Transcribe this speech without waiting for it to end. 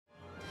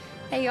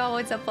Hey y'all,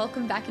 what's up?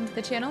 Welcome back into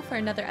the channel for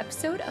another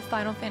episode of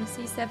Final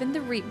Fantasy VII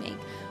The Remake.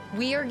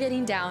 We are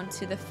getting down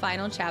to the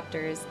final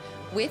chapters.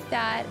 With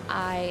that,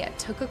 I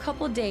took a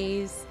couple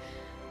days.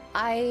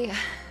 I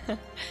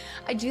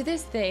do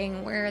this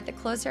thing where the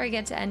closer I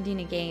get to ending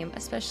a game,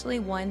 especially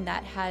one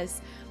that has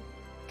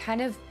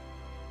kind of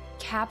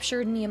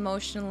captured me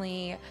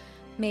emotionally,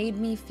 made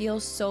me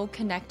feel so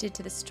connected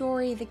to the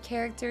story, the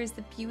characters,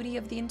 the beauty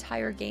of the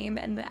entire game,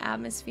 and the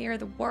atmosphere,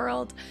 the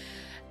world.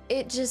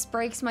 It just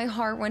breaks my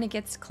heart when it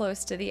gets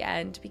close to the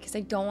end because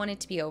I don't want it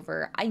to be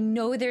over. I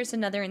know there's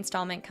another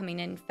installment coming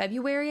in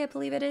February, I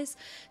believe it is.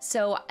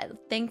 So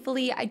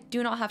thankfully, I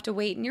do not have to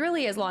wait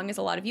nearly as long as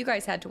a lot of you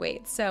guys had to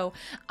wait. So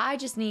I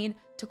just need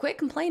to quit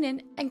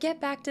complaining and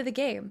get back to the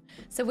game.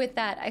 So with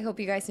that, I hope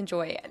you guys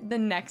enjoy the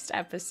next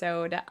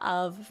episode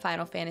of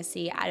Final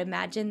Fantasy. I'd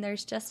imagine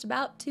there's just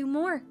about 2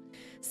 more.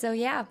 So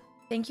yeah,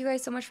 thank you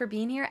guys so much for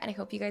being here, and I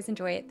hope you guys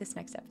enjoy it this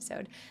next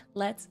episode.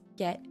 Let's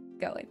get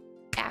going.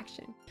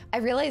 Action. I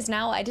realize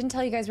now I didn't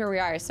tell you guys where we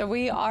are. So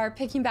we are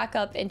picking back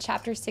up in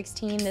chapter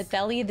 16, the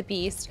belly of the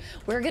beast.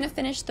 We're gonna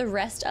finish the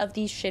rest of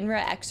these Shinra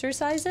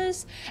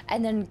exercises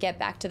and then get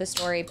back to the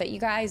story. But you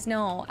guys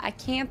know I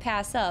can't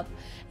pass up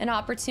an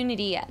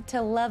opportunity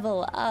to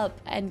level up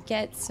and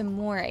get some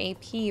more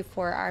AP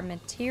for our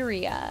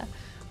materia.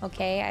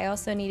 Okay, I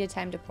also needed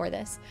time to pour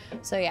this.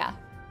 So yeah,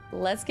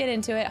 let's get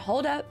into it.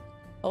 Hold up.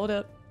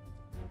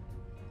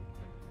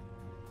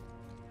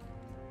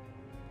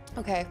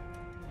 Okay.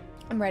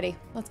 I'm ready.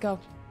 Let's go.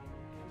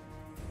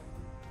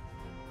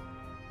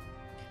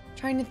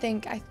 Trying to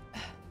think.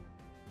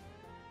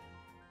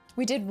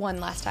 We did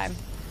 1 last time.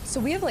 So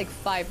we have like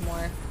 5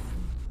 more.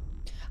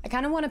 I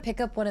kind of want to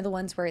pick up one of the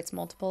ones where it's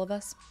multiple of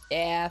us.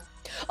 Yeah.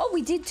 Oh,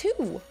 we did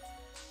 2.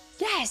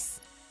 Yes.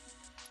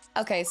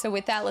 Okay, so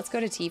with that, let's go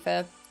to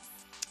Tifa.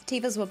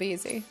 Tifa's will be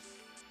easy.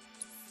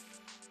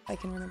 If I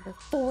can remember.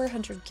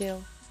 400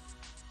 gil.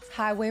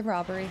 Highway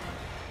robbery.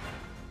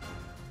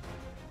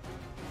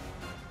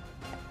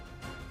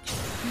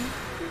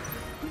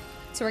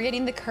 So we're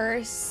getting the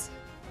curse.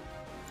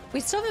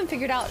 We still haven't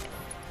figured out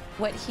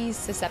what he's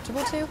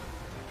susceptible to.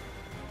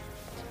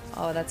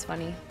 Oh, that's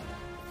funny.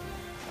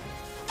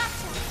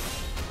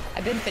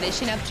 I've been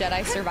finishing up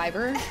Jedi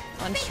Survivor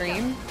on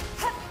stream.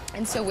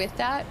 And so with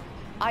that,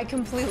 I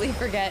completely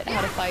forget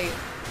how to fight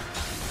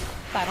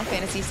Final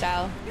Fantasy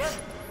style.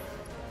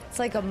 It's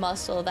like a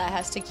muscle that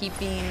has to keep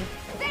being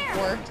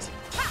worked.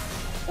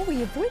 Oh,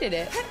 we avoided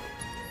it.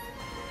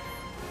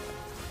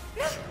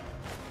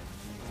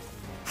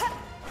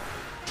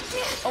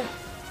 Oh.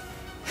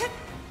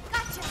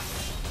 Gotcha.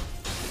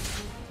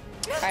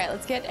 All right,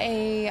 let's get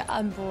a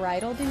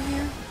unbridled in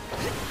here.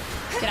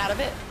 Get out of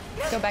it.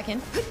 Go back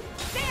in.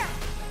 There.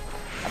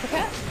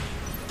 Uppercut.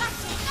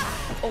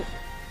 Oh,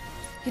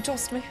 he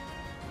tossed me.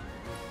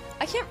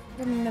 I can't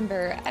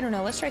remember. I don't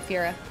know. Let's try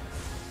Fira.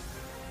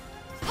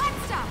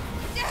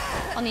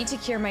 I'll need to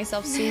cure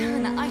myself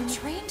soon. Man, I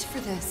trained for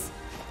this.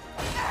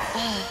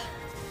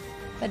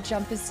 That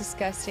jump is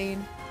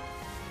disgusting.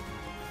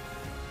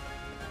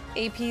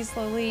 AP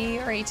slowly,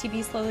 or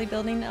ATB slowly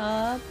building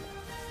up.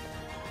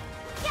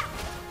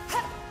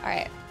 All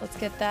right, let's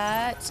get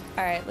that.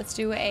 All right, let's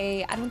do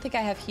a, I don't think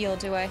I have heal,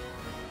 do I?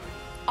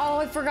 Oh,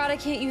 I forgot I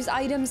can't use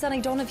items and I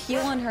don't have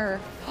heal on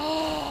her.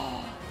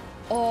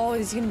 Oh,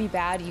 this is gonna be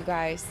bad, you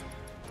guys.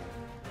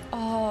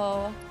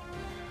 Oh.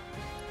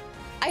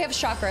 I have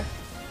chakra.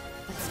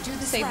 Let's do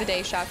this. Save the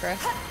day, chakra.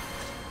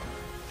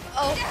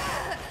 Oh.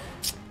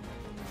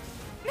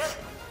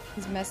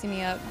 He's messing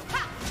me up.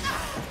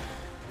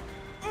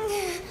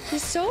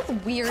 He's so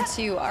weird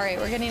too. All right,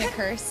 we're getting a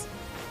curse.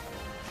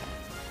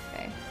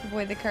 Okay,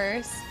 avoid the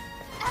curse.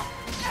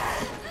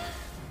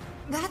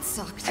 That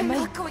sucked. I'm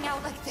not going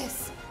out like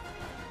this.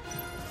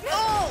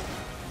 Oh!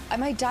 I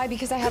might die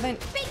because I haven't.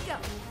 Bingo.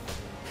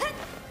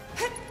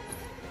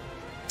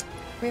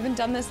 We haven't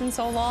done this in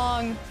so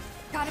long.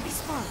 Gotta be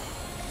smart.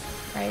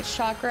 All right,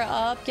 chakra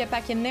up. Get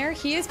back in there.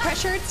 He is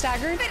pressured,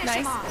 staggered.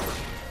 Nice. All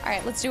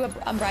right, let's do a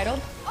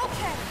unbridled.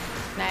 Okay.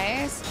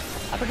 Nice.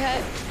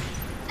 Uppercut.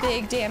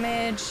 Big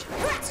damage.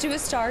 Let's do a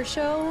star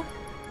show.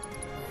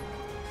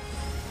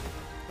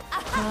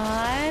 Come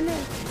on.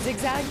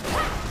 Zigzag.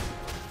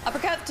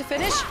 Uppercut to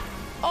finish.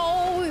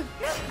 Oh.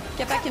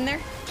 Get back in there.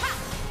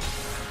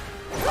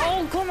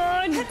 Oh, come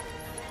on.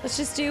 Let's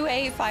just do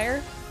a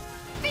fire.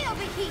 Feel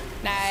the heat.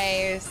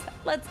 Nice.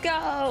 Let's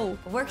go.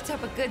 Worked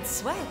up a good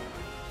sweat.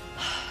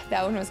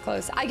 That one was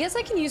close. I guess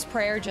I can use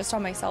prayer just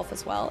on myself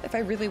as well if I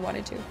really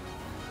wanted to.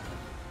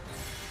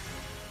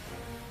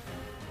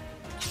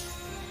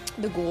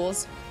 The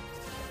ghouls.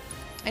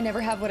 I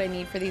never have what I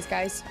need for these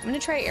guys. I'm gonna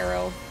try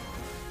arrow.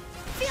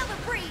 Feel the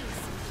breeze.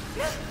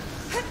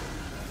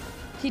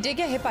 He did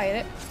get hit by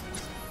it.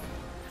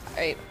 All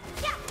right.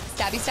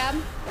 Stabby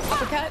stab.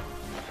 Uppercut.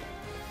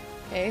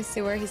 Okay,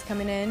 see where he's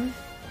coming in.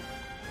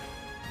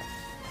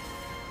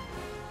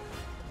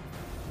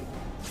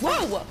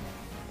 Whoa!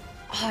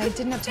 Oh, I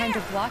didn't have time to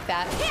block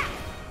that.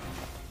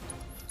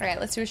 All right,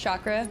 let's do a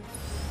chakra.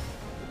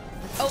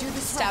 Let's do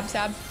this stab, right.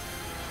 stab.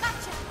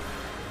 Gotcha.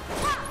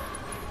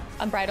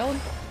 Unbridled.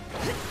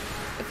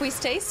 If we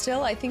stay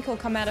still, I think he'll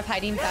come out of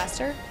hiding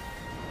faster.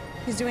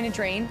 He's doing a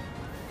drain.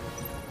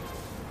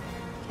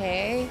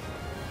 Okay.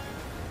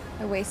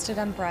 I wasted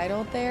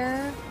Unbridled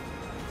there.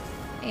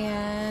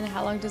 And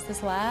how long does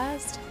this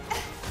last?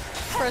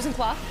 Frozen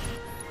Claw.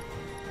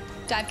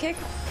 Dive kick.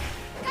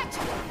 Gotcha.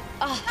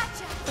 Oh,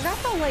 Gotcha. forgot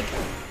how, like,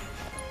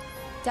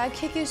 dive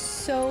kick is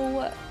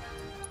so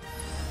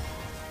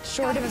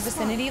short of a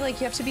vicinity. Like,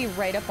 you have to be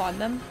right up on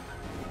them.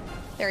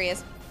 There he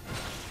is.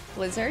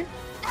 Blizzard.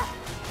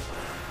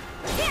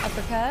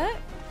 Uppercut.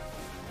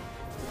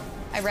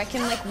 I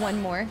reckon, like,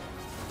 one more.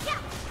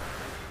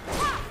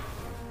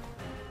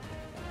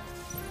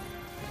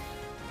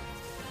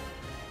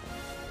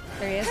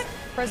 There he is.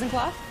 Frozen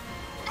Claw.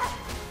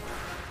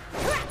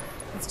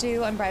 Let's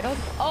do Unbridled.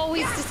 Oh,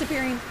 he's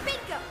disappearing.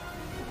 Bingo.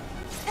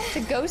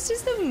 The ghost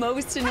is the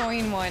most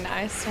annoying one.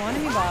 I swan to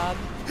me, Bob.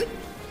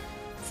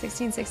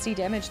 1660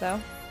 damage, though.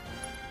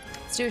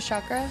 Let's do a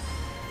chakra.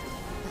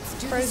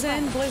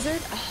 Frozen,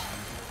 Blizzard. Oh.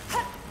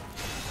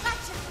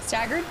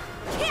 Staggered.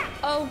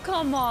 Oh,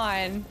 come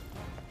on.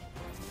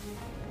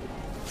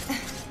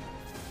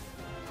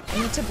 I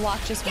need to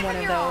block just one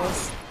of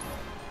those.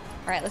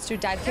 All right, let's do a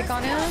dive kick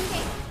on him.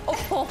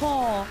 Oh.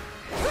 All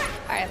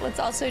right, let's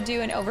also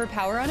do an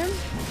overpower on him.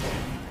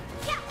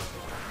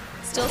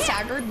 Still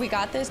staggered. We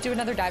got this. Do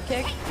another dive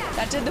kick.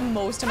 That did the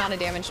most amount of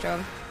damage to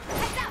him.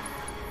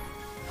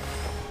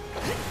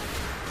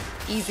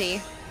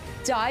 Easy.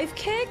 Dive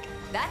kick?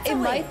 It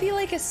might be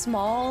like a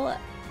small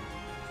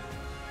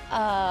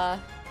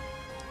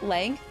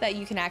length that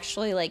you can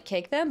actually like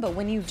kick them, but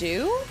when you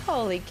do,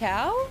 holy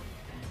cow,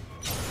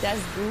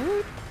 that's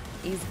good.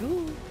 He's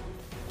good.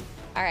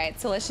 All right,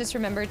 so let's just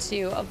remember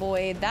to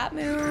avoid that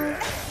move.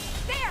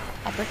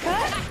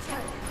 Uppercut.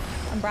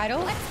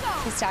 Unbridled.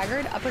 He's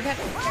staggered. Uppercut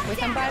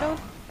with Unbridled.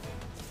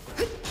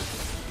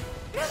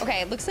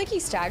 Okay, it looks like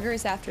he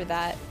staggers after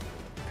that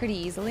pretty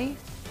easily.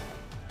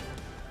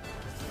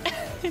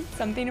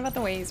 Something about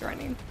the way he's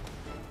running.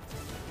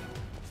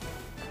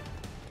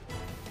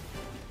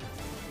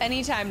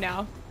 Anytime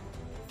now.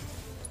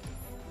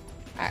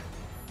 All right.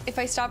 If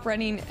I stop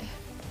running...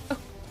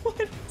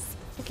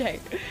 Okay.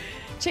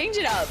 Change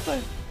it up.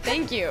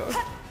 Thank you.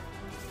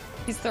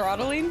 He's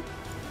throttling.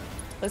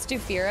 Let's do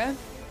Fira.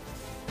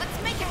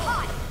 Let's make it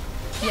hot.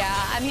 Yeah,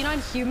 I mean, on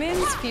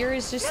humans, Fira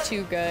is just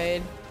too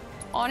good.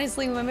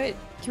 Honestly, can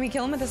we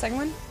kill him with the second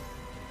one?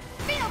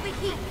 Feel the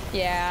heat.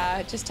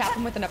 Yeah, just tap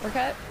him with an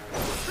uppercut.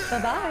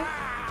 Bye-bye.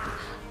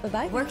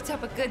 Bye-bye. Worked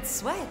up a good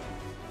sweat.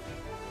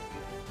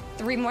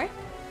 3 more?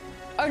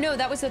 Oh no,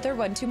 that was the third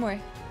one. 2 more.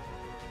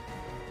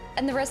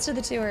 And the rest of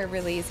the 2 are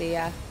really easy,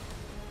 yeah.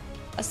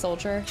 A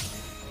soldier.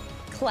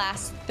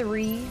 Class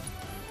 3.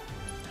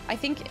 I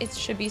think it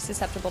should be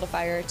susceptible to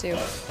fire too.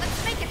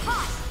 Let's make it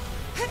hot.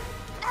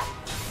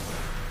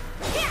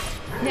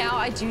 Now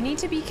I do need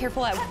to be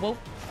careful at whoa.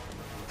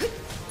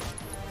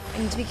 I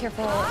need to be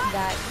careful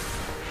that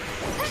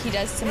he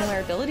does similar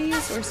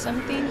abilities or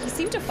something. He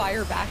seemed to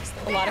fire back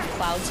a lot of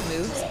Cloud's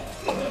moves.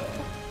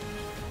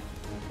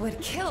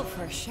 Would kill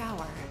for a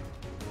shower.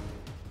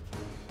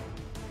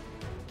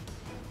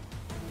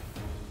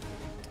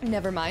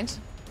 Never mind.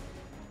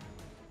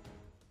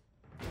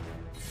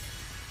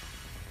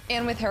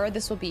 And with her,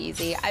 this will be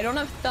easy. I don't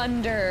have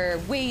Thunder.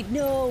 Wait,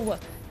 no.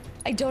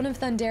 I don't have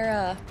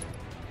Thundera.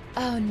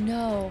 Oh,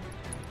 no.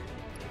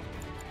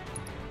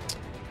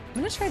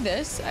 I'm gonna try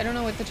this. I don't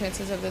know what the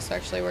chances of this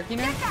actually working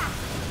are.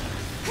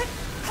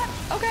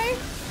 Okay.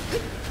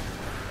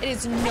 It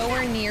is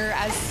nowhere near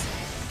as...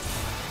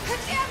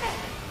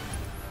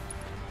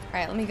 All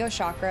right, let me go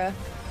Chakra.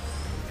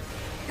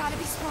 Gotta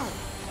be smart.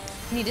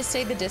 Need to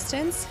stay the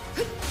distance.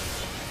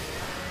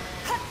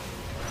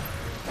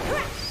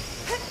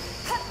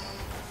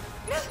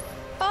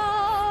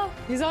 Oh,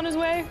 he's on his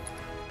way.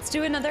 Let's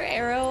do another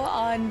arrow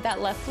on that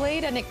left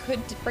blade and it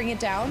could bring it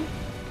down.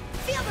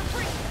 Feel the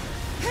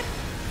breeze.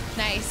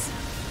 Nice.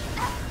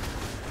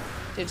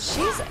 Dude,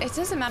 it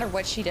doesn't matter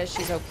what she does,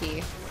 she's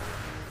OP.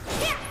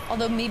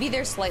 Although maybe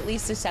they're slightly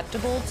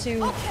susceptible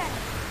to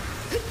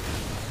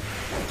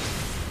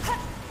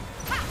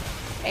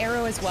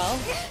arrow as well.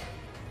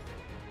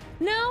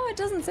 No, it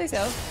doesn't say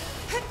so.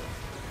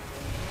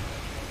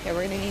 Okay,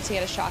 we're gonna need to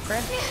get a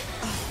chakra.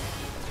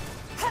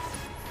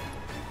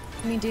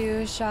 Let me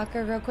do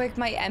chakra real quick.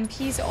 My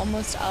MP's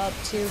almost up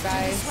too,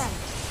 guys.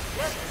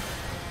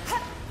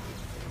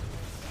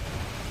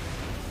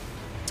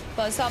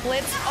 Buzzsaw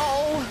Blitz.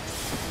 Oh,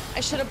 I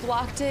should have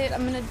blocked it.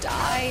 I'm gonna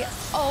die.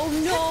 Oh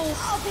no,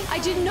 I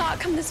did not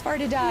come this far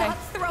to die. Not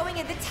throwing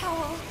in the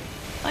towel.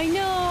 I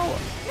know.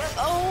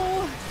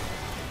 Oh,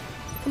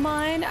 come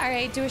on. All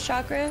right, do a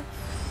chakra.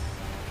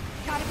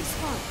 Gotta be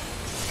smart.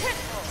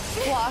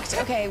 Blocked.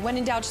 Okay, when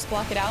in doubt, just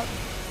block it out.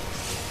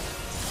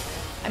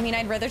 I mean,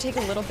 I'd rather take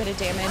a little bit of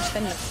damage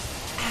than...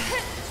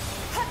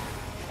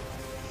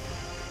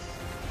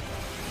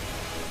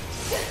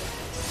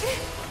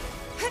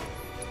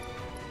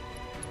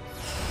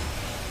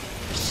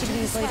 She can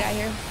easily die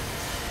here.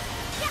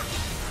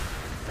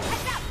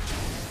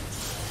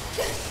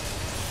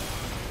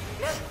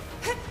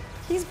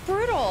 He's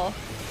brutal. Unbridle.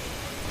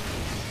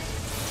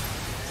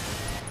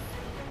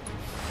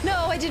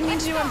 No, I didn't mean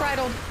to do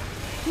unbridled.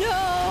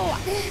 No!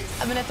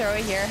 I'm gonna throw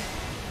it here.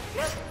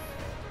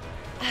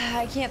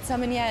 I can't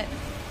summon yet.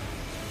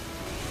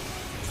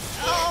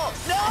 Oh,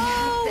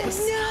 no!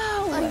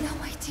 No! I know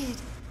I did.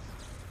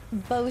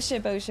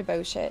 Bullshit, bullshit,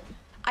 bullshit.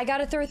 I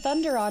gotta throw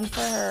Thunder on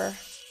for her.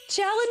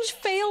 Challenge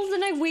failed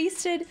and I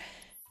wasted...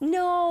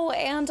 No,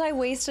 and I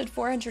wasted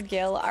 400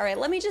 gil. All right,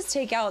 let me just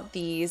take out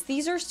these.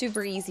 These are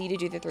super easy to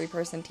do the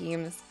 3-person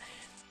teams.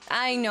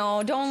 I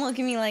know, don't look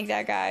at me like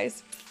that,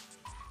 guys.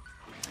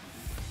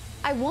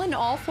 I won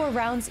all 4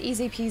 rounds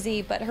easy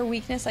peasy, but her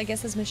weakness, I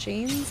guess, is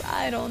machines.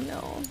 I don't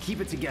know.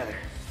 Keep it together.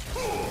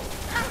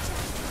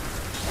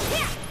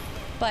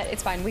 But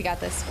it's fine, we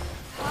got this.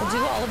 We'll do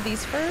all of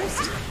these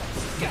first.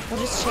 We'll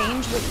just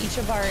change what each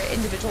of our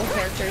individual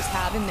characters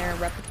have in their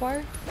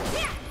repertoire.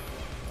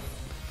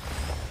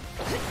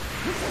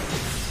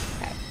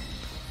 Okay.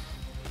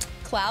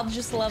 Cloud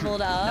just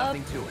leveled up.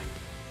 Nothing to it.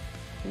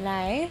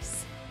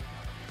 Nice.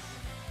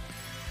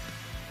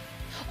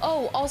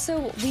 Oh,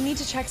 also, we need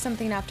to check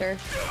something after.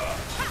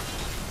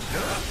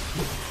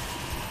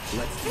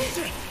 Let's do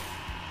it.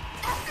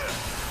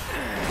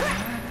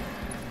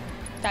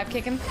 Dive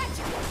kick him.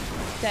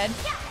 Dead.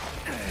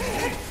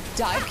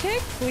 Dive kick,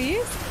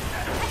 please.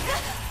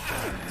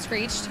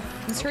 Screeched.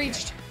 I'm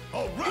screeched.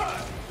 All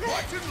right,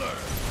 watch and learn.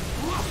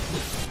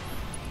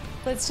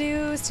 Let's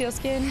do steel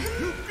skin.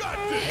 You got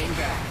this. Hang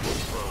back.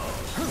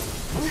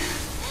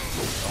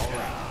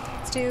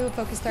 Let's do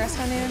focus thrust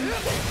on him.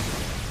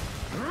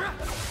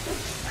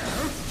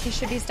 He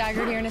should be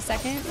staggered here in a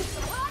second.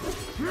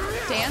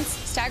 Dance.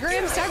 Stagger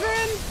him. Stagger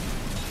him.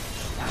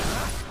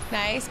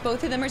 Nice.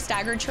 Both of them are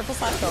staggered. Triple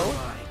slap go.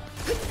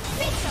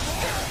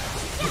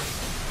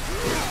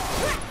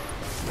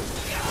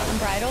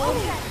 Unbridled.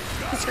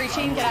 He's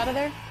screeching. Get out of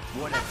there.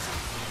 Whatever.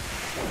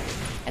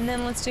 And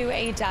then let's do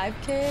a dive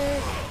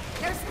kick.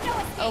 There's no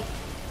escape. Oh,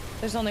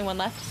 there's only one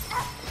left.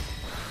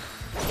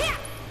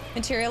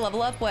 Material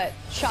level up. What?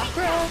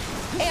 Chakra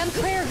and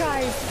prayer,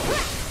 guys.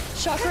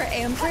 Chakra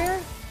and prayer.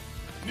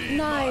 Need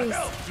my Nice.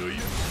 help, do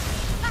you?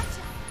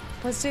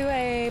 Let's do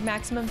a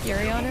maximum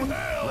fury on him.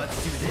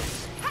 Let's do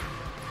this.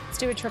 Let's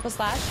do a triple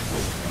slash.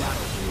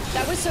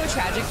 That was so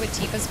tragic with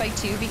Tifa's fight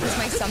too because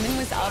my summon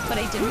was up, but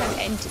I didn't have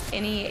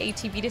any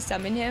ATB to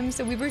summon him,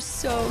 so we were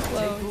so Take the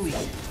close.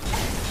 lead.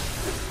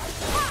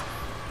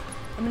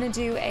 I'm gonna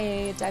do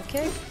a dive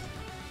kick.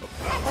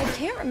 I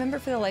can't remember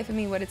for the life of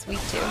me what it's weak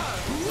to.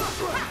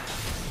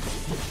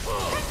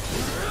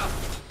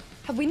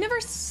 Have we never?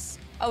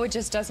 Oh, it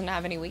just doesn't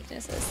have any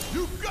weaknesses.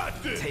 You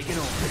got this. Take it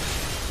over.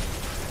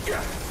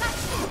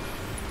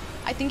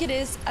 I think it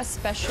is Don't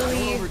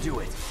especially overdo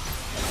it.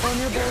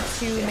 vulnerable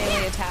to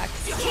melee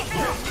attacks.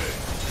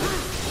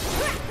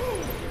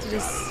 To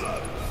just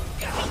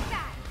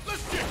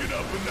Let's kick it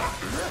up a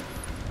notch.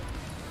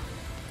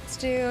 let's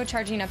do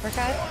charging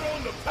uppercut.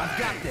 On the I've path.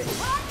 got this.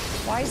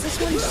 Why is this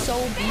one so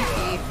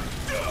beefy?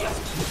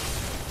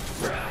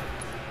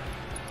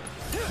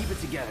 Keep it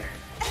together.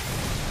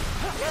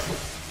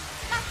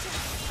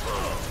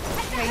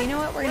 Okay, you know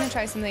what? We're gonna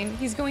try something.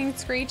 He's going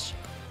Screech.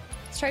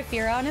 Let's try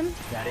Fear on him.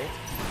 That it?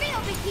 Feel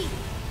the heat.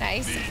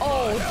 Nice.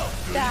 Oh,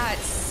 that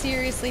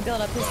seriously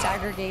built up his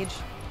stagger gauge.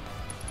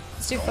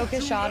 Let's do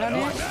focus shot on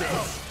it.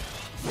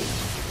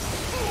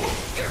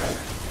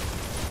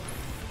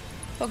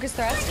 Focus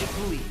thrust. Take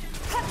the lead.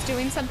 It's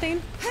doing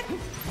something.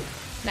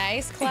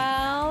 Nice.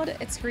 Cloud.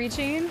 It's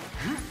screeching.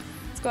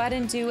 Let's go ahead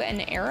and do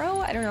an arrow.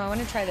 I don't know. I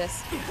want to try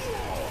this.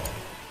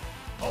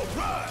 All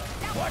right,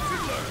 watch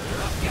and learn.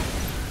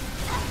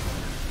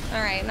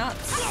 All right, not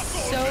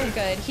so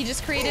good. He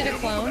just created a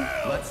clone.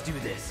 Let's do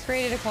this.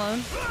 Created a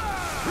clone.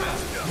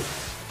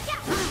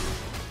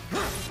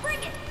 Bring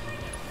it.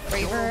 Don't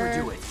Braver.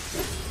 overdo it.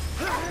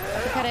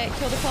 Uppercut it.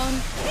 Kill the clone.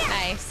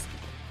 Nice.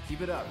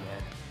 Keep it up,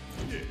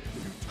 man.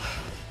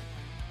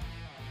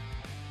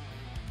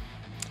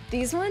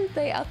 These ones,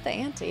 they up the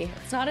ante.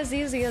 It's not as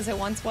easy as it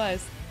once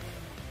was.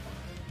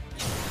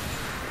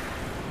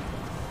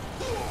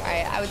 All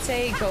right, I would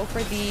say go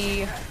for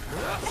the...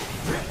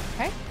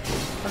 Okay,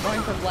 we're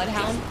going for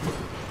Bloodhound.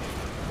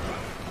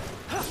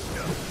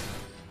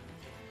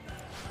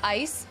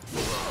 Ice.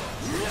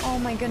 Oh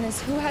my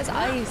goodness, who has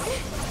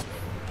ice?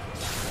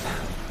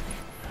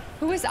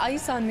 Who has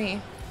ice on me?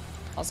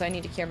 Also, I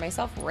need to cure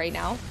myself right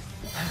now.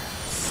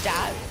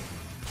 Stat.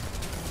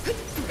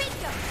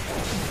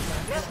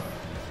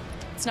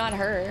 It's not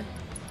her.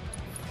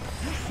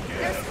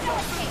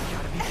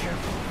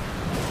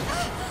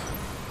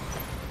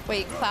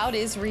 Wait, Cloud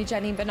is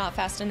regenning, but not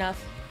fast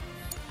enough.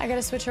 I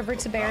gotta switch over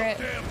to Barret.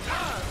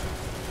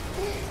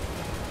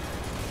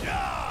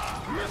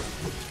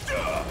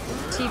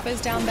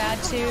 Tifa's down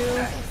bad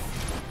too.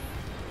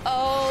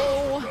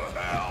 Oh.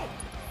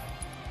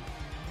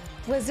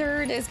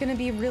 Blizzard is gonna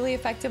be really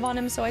effective on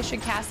him, so I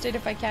should cast it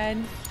if I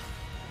can.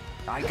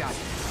 I got it.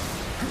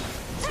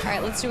 All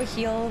right, let's do a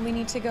heal. We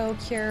need to go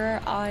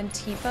cure on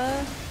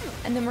Tifa,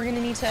 and then we're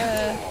gonna need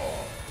to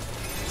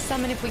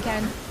summon if we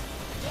can.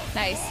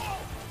 Nice.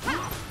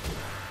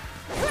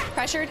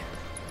 Pressured.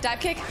 Dive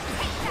kick.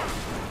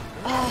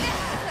 Oh,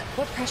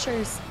 what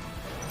pressures?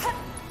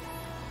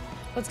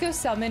 Let's go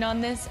summon on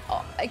this.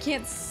 Oh, I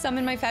can't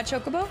summon my fat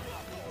chocobo.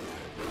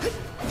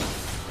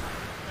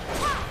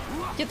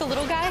 Get the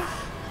little guy.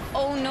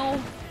 Oh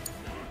no.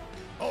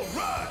 All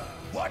right,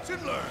 watch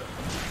and learn.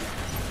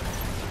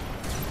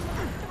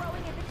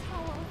 Throwing in the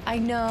towel. I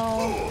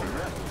know.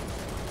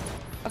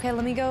 Okay,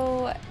 let me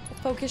go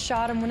focus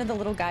shot on one of the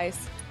little guys.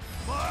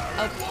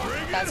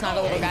 Oh, that's not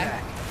a little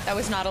guy. That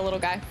was not a little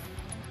guy.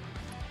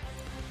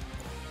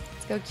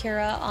 Let's go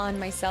Kira on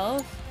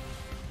myself.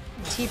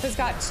 Tifa's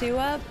got 2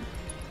 up.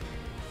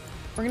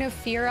 We're gonna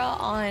Fira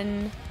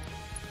on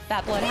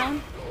that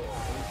Bloodhound.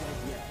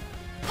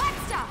 Hot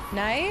stuff.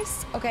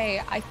 Nice.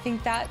 Okay, I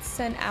think that's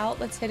sent out.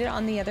 Let's hit it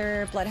on the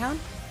other Bloodhound.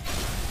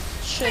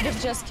 Should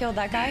have just killed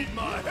that guy. Need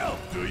my help,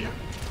 do you?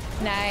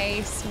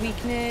 Nice.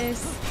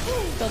 Weakness.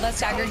 Build that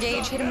stagger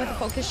gauge. Hit him with a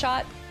focus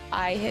shot.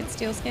 I hit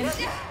Steel Skin.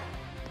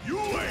 You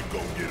ain't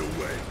gonna get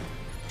away.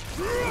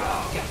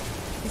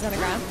 He's on the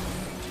ground.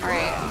 All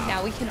right,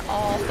 now we can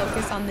all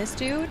focus on this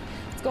dude.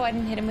 Let's go ahead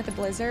and hit him with a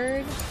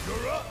blizzard.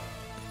 You're up.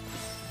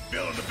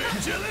 Feeling a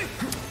bit chilly?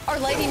 Our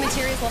lightning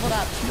material's leveled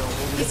up.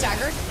 He's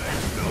staggered.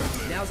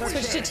 Now's our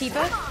Switch to chance.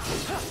 Tifa.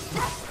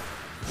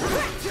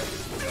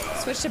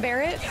 Switch to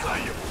Barret.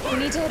 We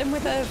need to hit him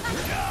with a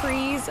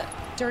freeze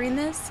during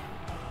this.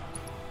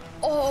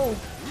 Oh,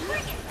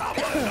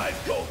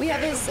 we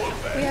have his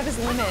limit. We have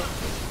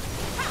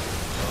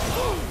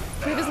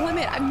his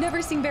limit. I've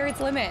never seen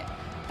Barret's limit.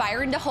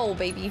 Fire into hole,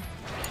 baby.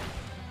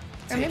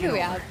 Or maybe we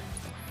have.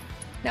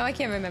 No, I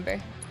can't remember.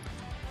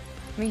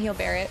 Let me heal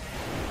Barret.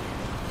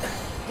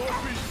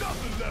 Won't be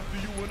nothing left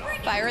of you when I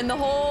Fire in the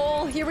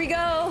hole. Here we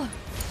go.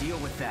 Deal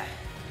with that.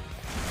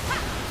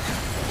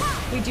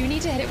 We do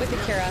need to hit it with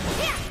Akira.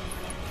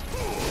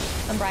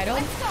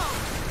 Unbridled.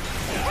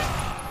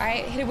 All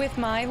right, hit it with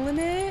my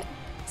limit.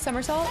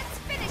 Somersault. Let's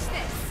finish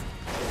this.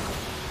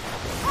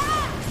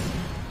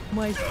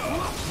 My.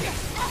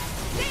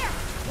 There.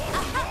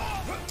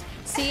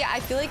 See, I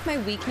feel like my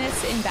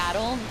weakness in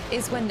battle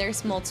is when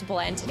there's multiple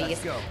entities.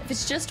 Let's go. If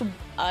it's just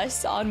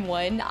us on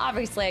one,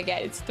 obviously I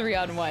get it's 3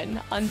 on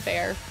 1.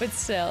 Unfair, but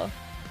still.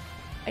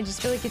 I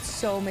just feel like it's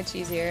so much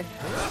easier.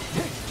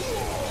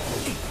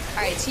 All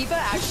right, Tifa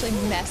actually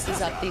messes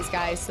up these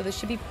guys, so this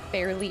should be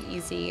fairly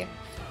easy.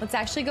 Let's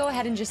actually go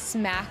ahead and just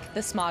smack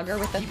the Smogger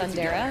with the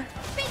Thundera.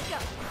 Bingo.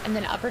 And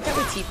then uppercut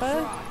with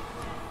Tifa.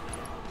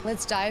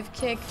 Let's dive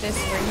kick this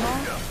ring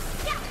wall.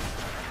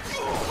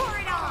 Pour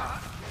it on.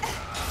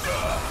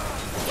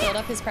 Build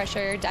up his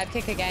pressure. Dive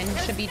kick again.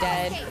 Should be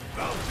dead.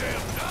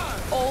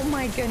 Oh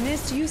my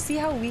goodness. Do you see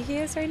how weak he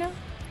is right now?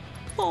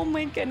 Oh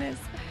my goodness.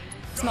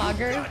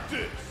 Smogger. got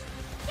this.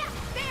 Yeah,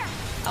 there.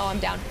 Oh, I'm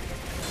down.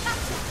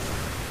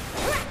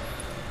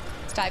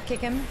 Let's dive kick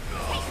him.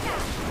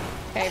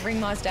 Okay, Ring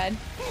Maw's dead.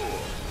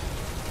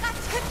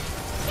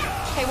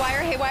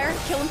 Haywire, Haywire.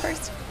 Kill him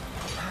first.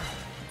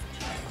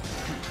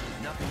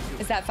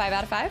 Is that 5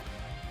 out of 5?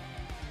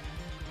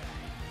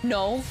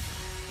 No.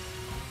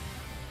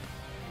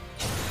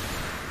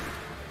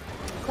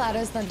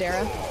 Clouda's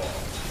Thundera.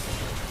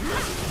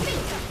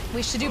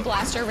 We should do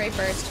Blaster Ray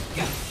first.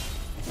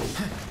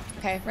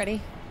 Okay,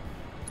 ready?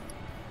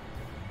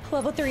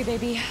 Level 3,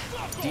 baby.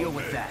 Deal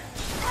with that.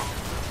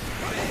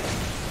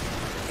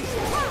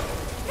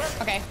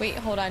 Okay, wait,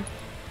 hold on.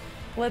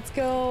 Let's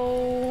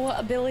go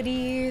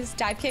abilities.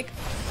 Dive kick.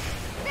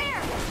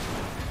 There.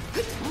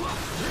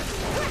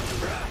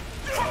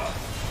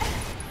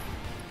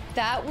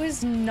 That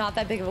was not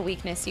that big of a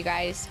weakness, you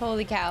guys.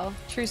 Holy cow.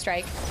 True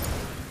strike.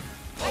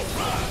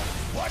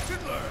 Watch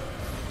and learn.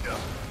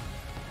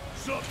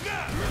 Sup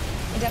now?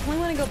 I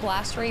definitely want to go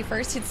Blast Ray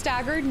first. Hit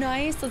staggered.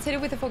 Nice. Let's hit it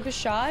with a focus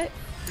shot.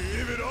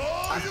 Give it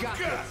all you got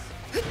got.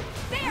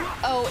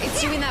 Oh, it's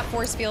doing that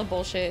force field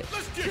bullshit.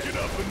 Let's kick it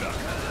up a notch.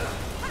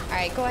 All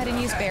right, go ahead and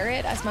use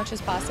Barret as much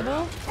as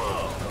possible.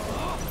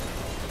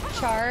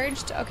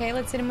 Charged. Okay,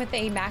 let's hit him with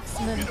a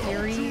maximum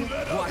fury.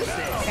 Watch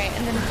this. Okay,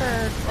 and then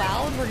for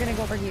Cloud, we're gonna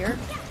go over here.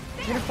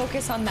 We're gonna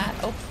focus on that.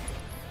 Oh.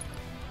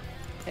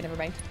 Okay, never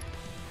mind.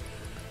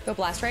 Go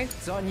Blast Ray.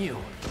 It's on you.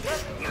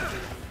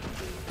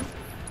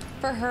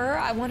 For her,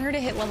 I want her to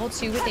hit level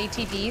 2 with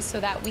ATB so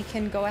that we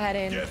can go ahead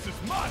and... Guess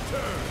it's my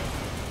turn.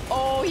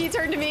 Oh, he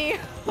turned to me.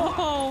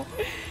 Oh,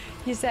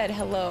 he said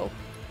hello.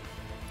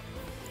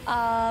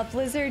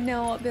 Blizzard,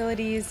 no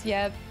abilities.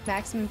 Yep,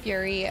 maximum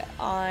fury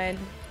on...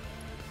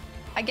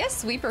 I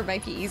guess Sweeper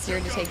might be easier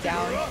to take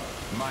down.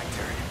 My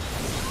turn.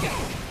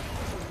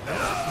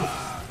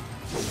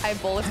 I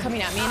have bullets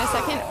coming at me in a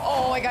second.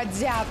 Oh, I got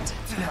zapped.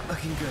 It's not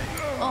looking good.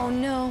 Oh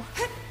no.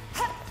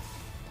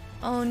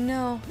 Oh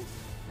no.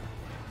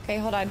 Okay,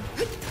 hold on.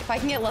 If I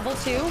can get level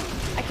 2,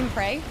 I can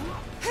pray.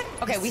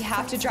 Okay, we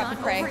have to drop the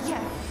pray.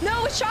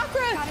 No, it's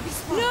chakra!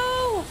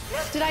 No!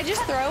 Did I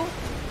just throw?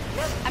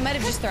 I might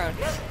have just thrown.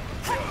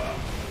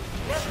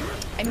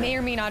 I may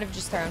or may not have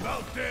just thrown.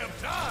 About damn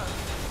time.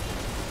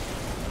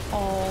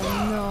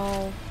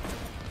 Oh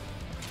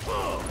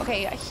no.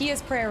 Okay, he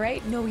has prayer,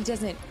 right? No, he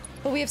doesn't.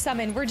 But we have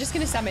summon. We're just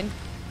gonna summon.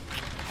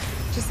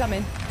 Just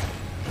summon.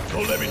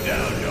 Don't let me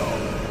down,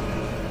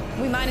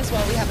 y'all. We might as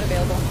well. We have it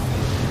available.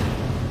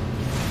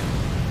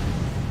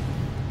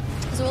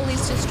 So at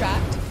least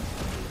distract.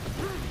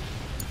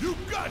 You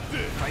got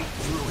this. Fight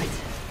through it.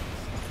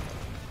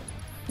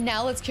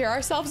 Now let's cure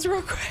ourselves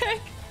real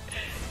quick.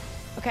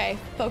 Okay,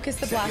 focus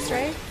the blast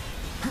ray.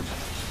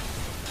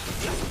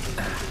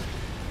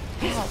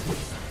 Ow.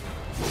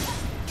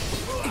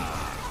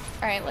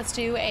 All right, let's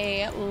do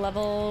a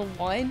level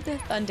 1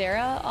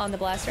 Thundera on the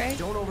blast ray.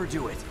 Don't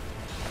overdo it.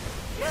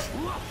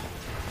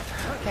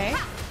 Okay.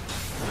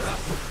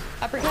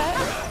 Uppercut.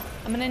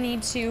 I'm gonna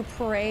need to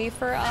pray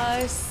for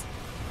us.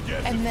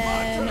 And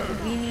then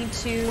we need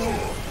to...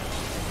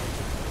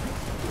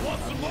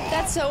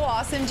 That's so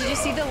awesome. Did you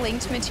see the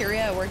linked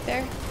materia at work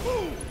there?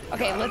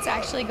 Okay, let's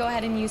actually go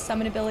ahead and use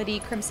summon ability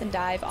Crimson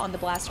Dive on the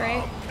blast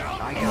ray.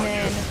 And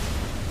then...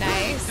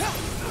 Nice.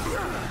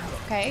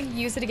 Okay,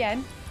 use it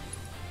again.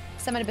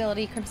 Summon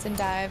ability Crimson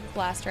Dive,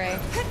 blast ray.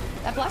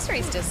 That blast ray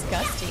is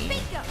disgusting.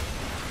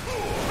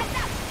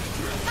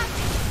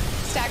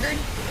 Staggered.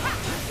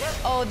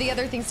 Oh, the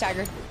other thing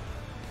staggered.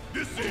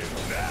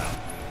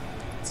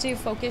 Let's do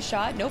focus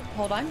shot. Nope,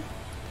 hold on.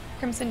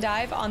 Crimson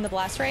Dive on the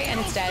blast ray and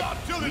it's dead.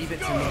 Leave it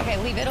to me. Okay,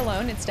 leave it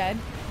alone. It's dead.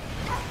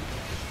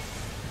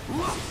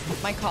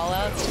 My call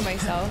outs to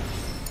myself.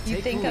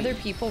 You'd think other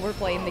people were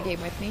playing the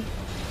game with me.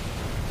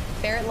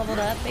 Barret leveled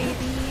up, baby.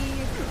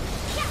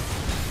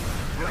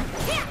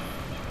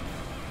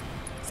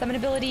 Summon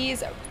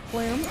abilities,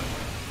 Bloom. Need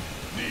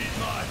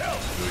my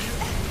help, do you?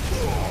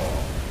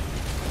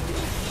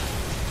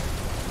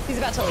 He's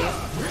about to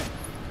leave.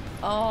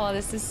 Oh,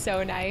 this is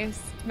so nice.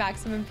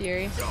 Maximum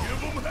Fury. Give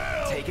them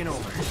hell. Taking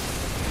over.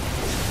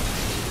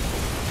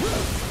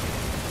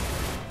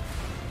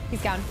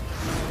 He's gone.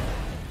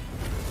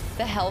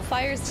 The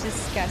Hellfire is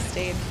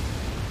disgusting.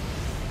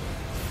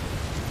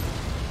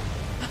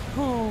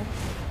 Oh.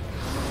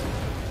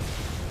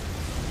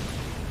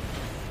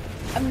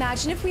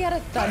 Imagine if we had a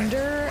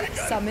Thunder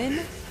summon.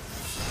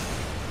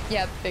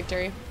 Yep,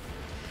 victory.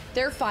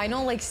 Their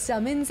final, like,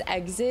 summons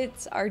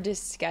exits are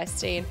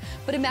disgusting.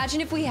 But imagine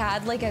if we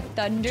had, like, a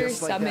Thunder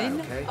Just like summon.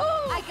 that, okay?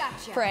 Oh, I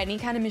gotcha. for any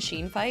kind of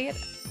machine fight.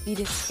 Be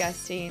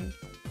disgusting.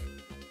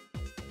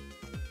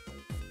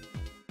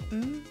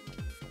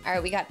 All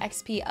right, we got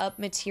XP up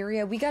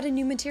materia. We got a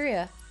new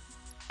materia.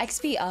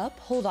 XP up,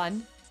 hold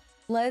on.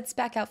 Let's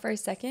back out for a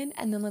second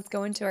and then let's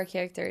go into our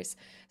characters.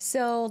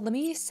 So let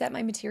me set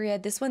my materia.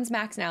 This one's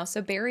max now.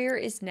 So barrier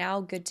is now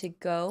good to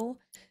go.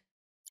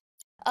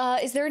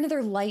 Is there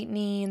another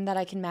lightning that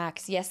I can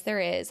max? Yes, there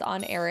is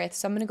on Aerith.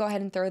 So I'm going to go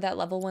ahead and throw that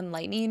level 1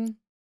 lightning.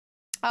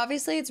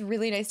 Obviously, it's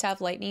really nice to have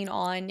lightning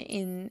on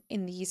in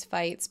these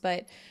fights,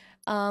 but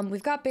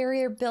we've got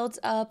barrier built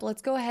up.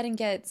 Let's go ahead and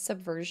get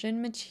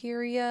subversion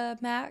materia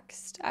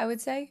maxed, I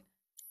would say.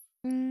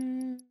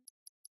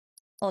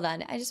 Hold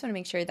on. I just want to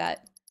make sure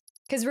that...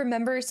 Because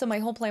remember, so my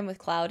whole plan with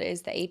Cloud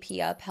is the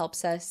AP up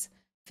helps us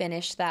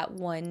finish that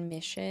one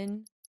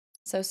mission.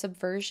 So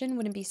subversion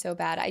wouldn't be so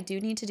bad. I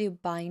do need to do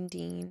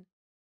binding.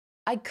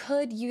 I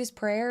could use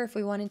prayer if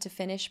we wanted to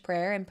finish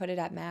prayer and put it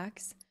at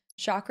max.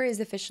 Chakra is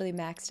officially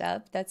maxed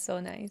up. That's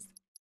so nice.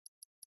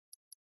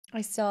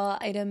 I saw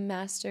item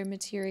master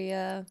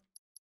materia.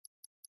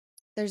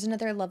 There's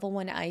another level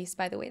 1 ice,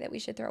 by the way, that we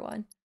should throw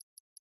on.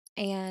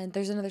 And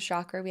there's another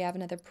chakra. We have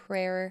another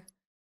prayer.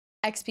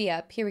 XP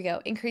up. Here we go.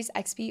 Increase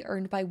XP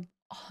earned by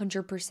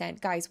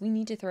 100%. Guys, we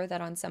need to throw that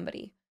on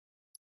somebody.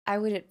 I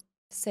would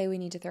say we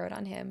need to throw it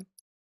on him.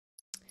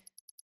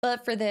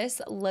 But for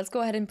this, let's go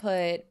ahead and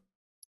put,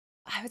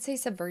 I would say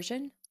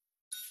subversion.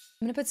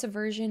 I'm going to put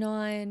subversion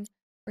on.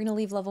 We're going to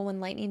leave level 1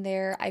 lightning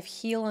there. I've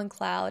heal on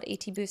Cloud,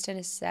 AT boost and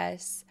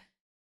assess.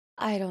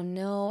 I don't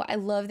know. I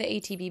love the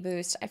ATB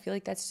boost. I feel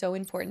like that's so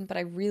important, but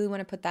I really want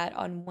to put that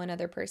on one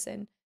other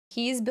person.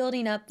 He's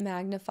building up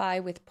Magnify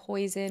with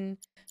poison,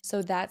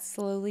 so that's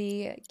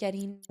slowly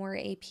getting more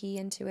AP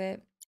into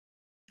it.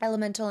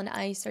 Elemental and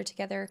ice are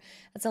together.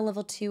 That's a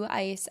level 2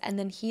 ice, and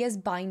then he has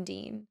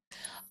binding.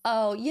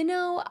 Oh, you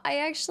know, I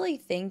actually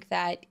think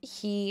that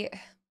he,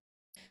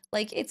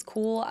 like, it's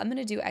cool. I'm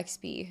gonna do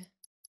XP.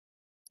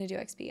 I'm gonna do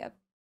XP up.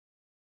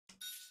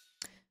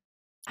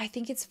 I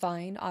think it's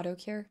fine, auto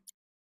cure.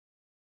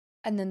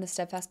 And then the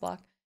steadfast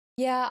block.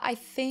 Yeah, I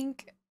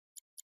think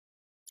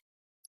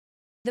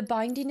the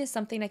binding is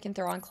something I can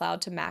throw on Cloud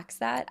to max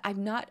that.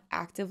 I'm not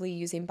actively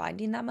using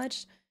binding that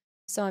much,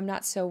 so I'm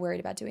not so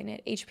worried about doing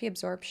it. HP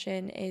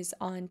absorption is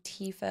on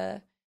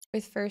Tifa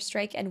with first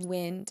strike and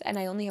wind, and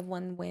I only have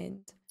 1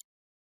 wind.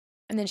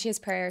 And then she has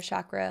prayer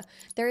chakra.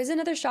 There is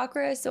another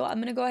chakra, so I'm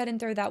gonna go ahead and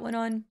throw that one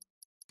on.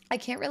 I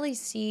can't really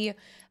see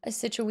a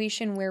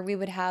situation where we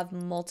would have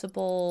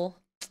multiple,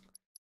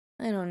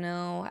 I don't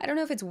know. I don't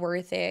know if it's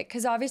worth it,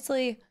 because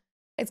obviously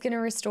it's going to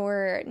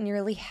restore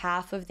nearly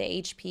half of the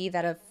HP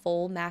that a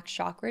full max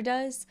chakra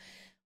does.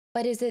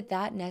 But is it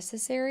that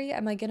necessary?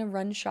 Am I going to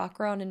run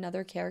chakra on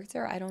another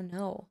character? I don't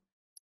know.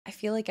 I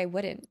feel like I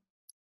wouldn't,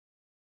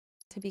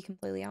 to be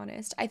completely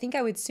honest. I think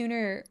I would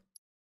sooner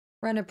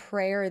run a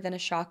prayer than a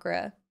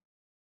chakra.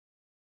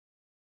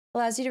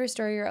 Allows you to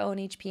restore your own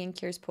HP and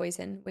cures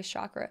poison with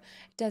chakra.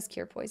 It does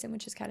cure poison,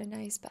 which is kind of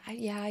nice, but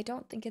yeah, I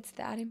don't think it's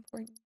that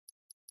important.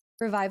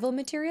 Revival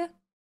materia?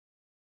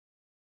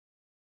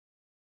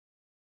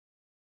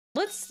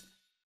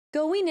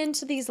 Going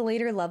into these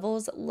later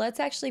levels, let's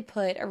actually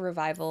put a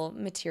revival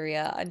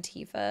materia on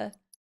Tifa.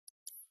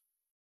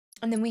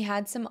 And then we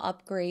had some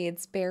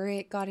upgrades.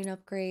 Barrett got an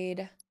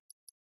upgrade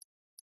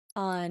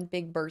on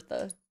Big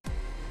Bertha.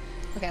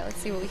 Okay, let's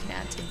see what we can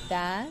add to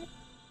that.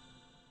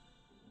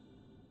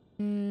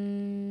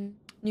 New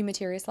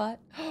materia slot.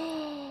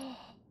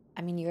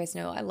 I mean, you guys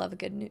know I love a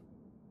good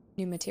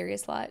new materia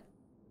slot.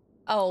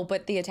 Oh,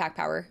 but the attack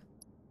power.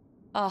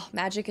 Oh,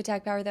 magic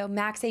attack power though.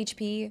 Max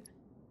HP.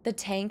 The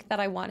tank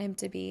that I want him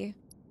to be.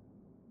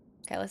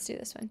 Okay, let's do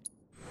this one.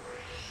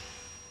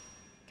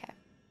 Okay.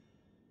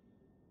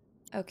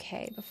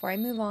 Okay, before I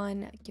move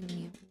on, give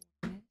me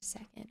a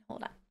second.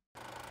 Hold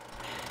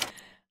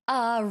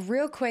on.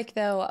 Real quick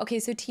though. Okay,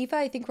 so Tifa,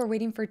 I think we're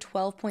waiting for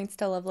 12 points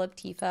to level up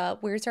Tifa.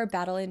 Where's our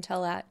battle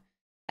intel at?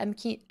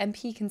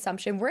 MP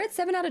consumption. We're at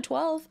 7 out of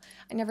 12.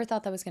 I never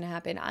thought that was gonna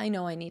happen. I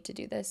know I need to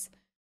do this.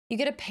 You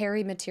get a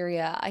parry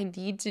materia. I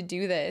need to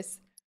do this.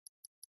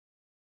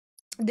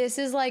 This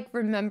is like,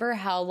 remember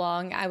how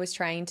long I was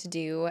trying to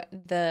do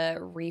the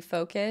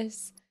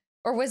refocus?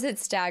 Or was it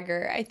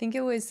stagger? I think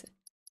it was,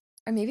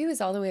 or maybe it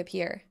was all the way up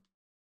here.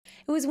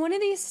 It was one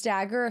of these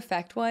stagger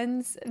effect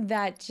ones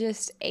that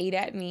just ate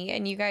at me,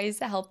 and you guys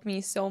helped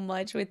me so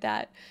much with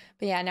that.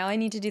 But yeah, now I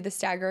need to do the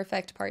stagger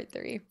effect part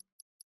 3.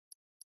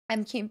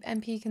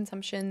 MP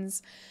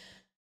consumptions,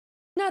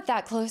 not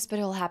that close, but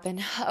it'll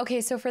happen.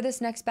 Okay, so for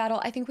this next battle,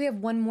 I think we have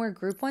one more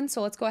group one,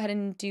 so let's go ahead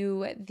and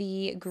do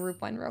the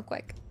group one real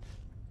quick.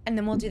 And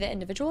then we'll do the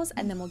individuals,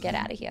 and then we'll get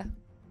out of here.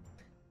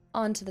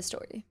 On to the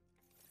story.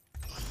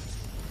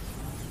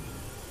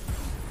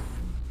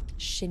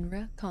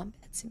 Shinra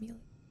Combat Simulator.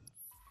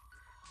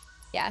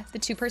 Yeah, the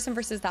 2-person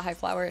versus the high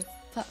flowers.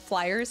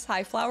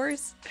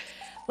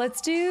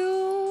 Let's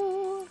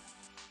mix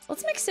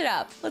it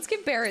up. Let's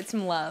give Barrett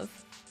some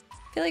love.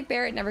 I feel like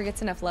Barrett never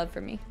gets enough love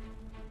from me.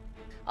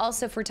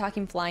 Also, if we're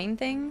talking flying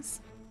things,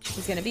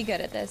 he's gonna be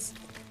good at this.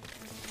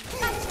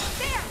 There.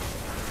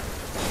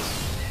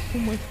 Oh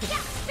my God.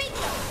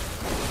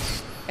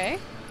 Okay,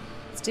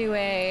 let's do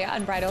a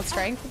unbridled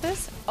strength with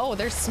this. Oh,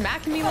 they're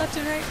smacking me left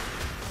and right.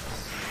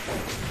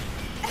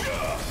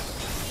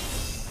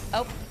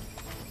 Oh.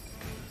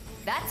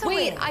 That's a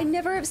wait, win. I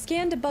never have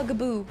scanned a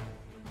bugaboo.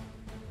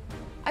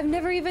 I've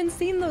never even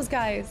seen those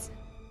guys.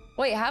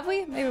 Wait, have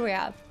we? Maybe we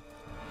have.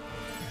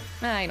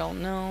 I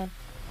don't know.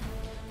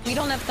 We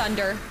don't have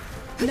thunder.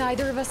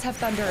 Neither of us have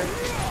thunder.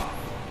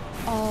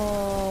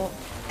 Oh.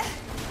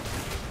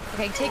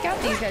 Okay, take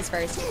out these guys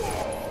first.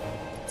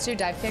 Let's do a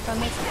dive kick on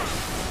this.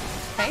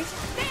 Okay.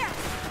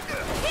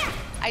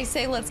 I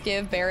say let's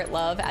give Barrett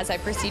love as I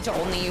proceed to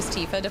only use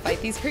Tifa to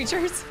fight these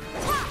creatures.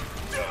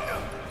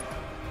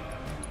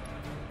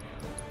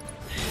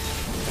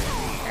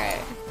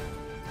 Alright.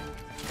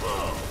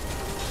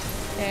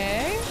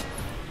 Okay.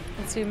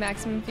 Let's do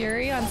Maximum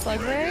Fury on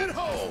Slugray.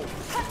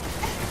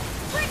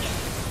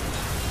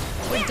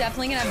 We're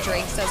definitely gonna have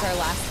Drakes as our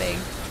last thing.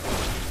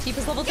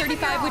 Tifa's level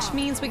 35, which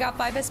means we got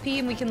 5 SP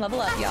and we can level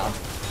up, y'all.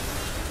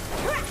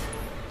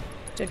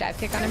 Do a dive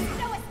kick on him.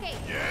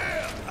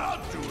 Yeah,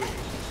 I'll do it.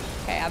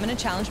 Okay, I'm gonna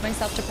challenge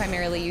myself to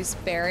primarily use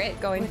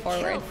Barrett going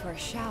forward. For a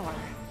shower.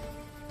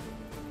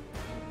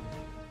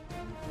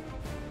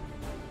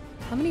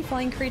 How many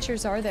flying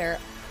creatures are there?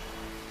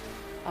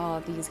 Oh,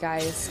 these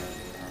guys.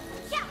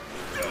 Need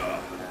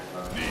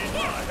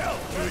my help,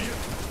 do you?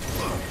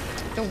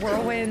 The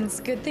whirlwinds.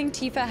 Good thing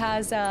Tifa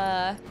has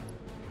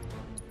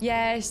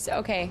yes,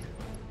 okay.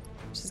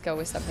 Let's just go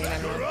with something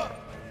anyway.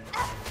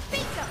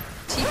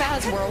 Tifa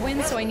has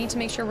whirlwind, so I need to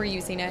make sure we're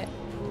using it.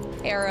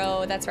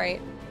 Arrow, that's right.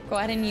 Go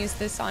ahead and use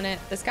this on it.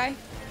 This guy.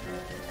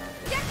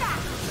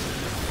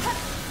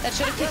 That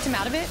should have kicked him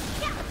out of it.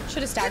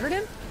 Should have staggered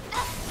him.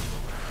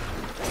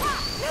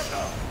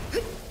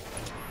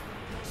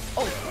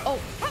 Oh.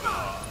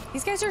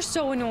 These guys are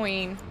so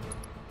annoying.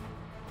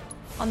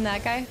 On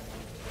that guy.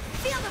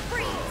 Feel the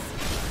freeze.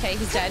 Okay,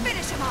 he's dead.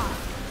 Finish him off.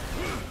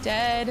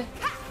 Dead.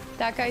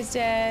 That guy's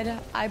dead.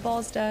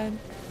 Eyeball's dead.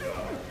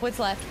 What's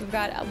left? We've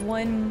got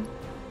one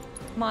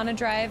mana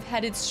drive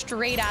headed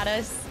straight at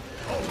us.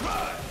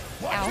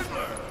 Ow.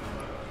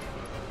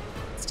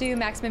 Let's do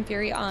Maximum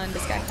Fury on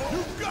this guy.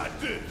 You got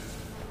this.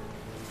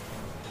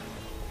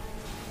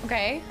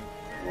 Okay.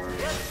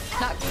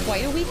 Not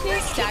quite a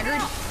weakness.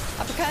 Staggered.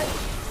 Uppercut.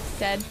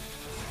 Dead.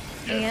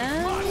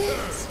 And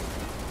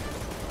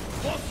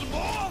Want some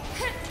more?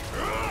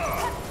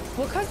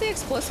 what caused the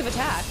explosive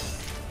attack?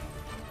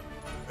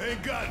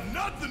 Ain't got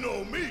nothing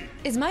on me.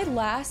 Is my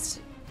last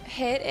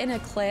hit in a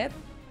clip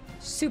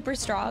super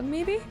strong,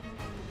 maybe?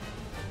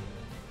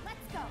 Let's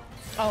go.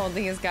 Oh,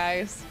 these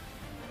guys.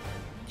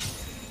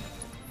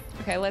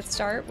 Okay, let's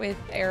start with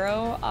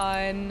arrow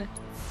on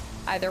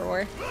either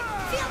or. Feel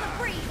the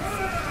freeze.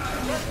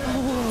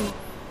 Oh.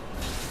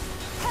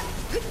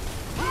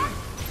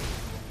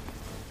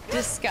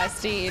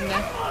 Disgusting.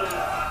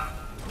 Yeah.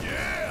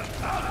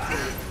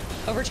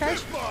 Overcharge?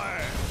 Kiss my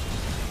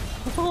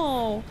ass.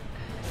 Oh,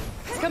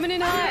 it's coming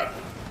in hot.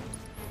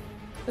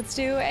 Let's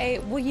do a,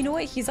 well, you know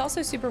what? He's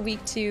also super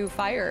weak to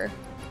fire.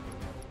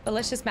 But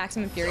let's just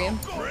maximum fury him.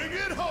 Bring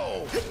it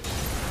home.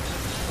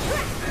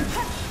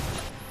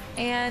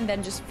 And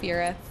then just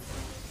Fira.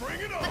 Bring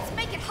it on. Let's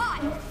make it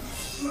hot.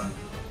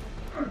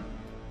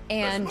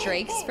 And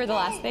Drake's for the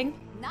last thing.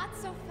 Not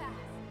so fast.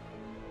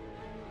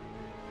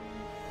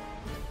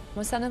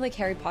 Almost sounded like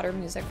Harry Potter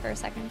music for a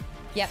second.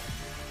 Yep.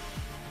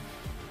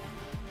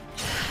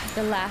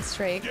 The last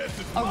Drake. Guess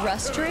it's A my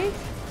Rust turn. Drake?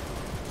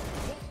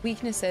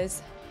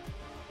 Weaknesses.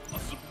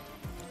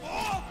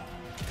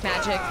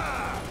 Magic.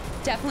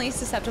 Definitely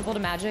susceptible to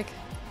magic.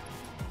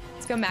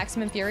 Let's go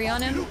maximum fury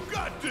on him. You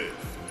got this.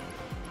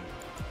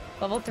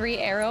 Level 3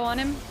 arrow on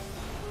him.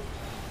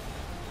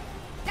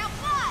 Now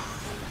what?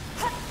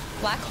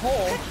 Black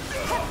hole.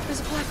 There's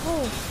a black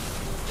hole.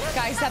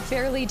 Guys, that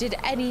barely did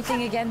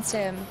anything against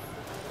him.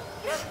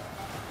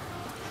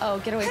 Oh,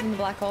 get away from the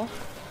black hole.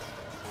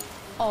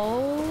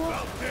 Oh.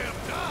 About damn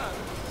time.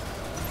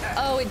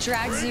 Oh, it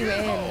drags you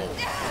in.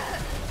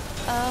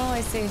 Oh,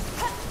 I see.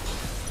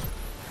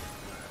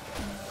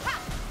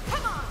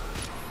 Come on.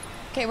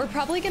 Okay, we're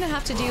probably gonna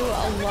have to do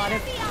a lot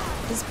of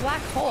this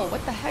black hole.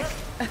 What the heck?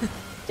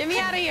 Get me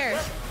out of here.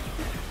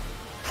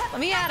 Let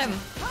me at him.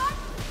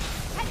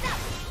 Heads up.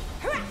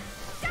 Hurrah.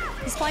 Go.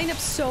 He's flying up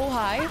so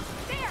high.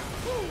 There.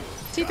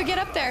 Tifa, get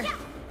up there.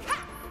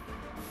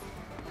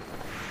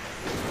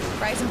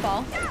 Rise and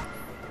fall.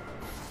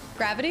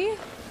 Gravity?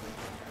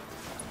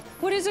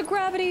 What is a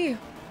gravity?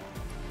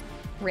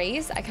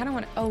 Raise? I kind of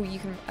want to, oh, you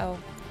can, oh.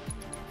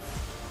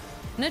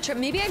 I'm not sure,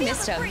 maybe I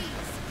missed him.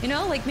 You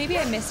know, like maybe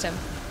I missed him.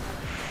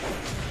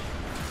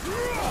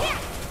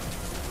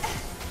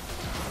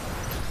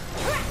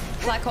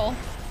 Black hole.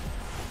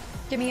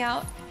 Get me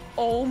out.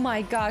 Oh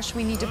my gosh,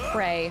 we need to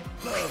pray.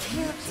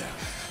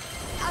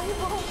 I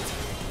won't.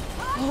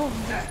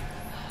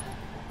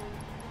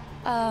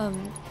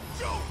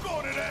 Choke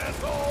on it,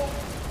 asshole.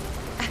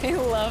 I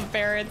love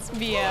Barrett's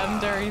VM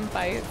during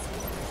fights.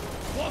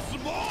 Want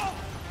some more?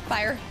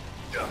 Fire.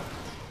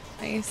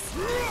 Nice.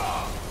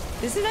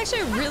 This is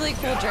actually a really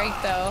cool Drake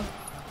though.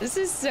 This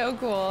is so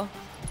cool.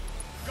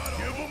 Gotta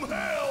give him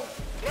hell.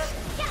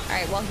 All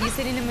right, while he's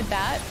hitting him with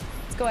that,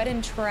 let's go ahead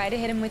and try to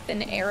hit him with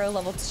an arrow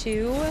level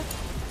 2.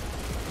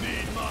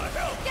 Need my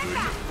help, do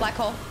you? Black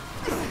hole.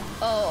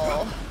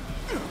 Oh.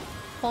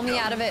 Pull me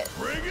out of it.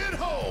 Bring it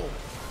home.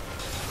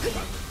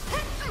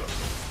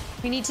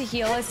 We need to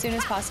heal as soon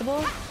as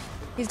possible.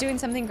 He's doing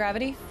something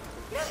gravity.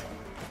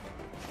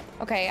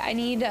 Okay, I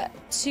need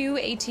 2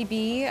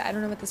 ATB. I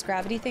don't know what this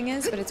gravity thing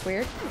is, but it's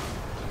weird.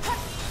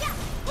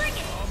 Bring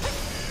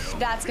it.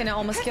 That's gonna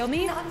almost kill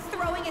me. None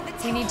throwing in the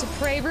We need to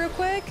pray real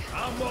quick.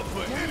 I'm up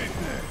for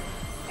anything.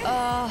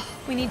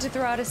 We need to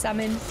throw out a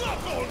summon.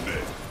 Suck on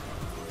this.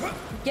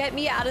 Get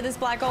me out of this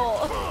black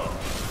hole.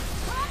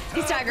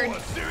 He's staggered.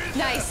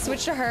 Nice,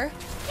 switch to her.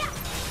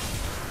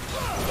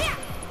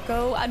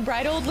 Go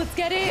unbridled, let's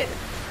get it.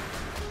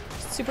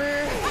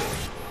 Super.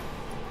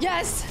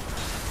 Yes.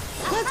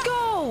 Let's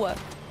go.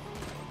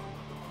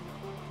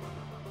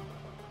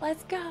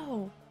 Let's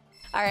go.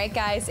 All right,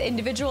 guys,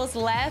 individuals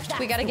left.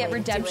 We got to get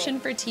redemption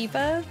for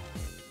Tifa.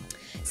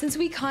 Since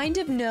we kind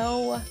of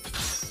know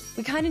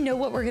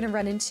what we're going to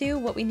run into,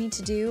 what we need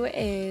to do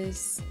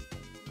is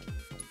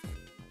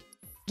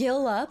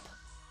Gil up.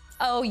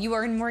 Oh, you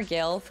earn more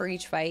Gil for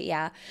each fight,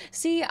 yeah.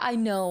 See, I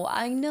know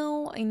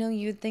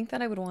you'd think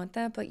that I would want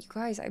that, but you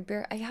guys,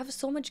 I have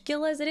so much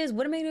Gil as it is.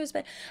 What am I gonna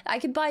spend? I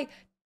could buy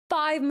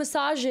 5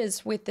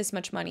 massages with this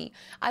much money.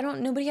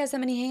 Nobody has that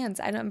many hands.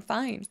 I'm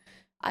fine.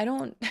 I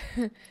don't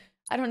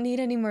need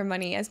any more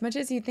money as much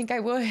as you think I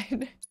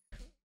would.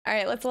 All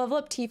right, let's level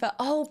up Tifa.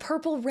 Oh,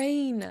 Purple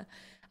Rain.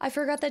 I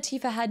forgot that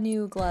Tifa had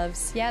new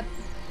gloves. Yep,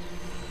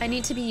 I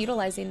need to be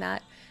utilizing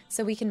that.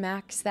 So we can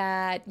max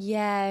that.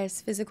 Yes,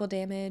 physical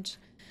damage.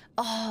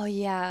 Oh,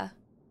 yeah.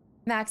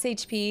 Max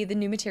HP, the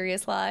new materia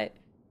slot.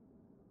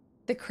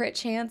 The crit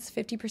chance,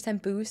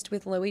 50% boost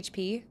with low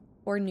HP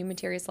or new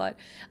materia slot.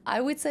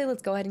 I would say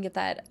let's go ahead and get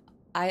that.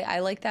 I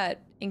like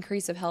that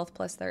increase of health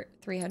plus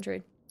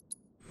 300.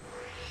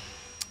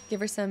 Give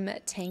her some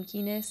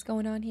tankiness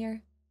going on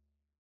here.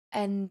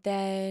 And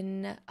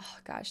then, oh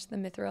gosh, the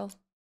mithril.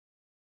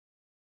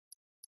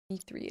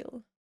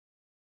 Mithril.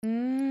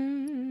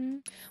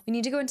 We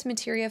need to go into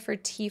materia for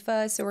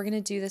Tifa, so we're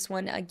gonna do this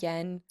one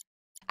again.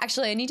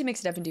 Actually, I need to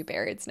mix it up and do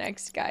Barrett's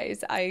next,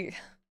 guys.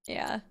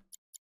 Yeah.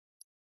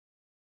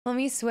 Let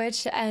me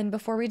switch, and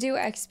before we do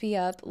XP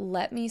up,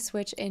 let me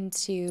switch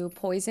into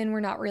poison. We're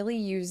not really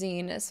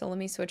using, so let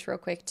me switch real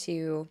quick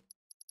to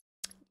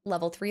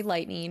level 3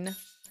 lightning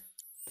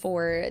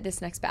for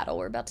this next battle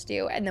we're about to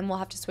do, and then we'll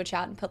have to switch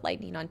out and put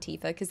lightning on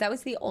Tifa, because that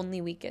was the only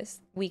weakness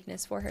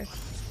for her.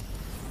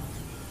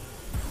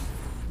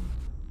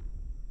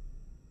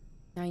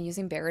 Now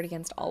using Barrett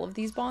against all of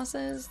these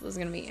bosses. This is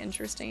gonna be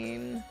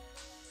interesting.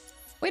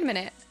 Wait a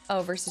minute.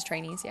 Oh, versus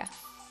trainees, yeah.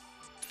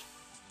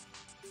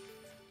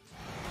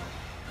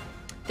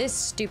 This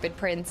stupid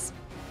prince.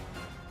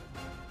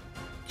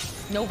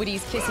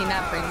 Nobody's kissing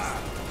that prince.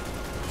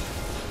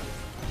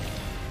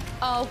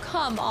 Oh,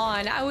 come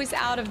on. I was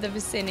out of the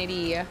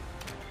vicinity.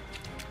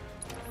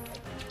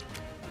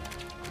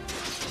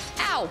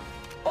 Ow!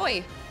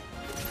 Oi!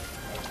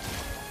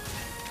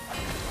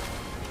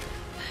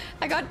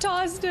 I got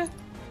tossed.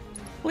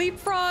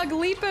 Leapfrog,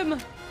 leap him.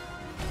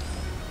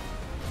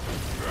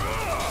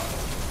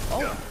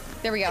 Oh,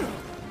 there we go.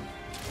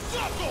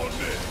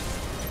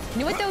 You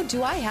know what though?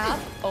 Do I have?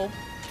 Oh.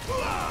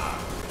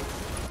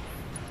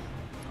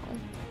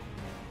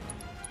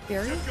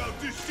 Fury? Do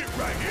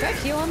I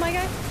have heal on my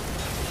guy?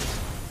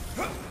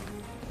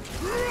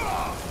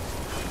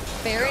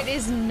 Barret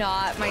is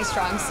not my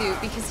strong suit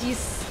because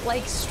he's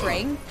like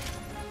strength.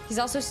 He's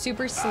also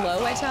super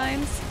slow at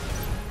times.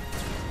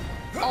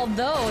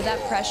 Although that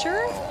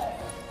pressure,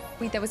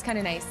 wait, that was kind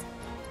of nice.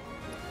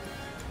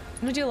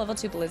 I'm gonna do a level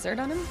 2 blizzard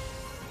on him.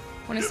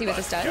 Want to see what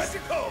this does?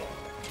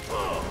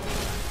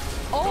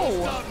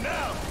 Oh,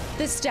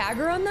 the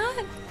stagger on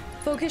that?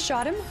 Focus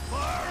shot him.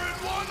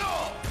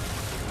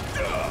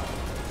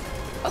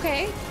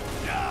 Okay.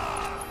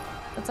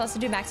 Let's also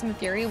do maximum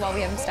fury while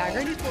we have him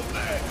staggered.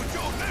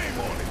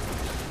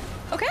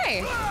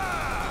 Okay.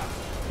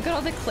 Look at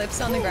all the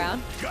clips on the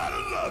ground.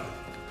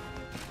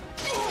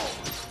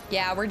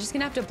 Yeah, we're just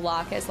gonna have to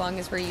block as long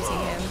as we're using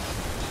him.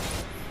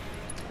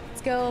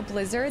 Let's go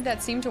blizzard.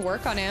 That seemed to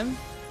work on him.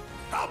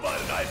 How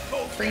about a nice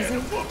cold Freeze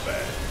him.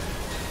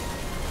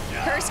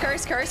 Curse,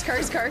 curse, curse,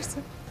 curse, curse.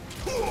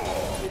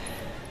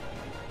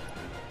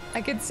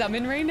 I could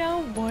summon right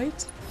now?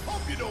 What?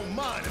 Hope you don't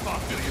mind if I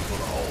fill you full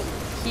of holes.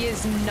 He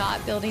is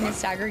not building a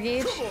stagger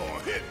gauge. Come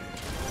on, hit me.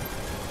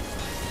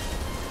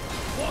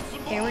 Want some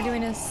Okay, more? we're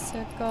doing a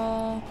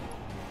sickle.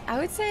 I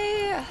would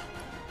say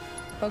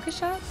focus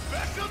shot.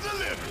 Special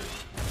delivery.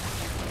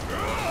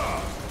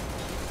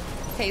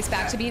 Okay, he's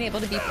back to being able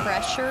to be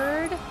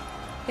pressured.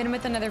 Hit him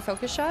with another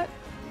focus shot.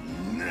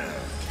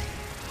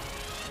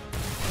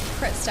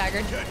 Crit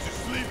staggered. Catch you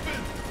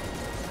sleeping.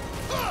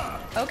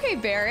 Okay,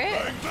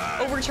 Barret.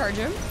 Overcharge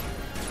him.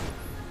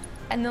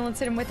 And then let's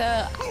hit him with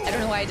a, I don't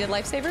know why I did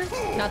lifesaver.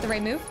 Not the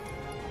right move.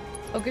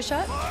 Focus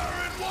shot.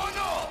 Firing one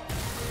off.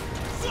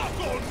 Suck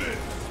on this.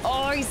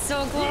 Oh, he's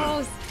so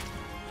close.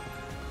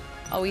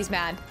 Oh, he's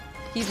mad.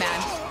 He's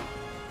mad.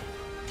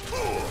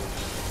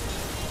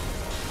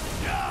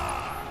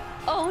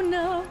 Oh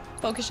no.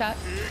 Focus shot.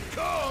 Here it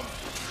comes.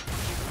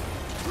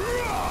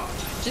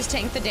 Just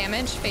tank the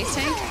damage. Face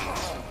tank.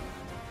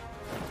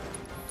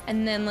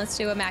 And then let's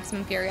do a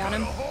maximum fury on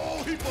him. A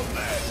whole heap of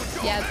lead with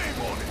your Yep.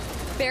 name on it.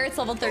 Barrett's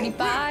level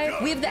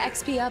 35. We have the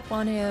XP up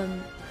on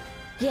him.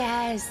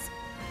 Yes.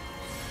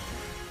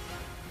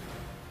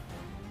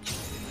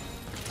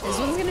 This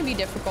one's gonna be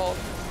difficult.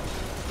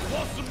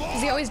 Want some more?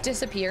 Because he always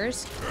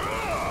disappears.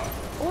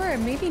 Or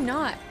maybe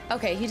not.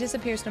 Okay, he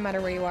disappears no matter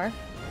where you are.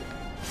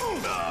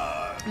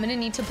 I'm gonna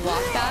need to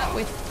block that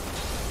with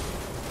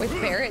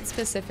Barret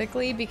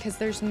specifically because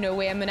there's no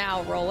way I'm gonna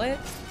outroll it.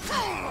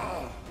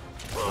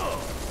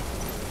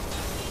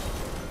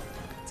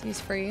 Let's use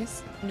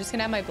freeze. I'm just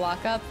gonna have my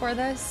block up for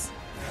this.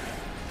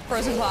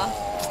 Frozen claw.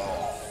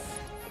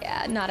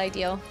 Yeah, not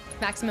ideal.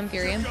 Maximum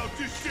fury. Check out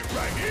this shit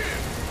right here.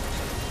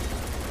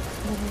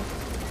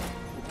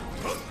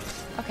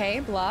 Okay,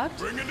 blocked.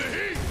 Bringing the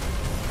heat.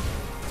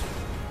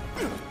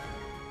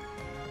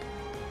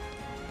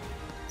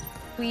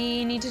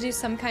 We need to do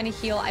some kind of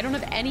heal. I don't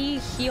have any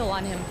heal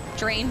on him.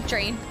 Drain,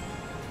 drain.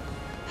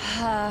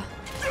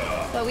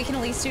 But we can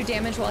at least do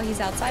damage while he's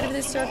outside of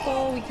this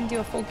circle. We can do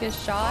a focus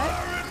shot.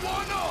 Firing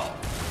one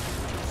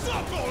off.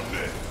 Suck on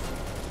this.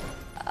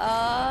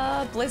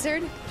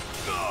 Blizzard.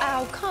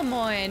 Ow, come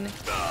on.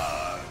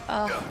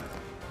 Oh.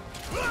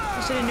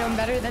 I should have known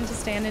better than to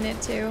stand in it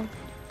too.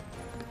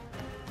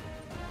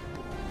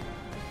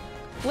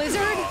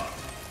 Blizzard?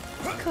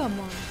 Come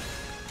on.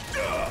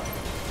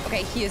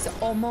 Okay, he is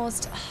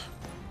almost...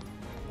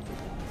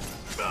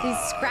 These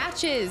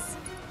scratches.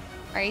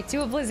 All right,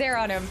 do a blizzard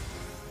on him.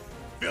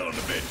 Feeling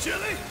a bit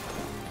chilly?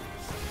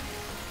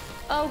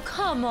 Oh,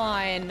 come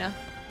on.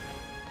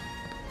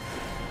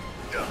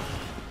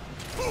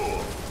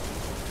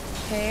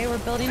 Okay, we're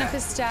building up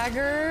his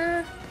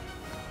stagger.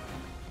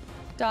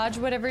 Dodge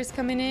whatever's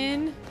coming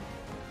in.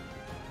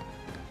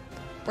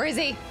 Where is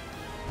he?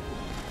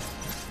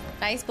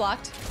 Nice,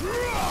 blocked.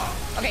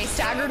 Okay,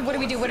 staggered. What do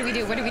we do? What do we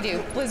do? What do we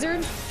do?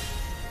 Blizzard?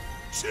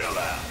 Chill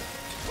out.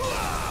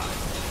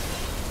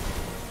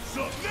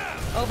 Suck now.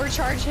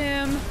 Overcharge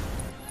him.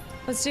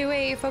 Let's do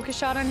a focus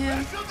shot on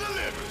him. Special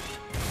delivery.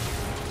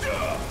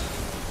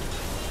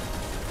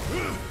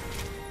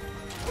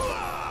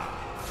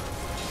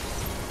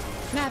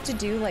 I'm gonna have to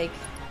do like,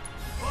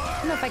 I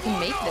don't know if I can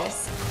make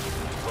this.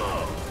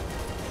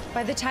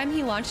 By the time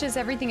he launches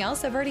everything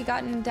else, I've already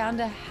gotten down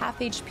to half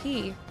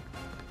HP.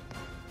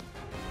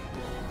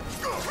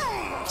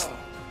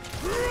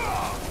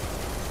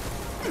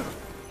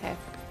 Okay.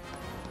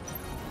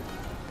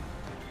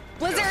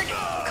 Blizzard!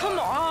 Come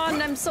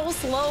on, I'm so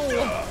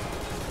slow.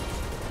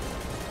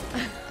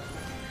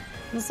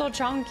 I'm so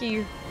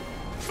chunky.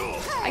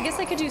 I guess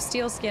I could do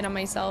steel skin on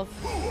myself.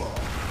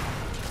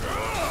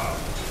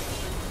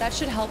 That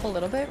should help a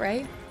little bit,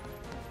 right?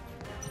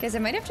 Guys, I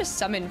might have to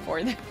summon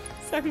for this.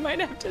 I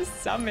might have to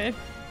summon.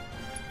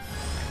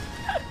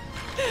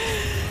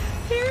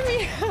 Hear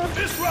me out.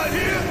 This right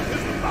here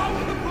is the power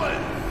of the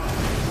plan.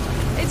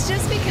 It's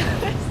just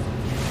because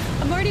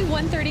I'm already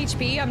 1/3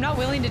 HP. I'm not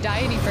willing to die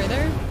any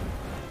further.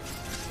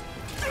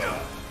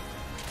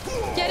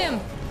 Get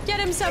him! Get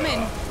him,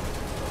 summon!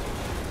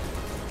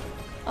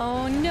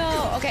 Oh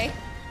no. Okay.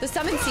 The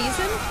summon sees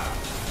him.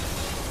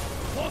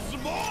 Want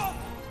some more?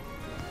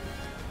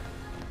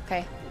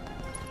 Okay.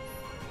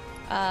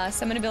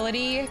 Summon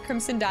ability,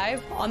 Crimson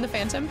Dive on the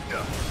Phantom.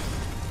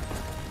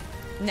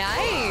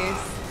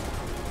 Nice!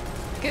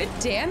 Good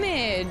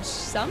damage.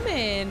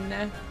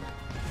 Summon.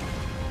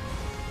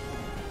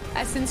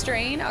 Essence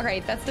Drain.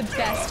 Alright, that's the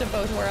best of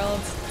both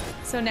worlds.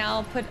 So now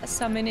I'll put a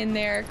summon in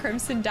there.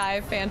 Crimson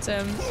Dive,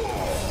 Phantom.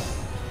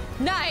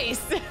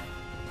 Nice!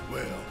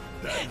 Well,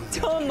 that was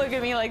Don't look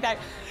at me like that.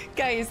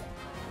 Guys,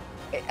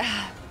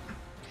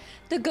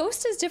 the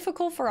ghost is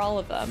difficult for all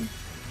of them.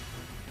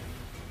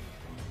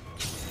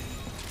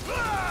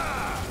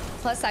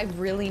 Plus, I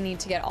really need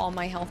to get all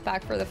my health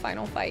back for the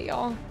final fight,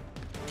 y'all.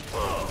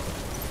 All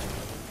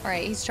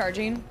right, he's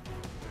charging.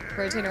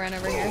 Rotate around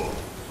over here.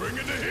 Bring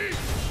in the heat.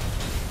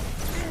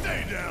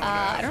 Stay down,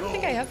 I don't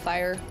think I have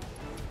fire.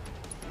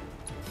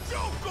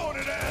 Choke on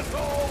it,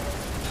 asshole.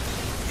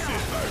 Shit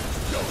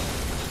hurts.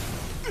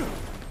 Go.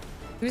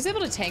 He was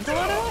able to tank a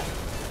lot of that?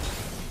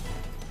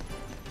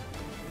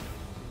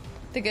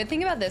 The good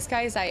thing about this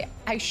guy is I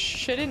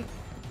shouldn't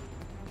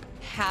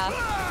have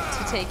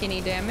to take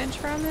any damage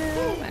from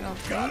him, I don't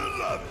think.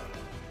 Love it.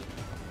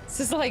 This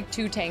is like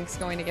two tanks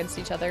going against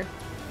each other.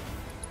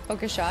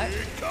 Focus shot.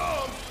 Here it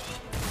comes.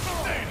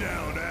 Stay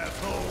down,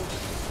 asshole.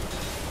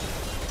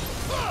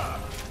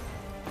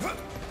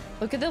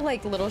 Look at the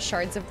like little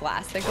shards of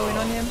glass that go in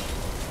on him.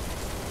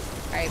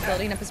 All right,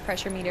 building up his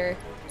pressure meter.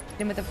 Hit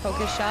him with a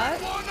focus shot.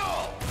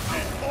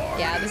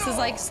 Yeah, this is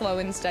like slow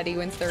and steady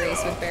wins the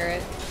race with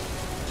Barrett.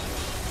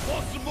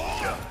 Want some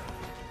more?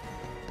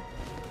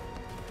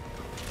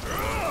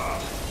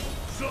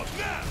 Sup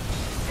now?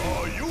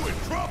 Oh, you in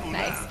trouble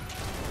Nice. now.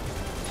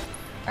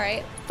 All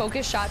right,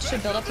 focus shot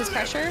should build up his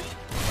pressure.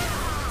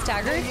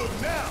 Staggered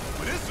Look now,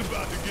 but it's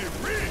about to get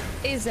real.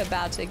 is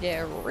about to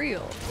get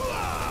real.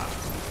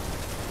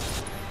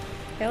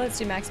 Okay, let's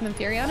do maximum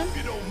fury on him.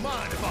 You don't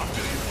mind if I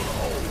fill you full of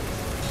holes.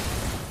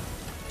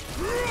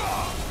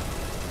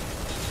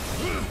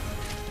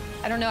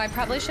 I don't know, I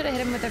probably should have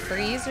hit him with a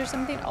freeze or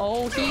something.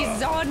 Oh,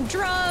 he's on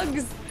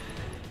drugs.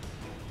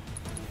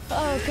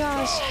 Oh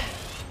gosh.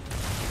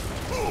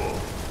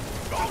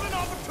 Golden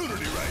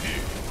opportunity right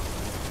here.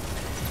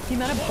 The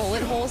amount of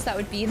bullet holes that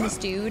would be in this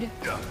dude.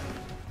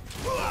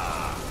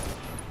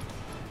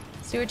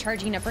 Let's do a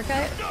charging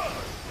uppercut.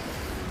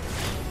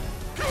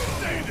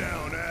 Stay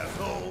down,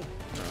 asshole.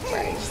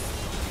 Right.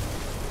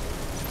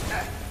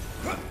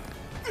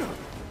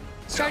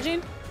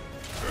 Charging.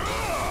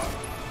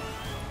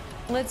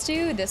 Let's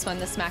do this one,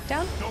 the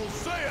smackdown. Don't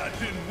say I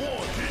didn't warn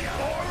you.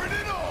 Firing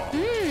it off.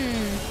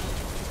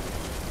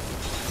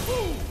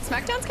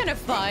 Smackdown's kind of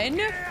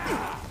fun.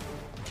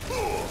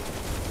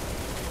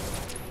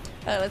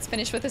 Let's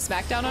finish with a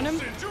smackdown on him.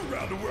 Send you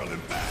around the world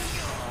and back.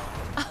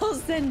 I'll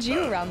send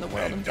you around the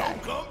world and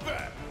back. Don't come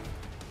back.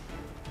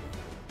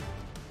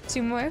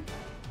 Two more.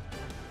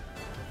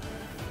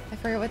 I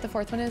forget what the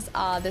fourth one is.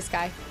 This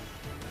guy.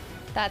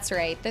 That's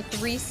right, the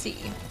 3C.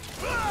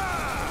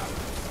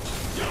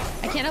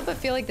 I can't help but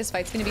feel like this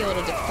fight's gonna be a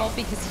little difficult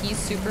because he's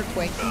super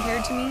quick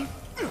compared to me.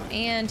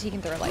 And he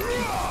can throw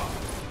lightning.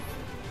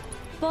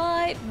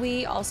 But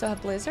we also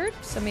have Blizzard,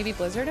 so maybe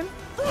Blizzard him.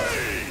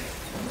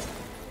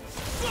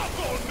 Stop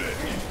on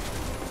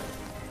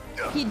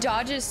this. He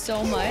dodges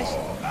so much.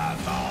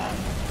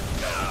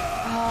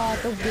 Oh,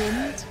 the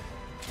wind.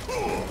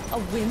 A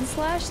wind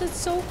slash? That's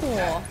so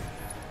cool.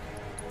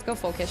 Let's go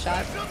focus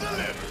shot.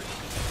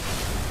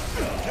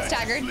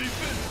 Staggered.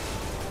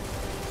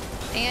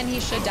 And he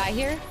should die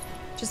here.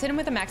 Just hit him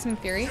with a maximum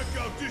fury. Check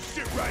out this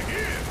shit right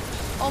here.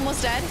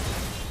 Almost dead.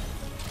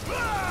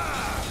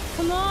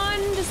 Come on,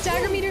 the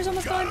stagger meter's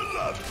almost gone.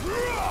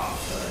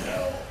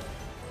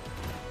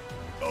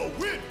 Oh,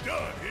 we're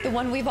done here. The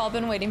one we've all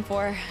been waiting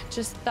for.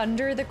 Just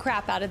thunder the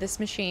crap out of this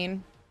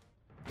machine.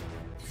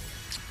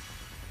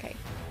 Okay.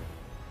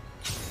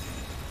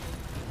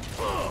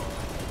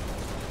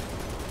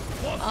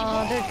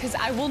 Because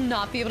I will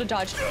not be able to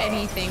dodge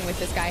anything with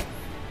this guy.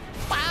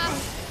 Ah!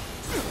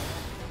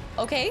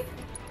 Okay,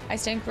 I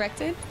stand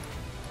corrected.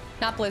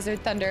 Not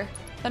Blizzard, Thunder.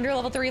 Thunder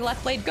level 3,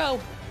 left blade, go.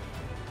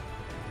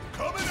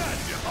 Coming at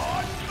you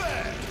hard and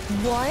fast.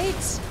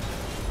 What?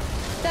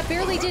 That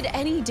barely did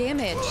any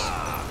damage.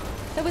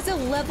 That was a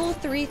level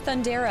 3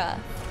 Thundera.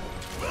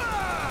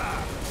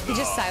 He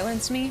just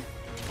silenced me.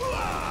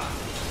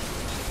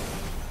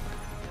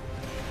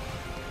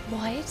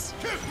 What?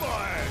 Kiss my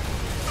ass.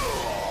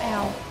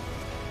 Ow.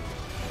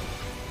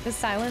 The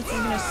silence is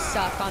gonna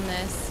suck on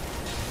this.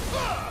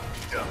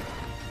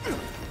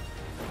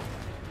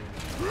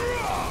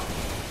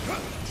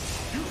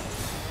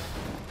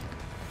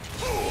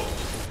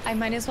 I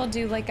might as well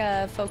do like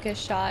a focus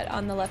shot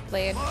on the left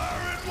blade.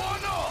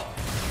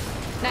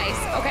 Nice,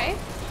 okay.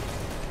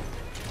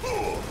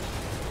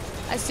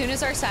 As soon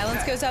as our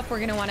silence goes up, we're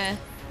gonna wanna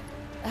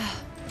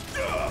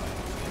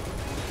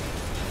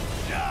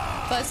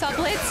buzzsaw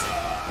blitz.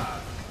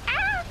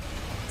 Ah!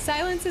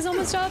 Silence is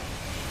almost up.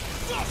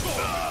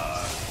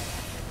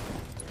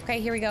 Okay,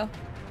 here we go.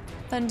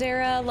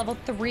 Thundera, level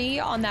 3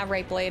 on that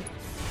right blade.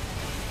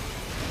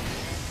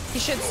 He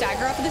should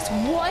stagger off of this.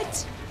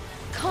 What?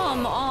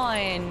 Come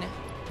on.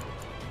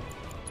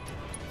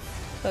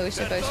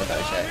 Bosha, Bosha,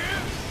 Bosha.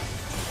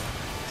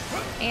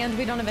 And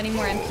we don't have any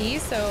more MP,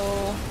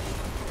 so...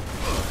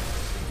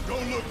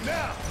 Don't look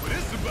now, but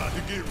it's about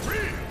to get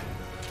real.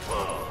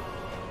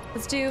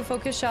 Let's do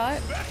focus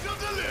shot. Backup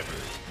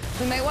delivered.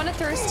 We might want to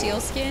throw steel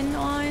skin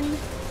on.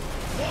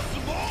 Want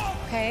some more?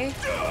 Okay.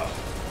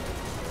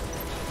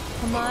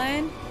 Come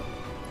on.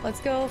 Let's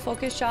go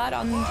focus shot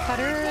on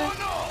cutter.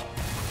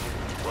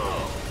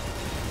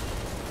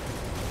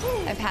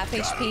 I have half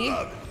HP.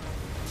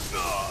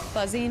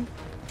 Buzzing.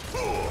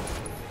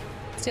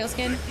 Steel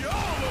skin.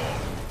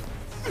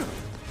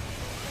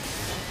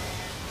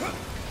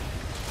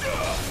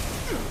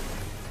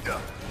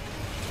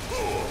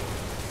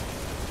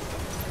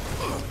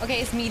 Okay,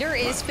 his meter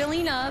is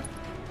filling up.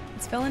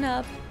 It's filling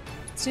up.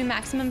 Let's do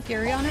maximum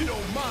fury on him.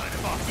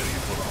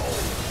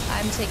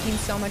 I'm taking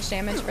so much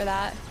damage for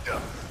that.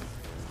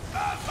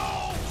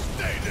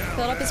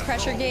 Build up his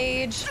pressure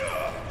gauge.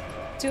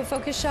 Do a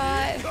focus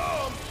shot.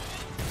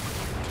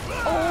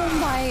 Oh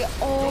my,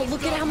 oh,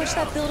 look at how much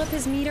that built up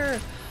his meter.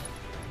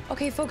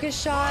 Okay, focus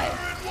shot.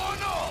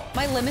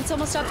 My limit's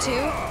almost up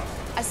too.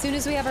 As soon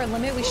as we have our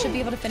limit, we should be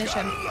able to finish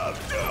him.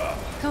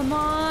 Come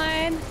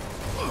on.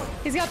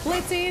 He's got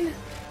blitzing.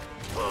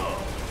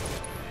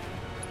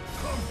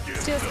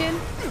 Steel skin.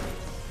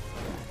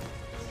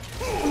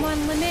 Come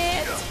on,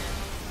 limit.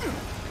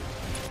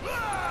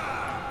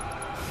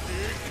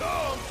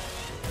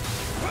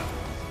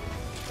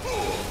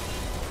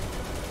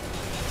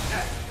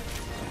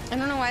 I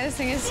don't know why this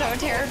thing is so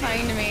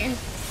terrifying to me.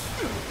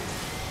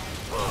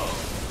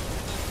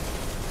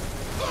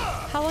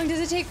 How long does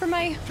it take for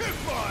my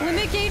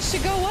limit gauge to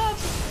go up?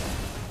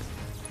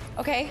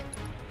 Okay.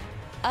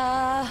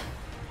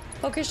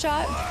 Focus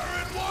shot.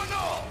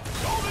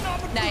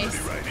 Nice.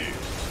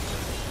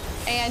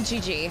 And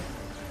GG.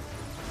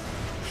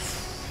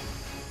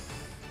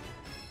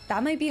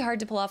 That might be hard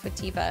to pull off with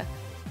Tifa.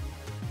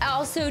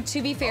 Also,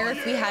 to be fair,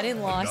 if we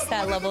hadn't lost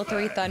that level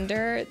 3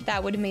 Thunder,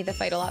 that would have made the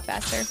fight a lot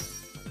faster.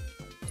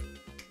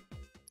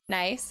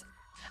 Nice.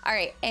 All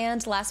right,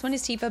 and last one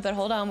is Tifa, but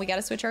hold on, we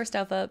gotta switch our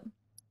stuff up.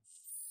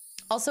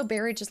 Also,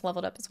 Barry just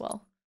leveled up as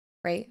well,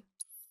 right?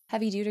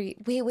 Heavy duty.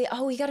 Wait,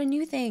 oh, we got a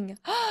new thing.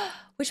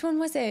 Which one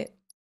was it?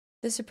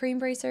 The Supreme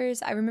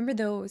Bracers, I remember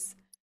those.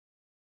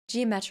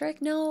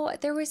 Geometric? No,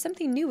 there was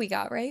something new we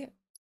got, right?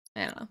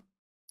 I don't know.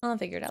 I'll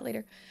figure it out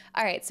later.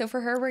 All right, so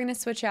for her, we're gonna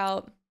switch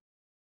out.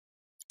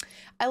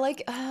 I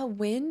like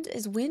wind.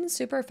 Is wind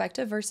super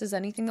effective versus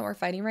anything that we're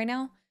fighting right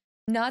now?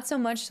 Not so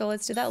much, so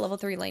let's do that level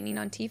 3 lightning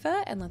on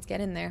Tifa and let's get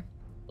in there.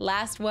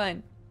 Last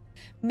one.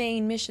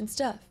 Main mission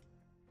stuff.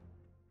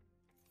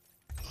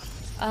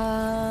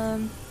 I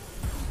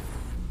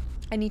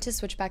need to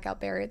switch back out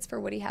Barrett's for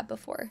what he had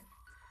before.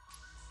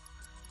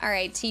 All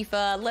right,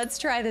 Tifa, let's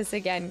try this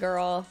again,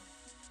 girl.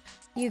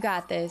 You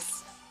got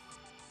this.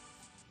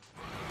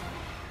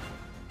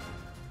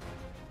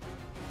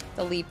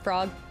 The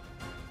leapfrog.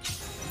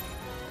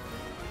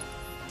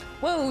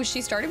 Whoa,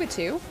 she started with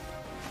 2.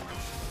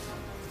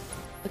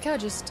 Look how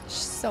she's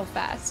so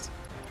fast.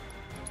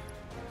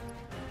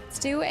 Let's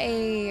do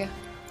a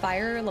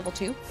fire level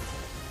 2.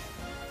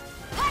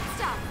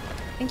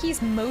 I think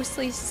he's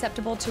mostly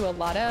susceptible to a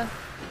lot of...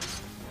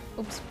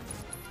 Oops.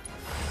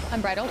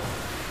 Unbridled.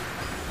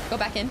 Go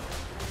back in.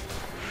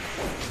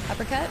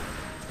 Uppercut.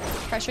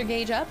 Pressure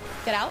gauge up.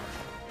 Get out.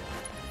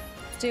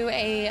 Do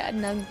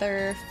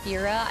another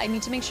Fira. I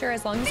need to make sure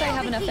as long as I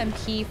have enough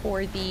MP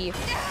for the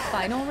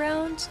final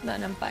round,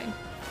 then I'm fine.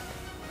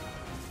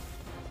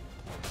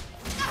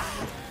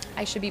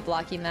 I should be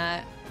blocking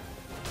that.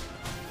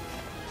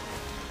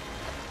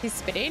 He's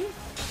spitting?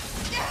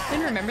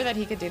 Didn't remember that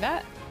he could do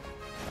that.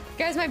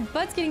 Guys, my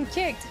butt's getting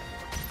kicked.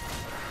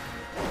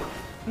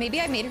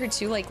 Maybe I made her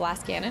too like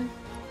glass cannon.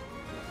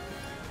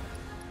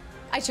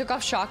 I took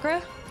off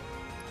chakra?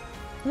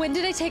 When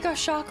did I take off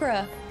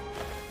chakra?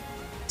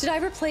 Did I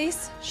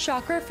replace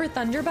chakra for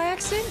thunder by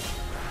accident?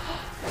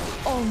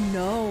 Oh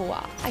no,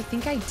 I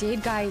think I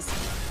did, guys.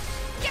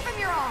 Give him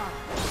your arm.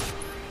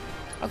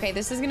 Okay,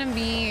 this is gonna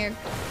be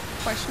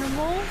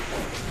questionable.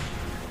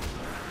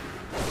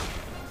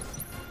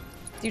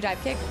 Do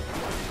dive kick.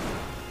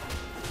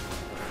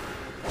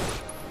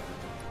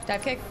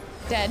 Dive kick.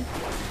 Dead.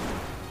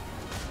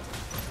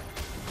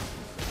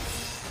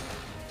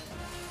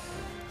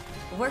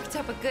 Worked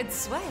up a good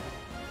sweat.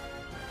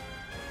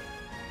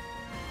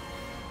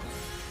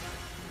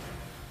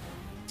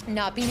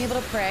 Not being able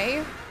to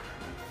pray.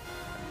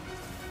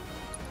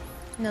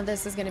 No,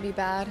 this is gonna be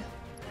bad.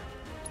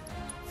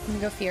 I'm gonna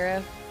go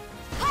Fira.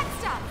 Hot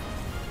stuff.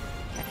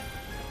 Okay.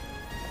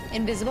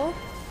 Invisible.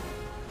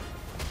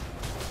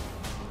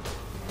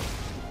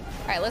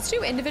 All right, let's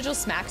do individual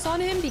smacks on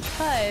him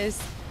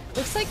because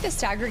looks like the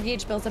stagger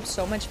gauge builds up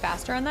so much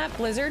faster on that.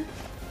 Blizzard.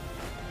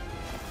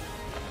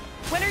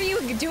 When are you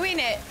doing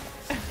it?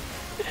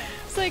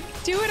 It's like,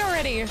 do it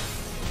already.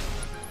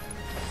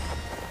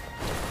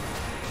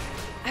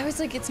 I was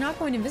like, it's not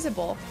going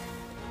invisible.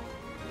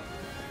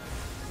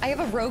 I have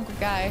a rogue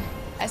guy.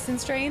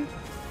 Essence Drain.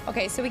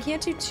 Okay, so we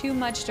can't do too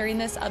much during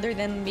this other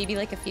than maybe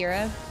like a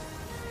Fira.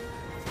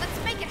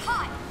 Let's make it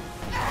hot.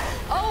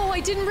 Oh,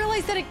 I didn't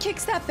realize that it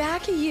kicks that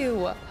back at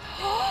you.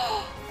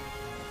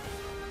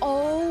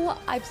 Oh,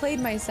 I played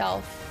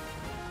myself.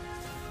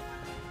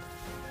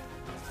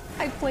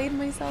 I played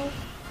myself.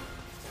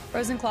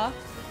 Frozen Claw.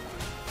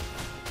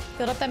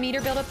 Build up that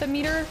meter, build up the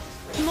meter.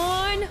 Come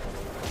on.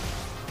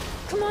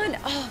 Come on.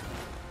 Oh.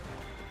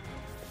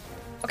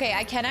 Okay,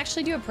 I can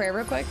actually do a prayer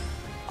real quick.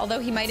 Although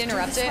he might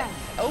interrupt it.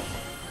 Oh.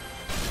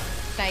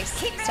 Nice.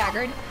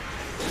 Staggered.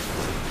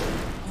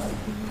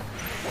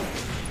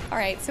 All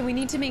right, so we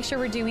need to make sure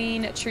we're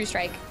doing True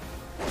Strike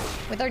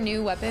with our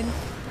new weapon.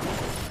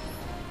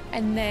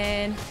 And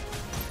then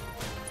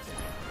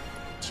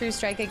True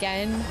Strike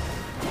again.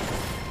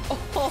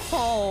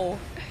 Oh,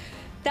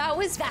 that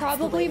was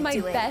probably my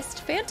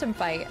best Phantom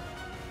fight.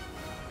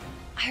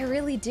 I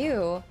really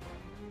do.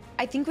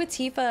 I think with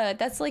Tifa,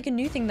 that's like a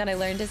new thing that I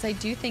learned is I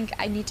do think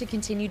I need to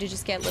continue to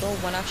just get little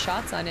one-off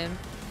shots on him.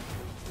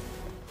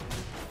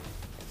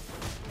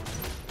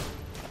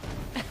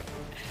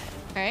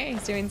 All right,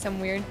 he's doing some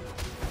weird.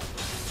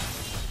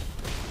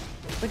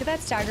 Look at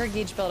that stagger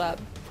gauge build up.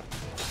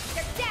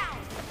 They're down.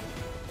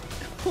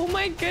 Oh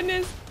my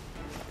goodness.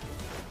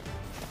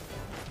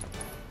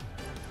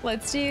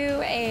 Let's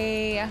do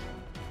a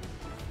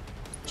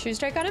True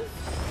Strike on him.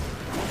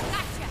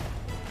 Gotcha.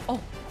 Oh.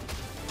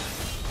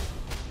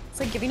 It's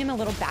like giving him a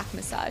little back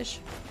massage.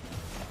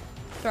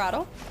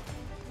 Throttle.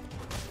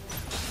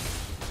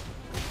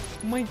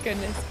 Oh my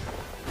goodness.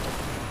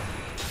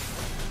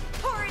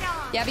 Pour it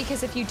on. Yeah,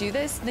 because if you do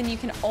this, then you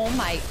can, oh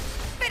my.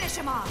 Finish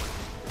him off.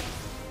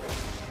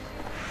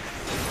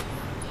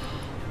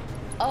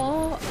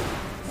 Oh.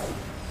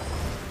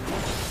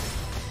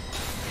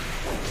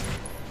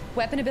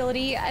 Weapon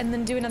ability and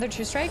then do another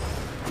True Strike.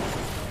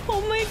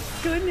 Oh my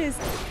goodness.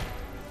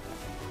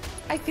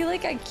 I feel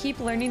like I keep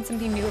learning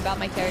something new about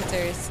my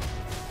characters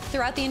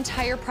throughout the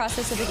entire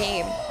process of the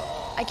game.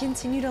 I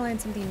continue to learn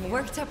something new.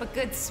 Worked up a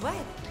good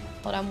sweat.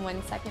 Hold on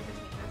 1 second.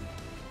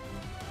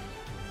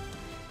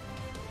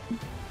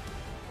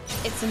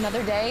 It's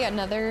another day,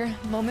 another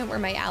moment where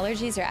my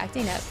allergies are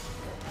acting up.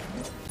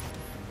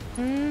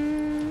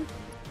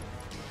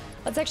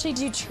 Let's actually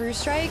do True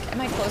Strike.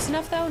 Am I close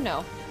enough though?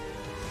 No.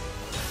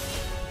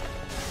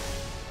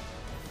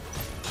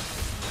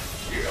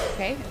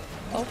 Okay.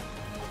 Oh.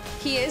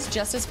 He is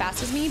just as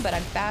fast as me, but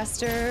I'm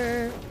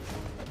faster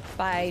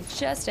by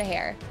just a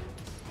hair.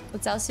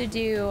 Let's also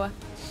do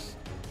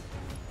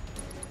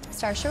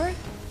Star Shore.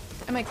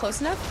 Am I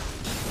close enough?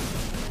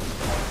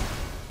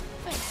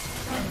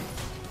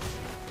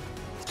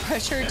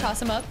 Pressure,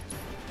 toss him up.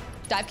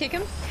 Dive kick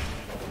him.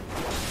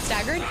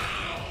 Staggered.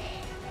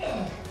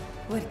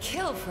 Would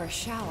kill for a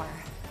shower.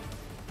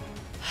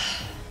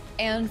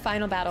 And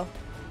final battle.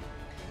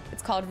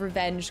 It's called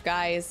Revenge,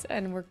 guys,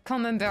 and we're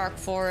coming back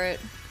for it.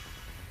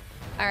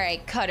 All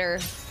right, Cutter.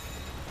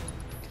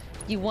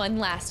 You won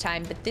last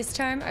time, but this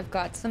time I've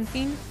got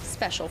something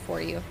special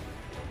for you.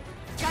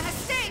 Gonna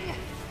sting!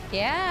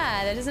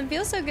 Yeah, that doesn't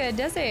feel so good,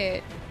 does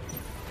it?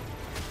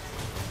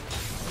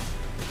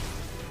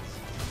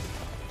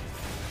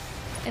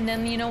 And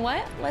then, you know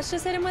what? Let's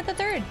just hit him with a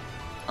third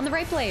on the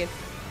right blade.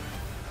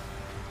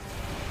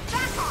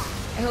 Back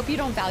off! I hope you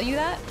don't value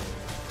that.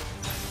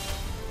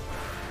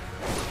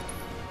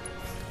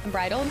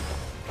 Unbridled.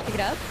 Pick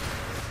it up.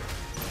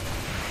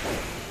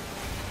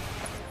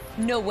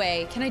 No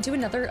way. Can I do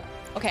another?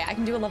 Okay, I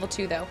can do a level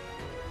 2 though.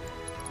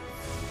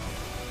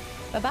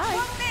 Bye-bye.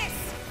 Won't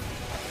miss!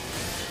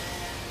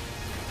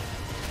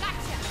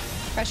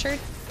 Gotcha! Pressured.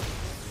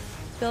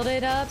 Build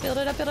it up, build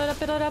it up, build it up,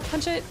 build it up.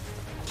 Punch it.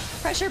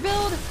 Pressure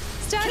build.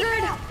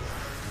 Staggered.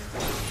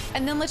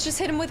 And then let's just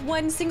hit him with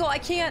one single. I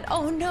can't.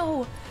 Oh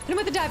no. Hit him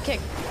with a dive kick.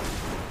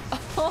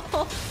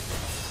 Oh.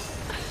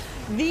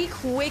 The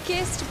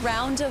quickest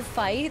round of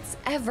fights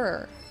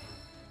ever.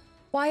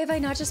 Why have I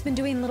not just been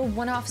doing little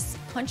one-off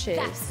punches?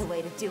 That's the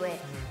way to do it.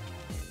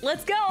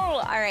 Let's go.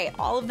 All right,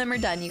 all of them are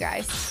done, you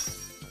guys.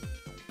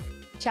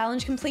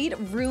 Challenge complete,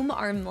 room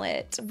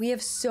armlet. We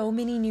have so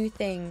many new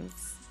things.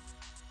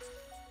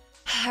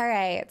 All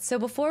right, so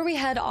before we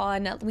head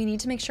on, we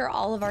need to make sure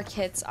all of our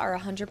kits are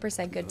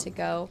 100% good to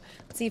go.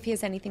 Let's see if he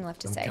has anything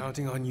left to say. I'm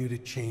counting on you to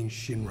change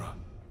Shinra.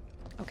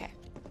 Okay.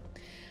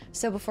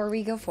 So before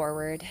we go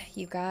forward,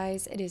 you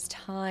guys, it is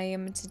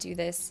time to do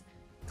this.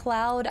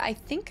 Cloud, I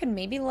think, could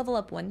maybe level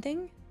up one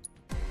thing.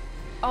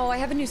 Oh, I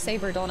have a new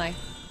saber, don't I?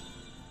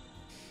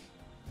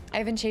 I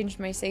haven't changed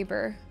my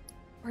saber.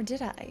 Or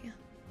did I?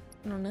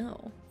 I don't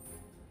know.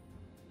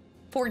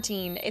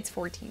 14. It's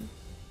 14.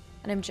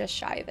 And I'm just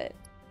shy of it.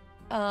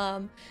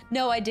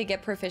 No, I did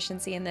get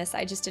proficiency in this.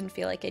 I just didn't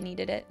feel like I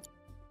needed it.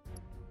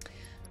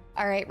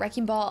 All right,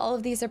 Wrecking Ball. All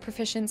of these are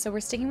proficient, so we're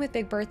sticking with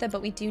Big Bertha,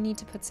 but we do need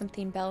to put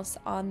something else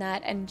on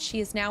that, and she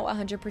is now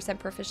 100%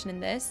 proficient in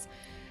this.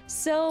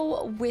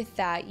 So with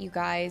that, you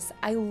guys,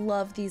 I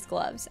love these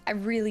gloves. I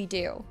really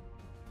do.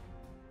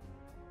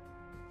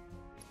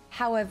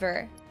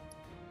 However,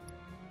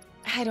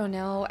 I don't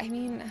know. I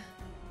mean,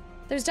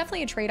 there's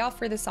definitely a trade-off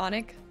for the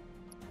Sonic.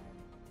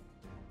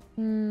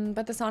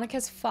 But the Sonic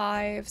has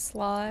 5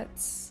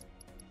 slots.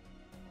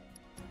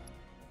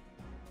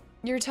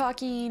 You're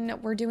talking,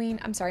 we're doing,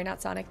 I'm sorry,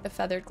 not Sonic, the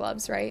feathered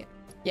gloves, right?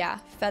 Yeah,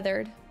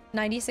 feathered.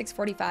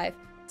 96.45,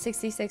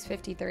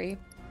 66.53.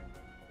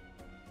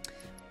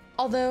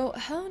 Although,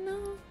 oh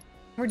no,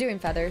 we're doing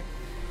feathered.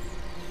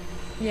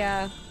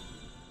 Yeah.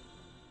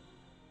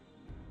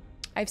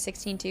 I have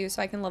 16 too,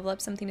 so I can level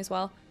up something as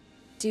well.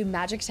 Dude,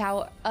 Magic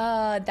Tower,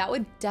 that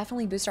would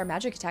definitely boost our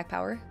magic attack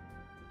power.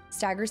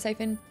 Stagger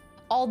Siphon.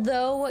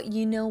 Although,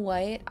 you know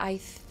what? I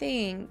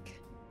think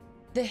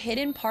the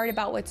hidden part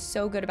about what's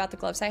so good about the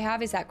gloves I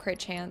have is that crit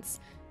chance.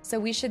 So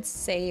we should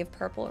save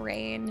Purple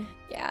Rain.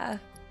 Yeah.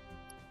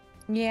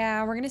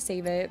 Yeah, we're gonna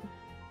save it.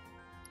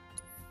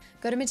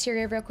 Go to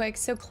Materia real quick.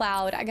 So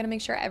Cloud, I gotta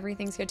make sure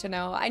everything's good to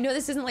know. I know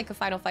this isn't like a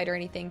final fight or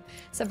anything.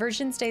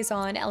 Subversion stays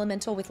on.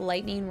 Elemental with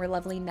Lightning, we're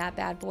leveling that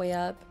bad boy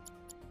up.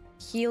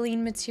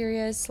 Healing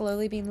Materia is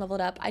slowly being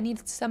leveled up. I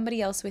need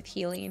somebody else with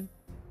healing.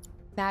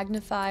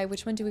 Magnify,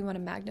 which one do we want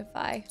to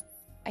magnify?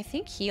 I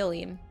think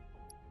healing.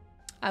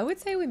 I would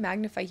say we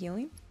magnify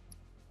healing.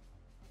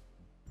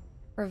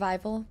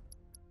 Revival.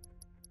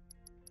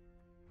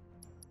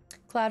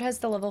 Cloud has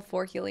the level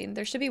 4 healing.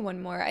 There should be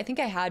one more. I think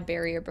I had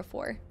Barrier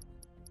before.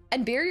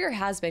 And Barrier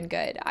has been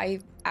good. I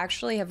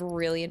actually have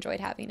really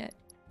enjoyed having it.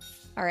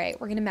 All right,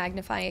 we're gonna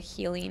magnify a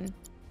healing.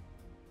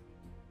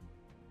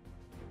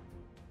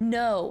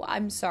 No,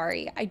 I'm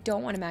sorry. I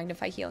don't want to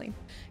magnify healing.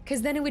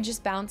 Because then it would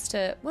just bounce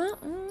to, well,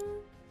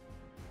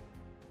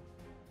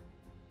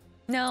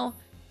 no,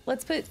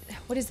 let's put,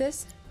 what is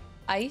this?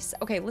 Ice?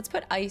 Okay, let's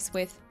put ice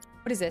with,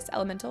 what is this?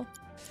 Elemental?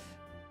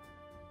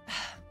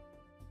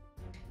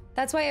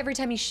 That's why every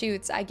time he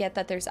shoots, I get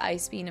that there's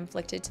ice being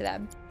inflicted to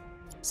them.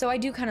 So I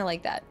do kind of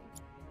like that.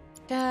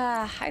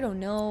 I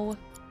don't know.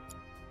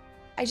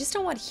 I just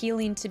don't want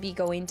healing to be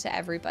going to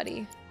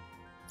everybody.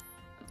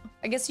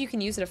 I guess you can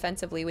use it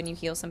offensively when you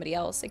heal somebody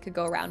else. It could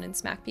go around and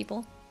smack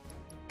people.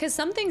 Because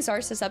some things are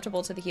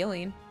susceptible to the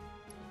healing.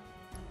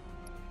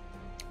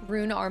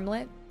 Rune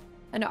Armlet.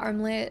 An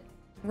armlet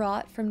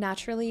wrought from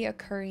naturally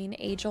occurring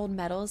age-old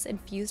metals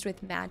infused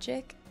with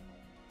magic.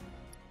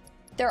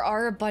 There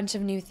are a bunch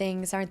of new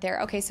things, aren't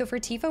there? Okay, so for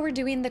Tifa, we're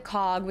doing the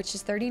Cog, which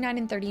is 39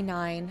 and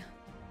 39.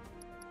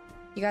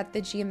 You got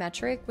the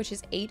Geometric, which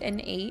is 8 and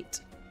 8.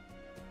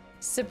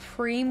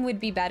 Supreme would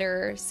be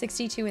better,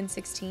 62 and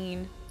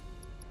 16.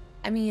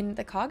 I mean,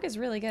 the Cog is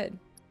really good.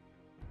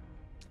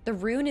 The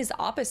Rune is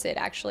opposite,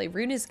 actually.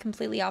 Rune is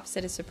completely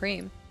opposite of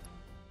Supreme.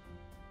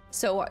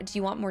 So do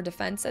you want more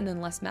defense and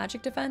then less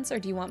magic defense, or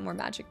do you want more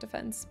magic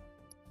defense?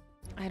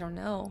 I don't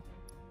know.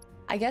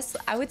 I guess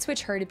I would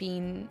switch her to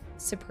being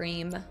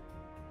Supreme.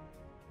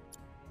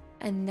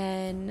 And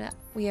then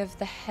we have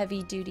the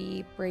Heavy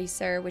Duty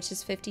Bracer, which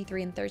is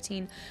 53 and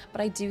 13.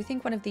 But I do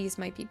think one of these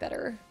might be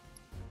better.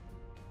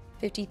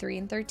 53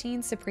 and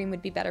 13. Supreme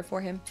would be better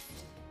for him.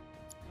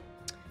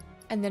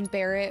 And then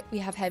Barrett, we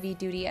have Heavy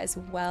Duty as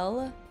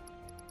well.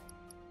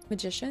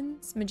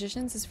 Magicians?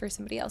 Magicians is for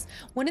somebody else.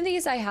 One of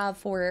these I have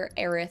for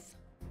Aerith.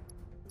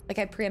 Like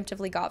I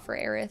preemptively got for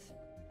Aerith.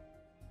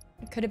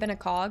 It could have been a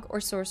Cog or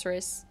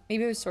Sorceress.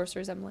 Maybe it was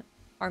Sorcerer's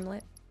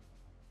Armlet.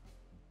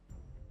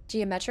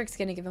 Geometric's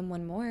gonna give him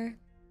one more.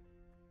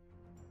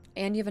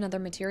 And you have another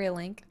Materia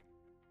link.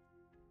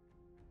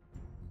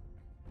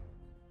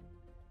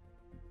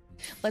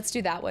 Let's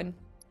do that one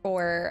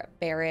for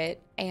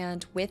Barrett.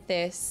 And with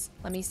this,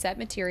 let me set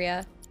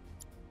Materia.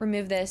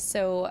 Remove this.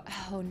 So,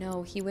 oh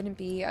no, he wouldn't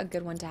be a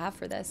good one to have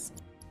for this.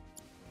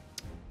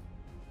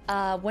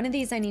 One of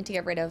these I need to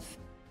get rid of.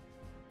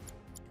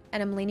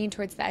 And I'm leaning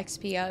towards the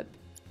XP up.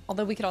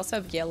 Although we could also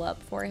have Gale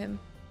up for him.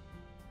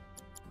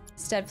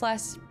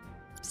 Steadfast.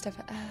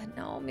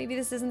 No, maybe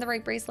this isn't the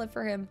right bracelet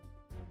for him.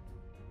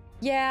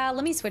 Yeah,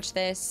 let me switch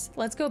this.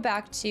 Let's go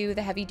back to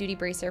the Heavy Duty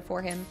Bracer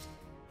for him.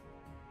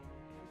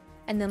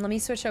 And then let me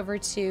switch over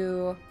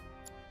to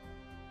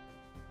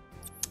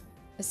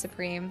the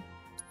Supreme.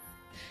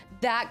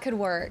 That could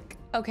work.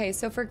 Okay,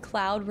 so for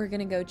Cloud, we're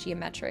gonna go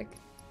Geometric.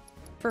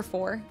 For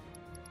 4.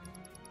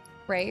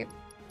 Right?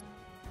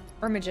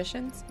 Or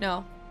Magicians?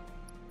 No.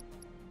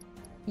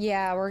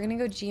 Yeah, we're gonna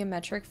go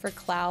Geometric for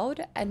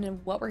Cloud. And then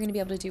what we're gonna be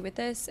able to do with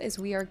this is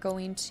we are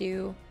going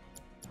to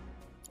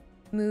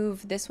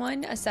move this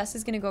one. Assess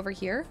is gonna go over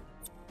here.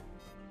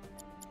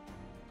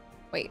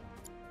 Wait.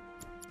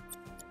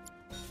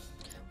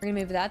 We're gonna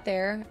move that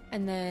there,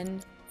 and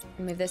then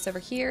move this over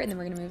here, and then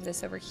we're gonna move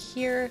this over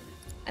here.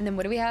 And then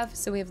what do we have?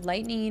 So we have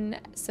Lightning,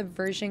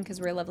 Subversion, because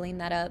we're leveling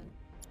that up,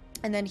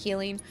 and then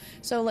Healing.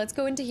 So let's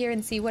go into here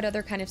and see what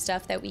other kind of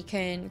stuff that we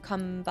can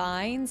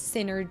combine.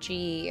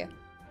 Synergy.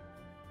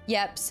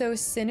 Yep, so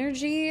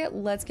synergy,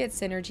 let's get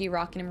synergy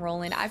rocking and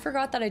rolling. I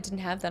forgot that I didn't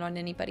have that on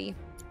anybody.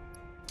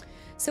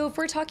 So if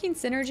we're talking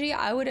synergy,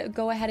 I would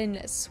go ahead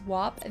and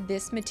swap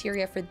this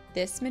materia for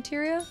this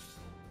materia.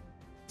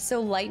 So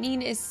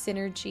lightning is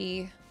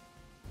synergy.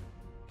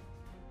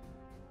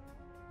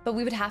 But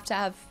we would have to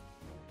have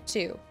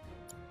two.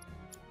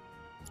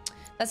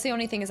 That's the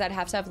only thing, is I'd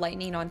have to have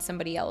lightning on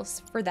somebody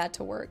else for that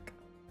to work.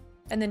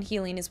 And then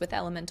healing is with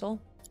elemental.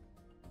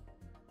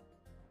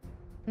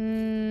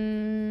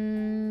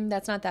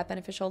 That's not that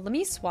beneficial. Let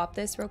me swap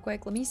this real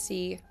quick. Let me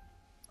see.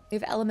 We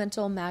have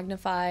elemental,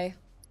 magnify,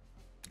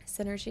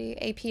 synergy,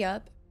 AP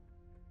up,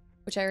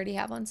 which I already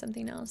have on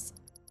something else.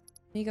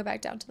 Let me go back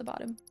down to the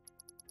bottom.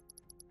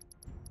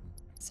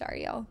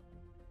 Sorry, y'all.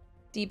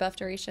 Debuff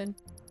duration.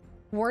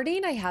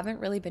 Warding I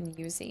haven't really been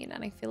using,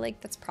 and I feel like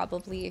that's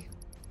probably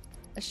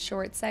a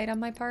short sight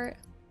on my part.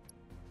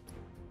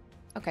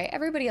 Okay,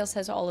 everybody else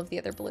has all of the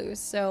other blues,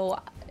 so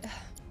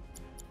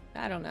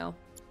I don't know.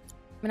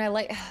 I mean, I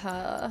like,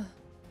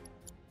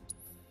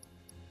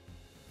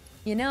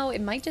 you know,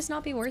 it might just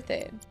not be worth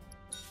it.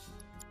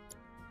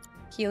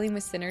 Healing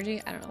with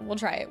synergy? I don't know. We'll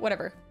try it.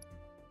 Whatever.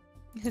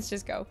 Let's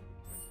just go.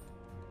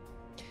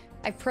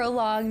 I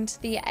prolonged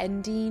the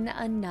ending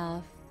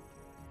enough.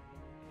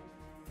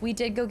 We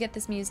did go get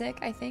this music,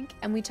 I think,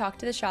 and we talked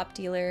to the shop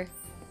dealer.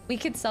 We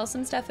could sell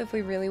some stuff if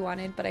we really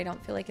wanted, but I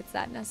don't feel like it's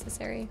that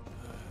necessary.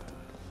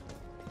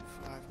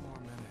 5 more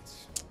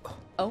minutes.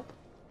 Oh.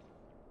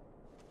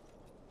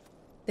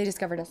 They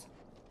discovered us.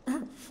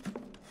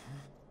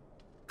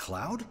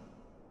 Cloud?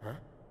 Huh?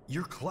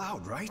 You're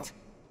Cloud, right?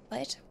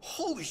 What?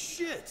 Holy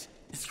shit!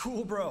 It's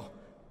cool, bro.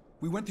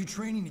 We went through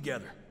training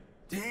together.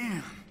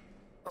 Damn.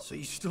 So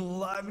you're still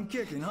alive and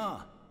kicking,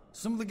 huh?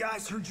 Some of the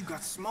guys heard you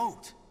got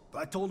smoked, but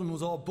I told them it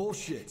was all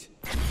bullshit.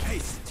 Hey,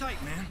 sit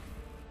tight, man.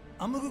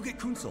 I'm gonna go get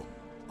Kunsel.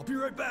 I'll be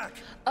right back.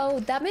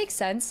 Oh, that makes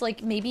sense.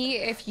 Like, maybe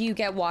if you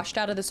get washed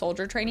out of the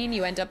soldier training,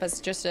 you end up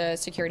as just a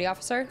security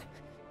officer.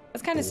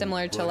 That's kind of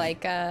similar to,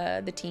 like,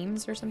 the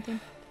teams or something.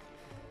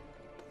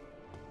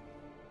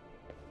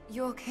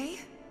 You okay?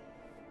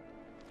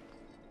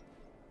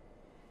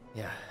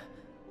 Yeah,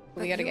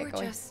 We gotta get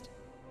going.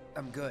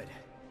 I'm good.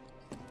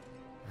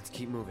 Let's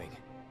keep moving.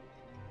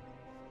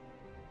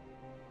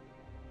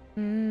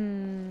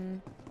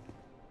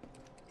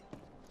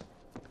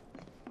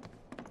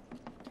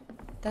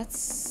 That's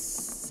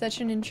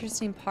such an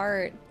interesting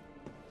part.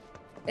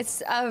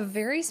 It's a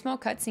very small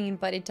cutscene,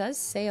 but it does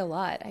say a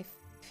lot, I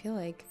feel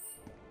like.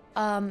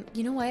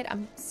 You know what?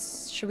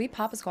 Should we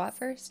pop a squat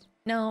first?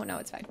 No,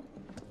 it's fine.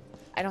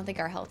 I don't think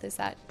our health is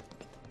that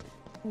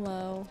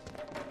low.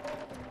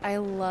 I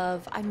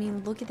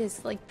mean, look at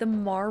this, like the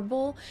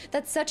marble.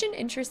 That's such an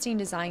interesting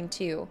design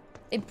too.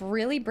 It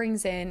really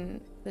brings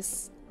in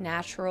this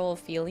natural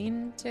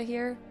feeling to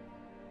here.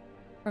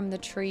 From the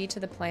tree to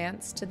the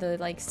plants to the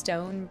like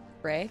stone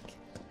brick.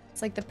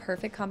 It's like the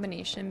perfect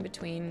combination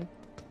between,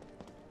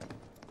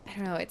 I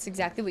don't know, it's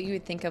exactly what you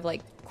would think of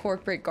like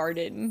corporate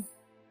garden.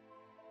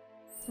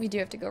 We do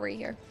have to go right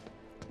here.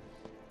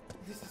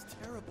 This is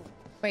terrible.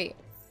 Wait,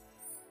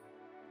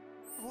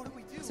 What do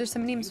we do? is there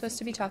somebody I'm supposed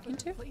to be talking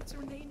to? Plates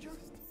are in danger?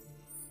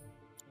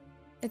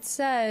 It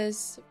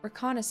says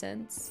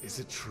reconnaissance. Is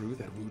it true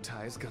that Wu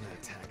Tai is gonna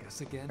attack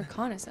us again?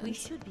 Reconnaissance. We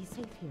should be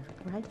safe here,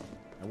 right?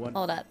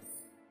 Hold up.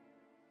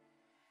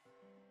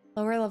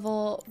 Lower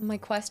level, my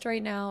quest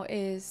right now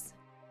is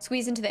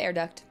squeeze into the air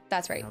duct.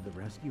 That's right. How the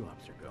rescue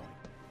ops are going.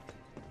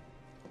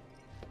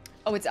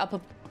 Oh, it's up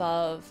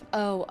above.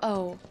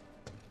 Oh.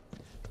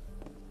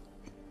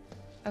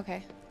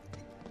 Okay.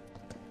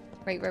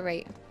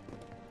 Right.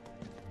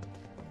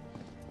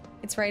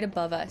 It's right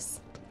above us.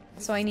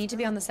 So I need to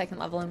be on the second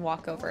level and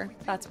walk over.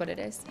 That's what it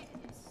is.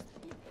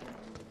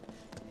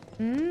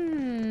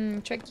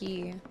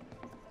 Tricky.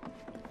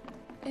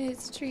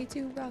 It's tricky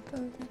to rock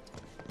over.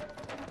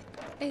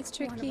 It's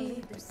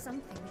tricky. There's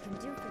something we can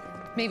do for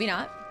them. Maybe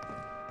not.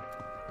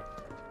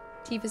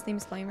 Tifa's theme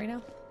is playing right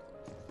now.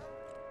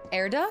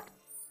 Air duct?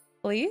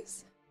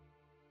 Please?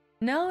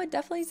 No, it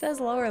definitely says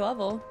lower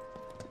level.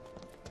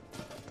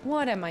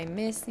 What am I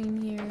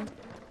missing here?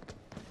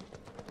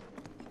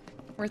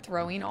 We're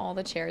throwing all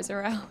the chairs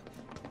around.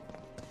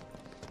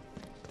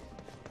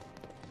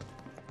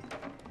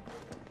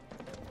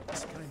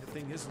 This kind of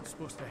thing isn't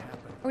supposed to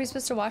happen. Are we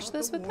supposed to watch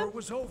this with The war them?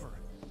 was over.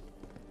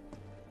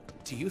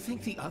 Do you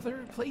think the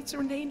other plates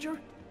are in danger?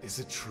 Is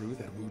it true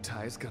that Wu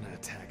Tai is gonna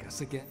attack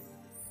us again?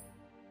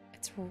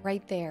 It's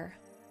right there,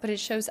 but it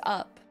shows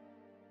up.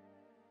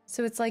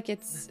 So it's like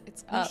it's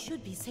up. We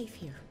should be safe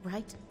here,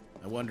 right?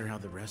 I wonder how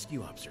the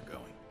rescue ops are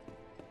going.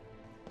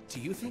 Do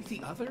you think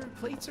the other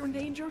plates are in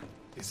danger?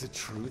 Is it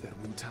true that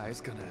Wu Tai is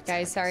gonna attack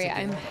Guys, sorry, us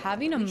again? I'm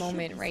having a We should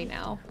moment be right safe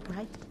now. here,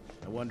 right?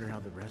 I wonder how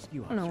the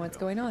rescue I ops don't know are what's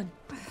going on.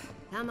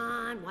 Come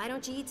on, why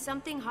don't you eat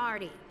something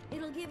hearty?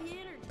 It'll give you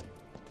energy.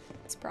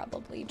 It's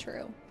probably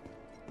true.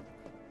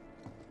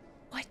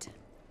 What?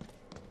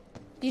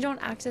 You don't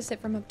access it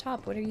from up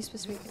top. What are you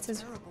supposed to be? It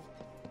says,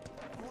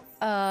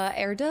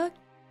 air duct?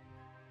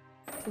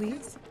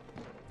 Please?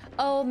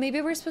 Oh,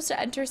 maybe we're supposed to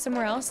enter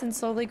somewhere else and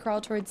slowly crawl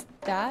towards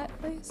that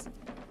place?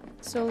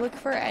 So look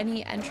for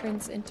any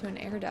entrance into an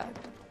air duct.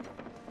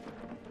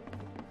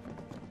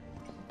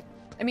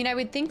 I mean, I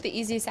would think the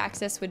easiest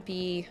access would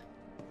be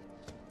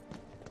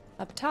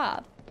up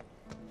top.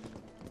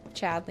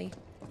 Chadley.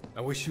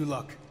 I wish you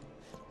luck.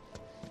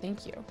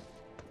 Thank you.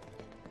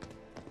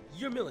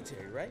 You're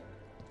military, right?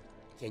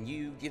 Can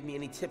you give me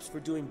any tips for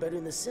doing better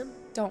in the sim?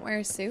 Don't wear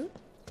a suit.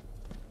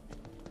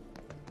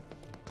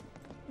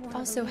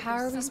 Also, how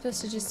are we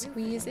supposed to just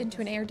squeeze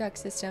into an air duct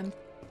system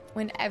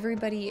when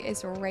everybody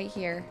is right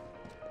here?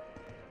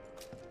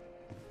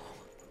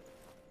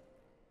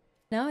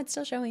 No, it's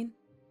still showing.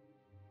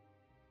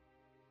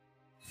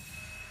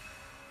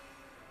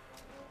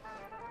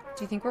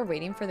 Do you think we're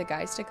waiting for the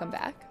guys to come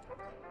back?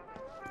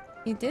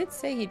 He did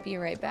say he'd be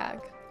right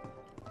back.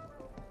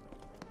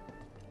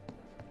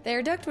 The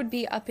air duct would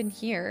be up in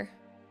here.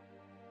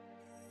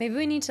 Maybe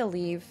we need to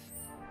leave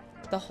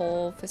the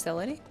whole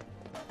facility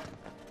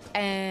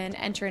and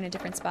enter in a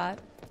different spot.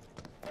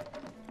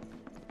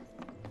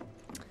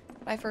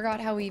 I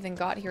forgot how we even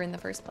got here in the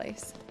first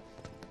place.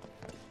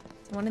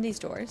 It's one of these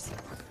doors.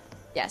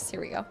 Yes, here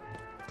we go.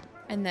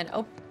 And then,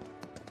 oh,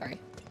 sorry.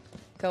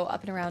 Go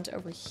up and around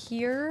over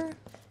here.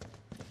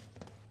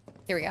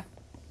 Here we go.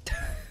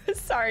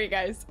 Sorry,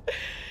 guys.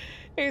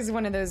 Here's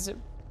one of those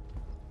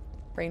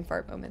brain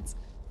fart moments.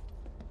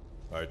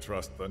 I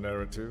trust the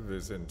narrative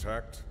is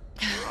intact.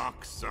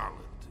 Rock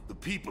solid. The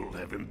people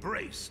have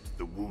embraced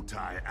the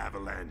Wutai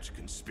Avalanche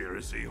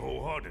conspiracy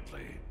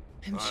wholeheartedly.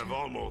 I've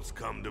almost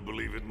come to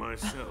believe it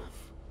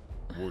myself.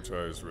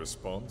 Wutai's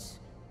response?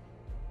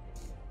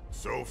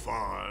 So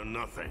far,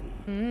 nothing.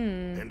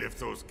 And if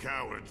those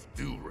cowards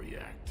do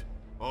react,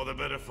 all the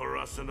better for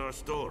us and our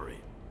story.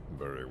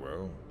 Very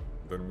well.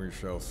 Then we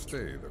shall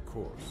stay the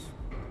course.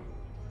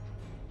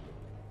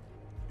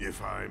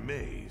 If I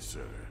may,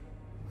 sir.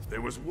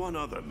 There was one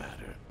other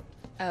matter.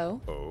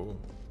 Oh. Oh?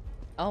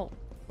 Oh.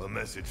 A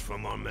message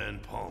from our man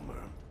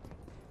Palmer.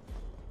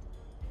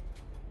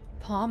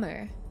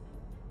 Palmer?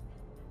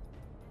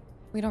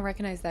 We don't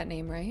recognize that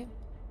name, right?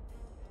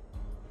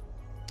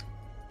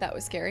 That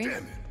was scary.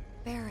 Damn it.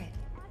 Barrett.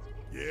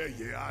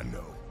 Yeah, I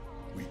know.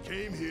 We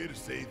came here to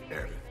save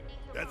Aerith.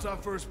 That's our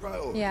first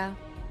priority. Yeah.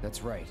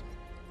 That's right.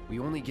 We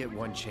only get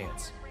one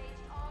chance.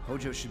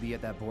 Hojo should be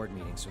at that board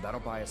meeting, so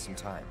that'll buy us some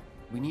time.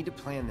 We need to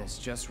plan this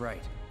just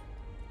right.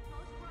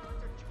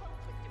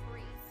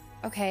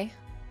 Okay.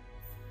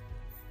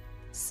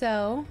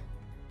 So,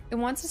 it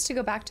wants us to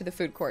go back to the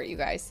food court, you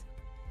guys.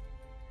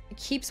 It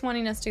keeps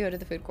wanting us to go to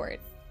the food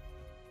court.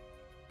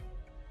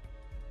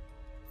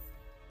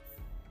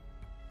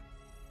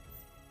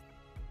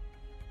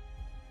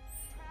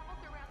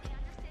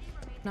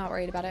 Not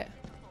worried about it.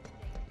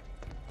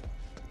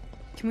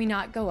 Can we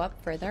not go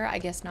up further? I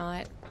guess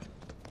not.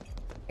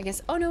 I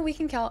guess, oh no, we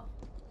can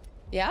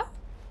yeah?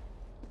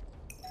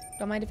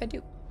 Don't mind if I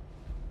do.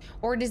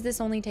 Or does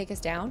this only take us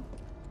down?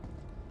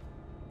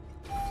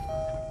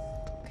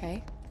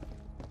 Okay.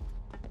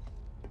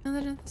 No,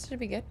 this should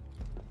be good.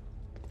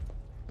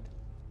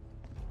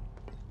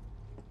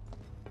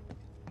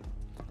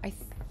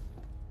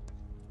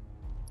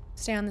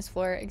 Stay on this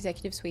floor,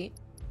 executive suite.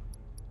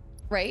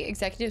 Right,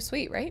 executive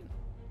suite, right?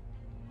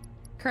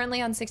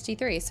 Currently on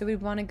 63, so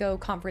we'd want to go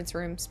conference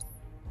rooms.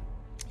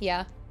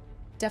 Yeah,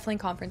 definitely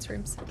conference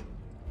rooms.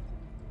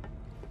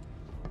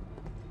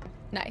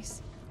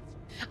 Nice.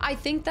 I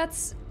think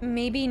that's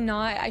maybe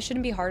not, I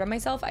shouldn't be hard on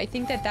myself. I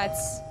think that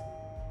that's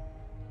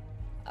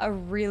a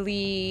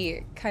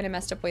really kind of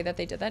messed up way that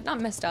they did that. Not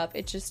messed up,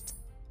 it just,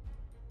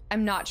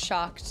 I'm not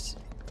shocked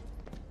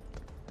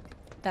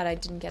that I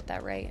didn't get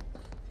that right.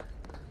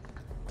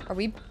 Are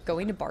we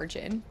going to barge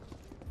in?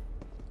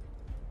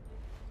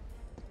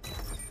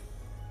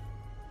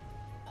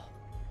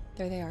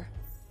 There they are.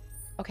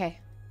 Okay.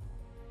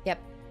 Yep.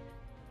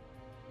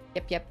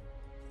 Yep.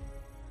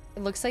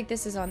 It looks like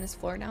this is on this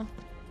floor now.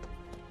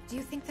 Do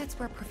you think that's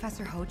where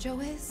Professor Hojo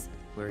is?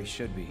 Where he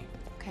should be.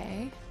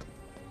 Okay.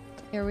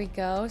 Here we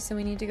go. So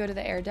we need to go to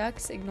the air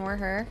ducts. Ignore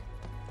her.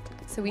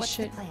 So we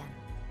should. What's the plan?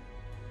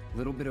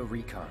 Little bit of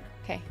recon.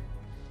 Okay.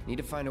 Need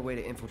to find a way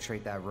to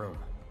infiltrate that room.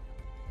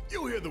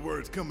 You hear the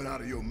words coming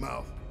out of your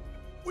mouth.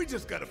 We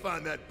just gotta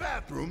find that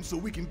bathroom so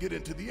we can get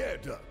into the air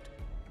duct.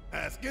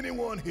 Ask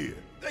anyone here.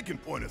 They can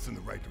point us in the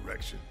right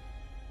direction.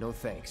 No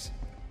thanks.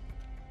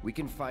 We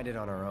can find it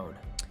on our own.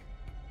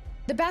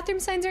 The bathroom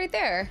sign's right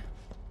there.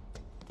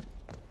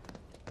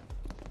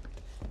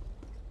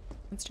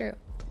 That's true.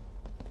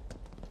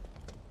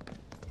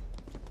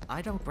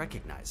 I don't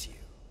recognize you.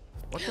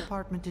 What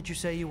department did you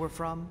say you were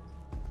from?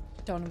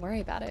 Don't worry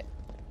about it.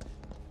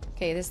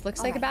 Okay, this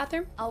looks like a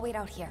bathroom. I'll wait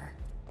out here.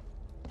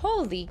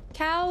 Holy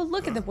cow,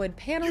 look at the wood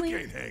paneling. You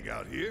can't hang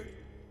out here.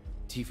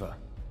 Tifa,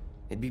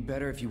 it'd be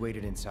better if you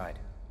waited inside.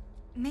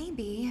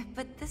 Maybe,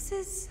 but this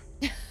is...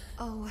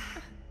 Oh,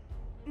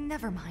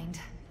 never mind.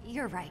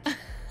 You're right.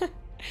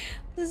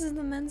 This is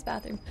the men's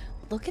bathroom.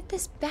 Look at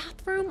this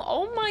bathroom.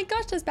 Oh my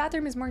gosh, this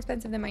bathroom is more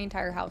expensive than my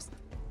entire house.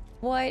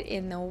 What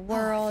in the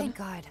world? Oh, thank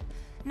God.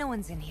 No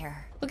one's in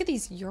here. Look at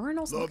these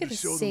urinals. Love Look at to the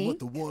show them what sink.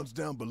 the ones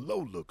down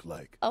below look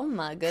like. Oh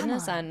my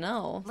goodness, Come on. I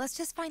know. Let's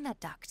just find that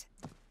duct.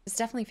 This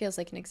definitely feels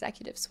like an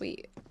executive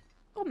suite.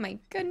 Oh my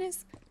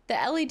goodness. The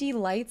LED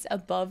lights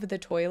above the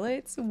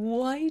toilets.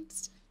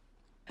 What?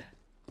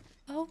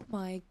 Oh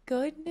my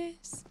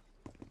goodness.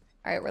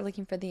 All right, we're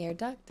looking for the air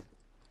duct.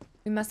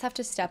 We must have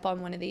to step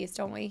on one of these,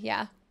 don't we?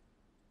 Yeah.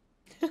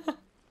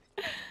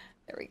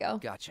 There we go.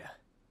 Gotcha.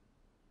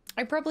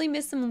 I probably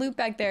missed some loot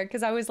back there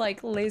because I was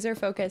like laser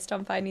focused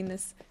on finding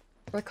this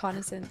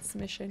reconnaissance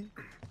mission.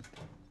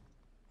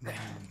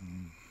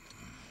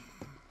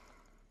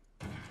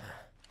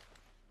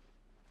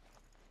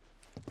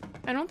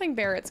 I don't think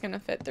Barrett's gonna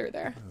fit through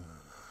there.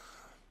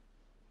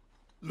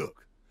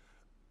 Look,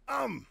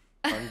 On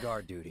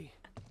guard duty.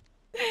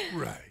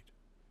 right.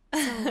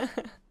 So,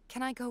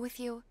 can I go with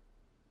you?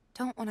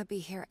 Don't want to be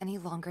here any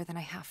longer than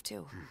I have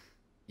to.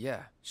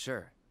 Yeah,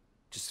 sure.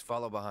 Just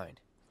follow behind.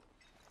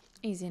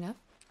 Easy enough.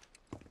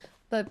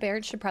 But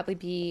Barrett should probably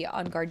be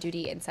on guard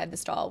duty inside the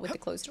stall with the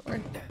closed door.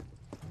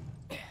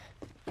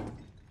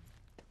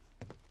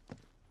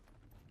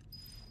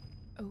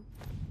 Oh.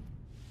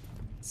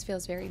 This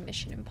feels very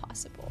Mission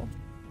Impossible.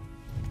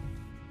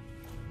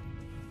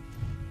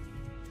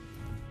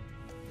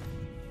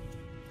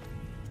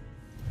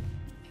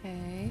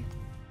 Okay.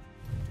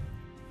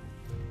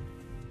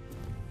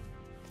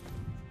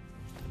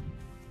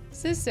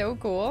 This is so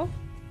cool.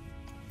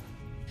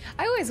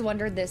 I always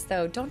wondered this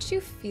though. Don't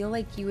you feel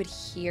like you would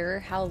hear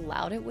how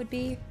loud it would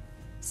be?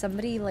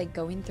 Somebody like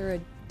going through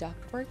a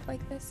ductwork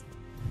like this?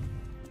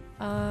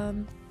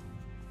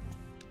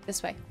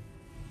 This way.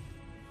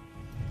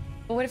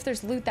 But what if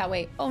there's loot that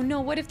way? Oh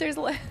no, what if there's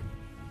loot?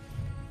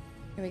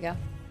 Here we go.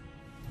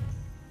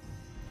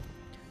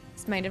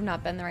 This might have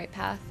not been the right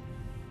path.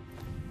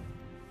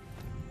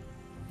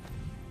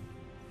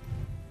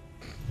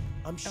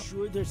 I'm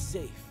sure they're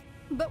safe.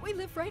 But we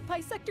live right by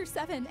Sector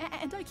 7,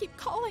 and I keep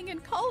calling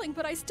and calling,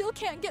 but I still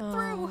can't get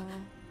through.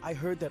 I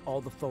heard that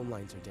all the phone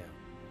lines are down.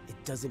 It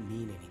doesn't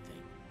mean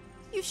anything.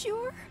 You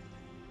sure?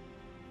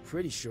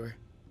 Pretty sure.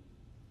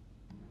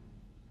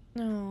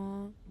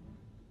 No.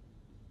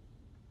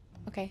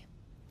 Okay.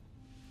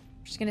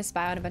 We're just gonna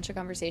spy on a bunch of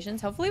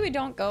conversations. Hopefully we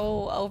don't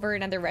go over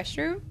another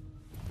restroom.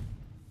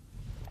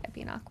 That'd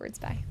be an awkward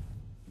spy.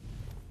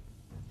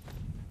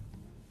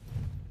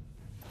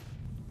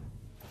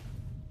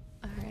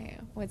 Alright,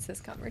 what's this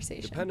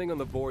conversation? Depending on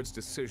the board's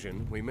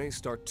decision, we may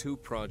start 2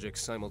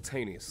 projects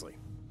simultaneously.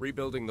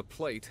 Rebuilding the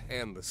plate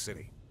and the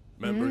city.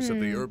 Members of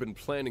the Urban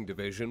Planning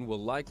Division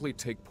will likely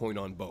take point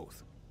on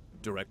both.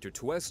 Director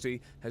Pt.16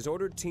 has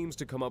ordered teams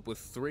to come up with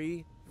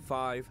 3,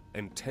 5,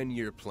 and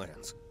 10-year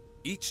plans.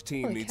 Each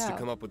team Holy needs cow. to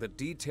come up with a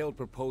detailed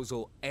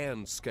proposal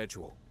and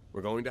schedule.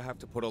 We're going to have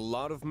to put a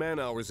lot of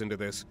man-hours into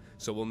this,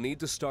 so we'll need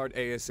to start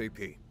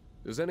ASAP.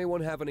 Does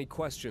anyone have any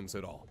questions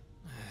at all?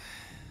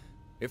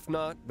 If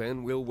not,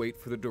 then we'll wait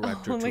for the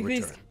director to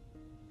return.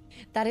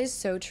 That is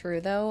so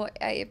true, though.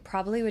 It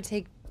probably would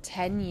take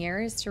 10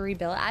 years to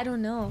rebuild. I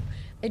don't know.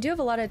 They do have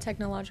a lot of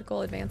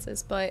technological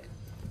advances, but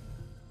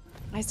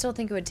I still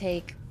think it would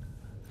take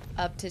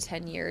up to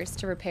 10 years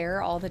to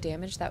repair all the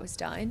damage that was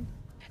done.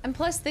 And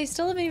plus, they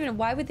still haven't even...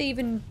 Why would they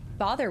even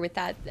bother with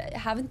that?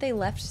 Haven't they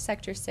left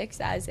Sector 6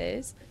 as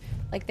is?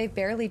 Like, they've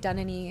barely done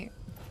any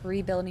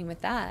rebuilding with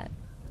that.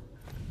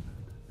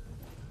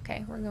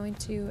 Okay, we're going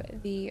to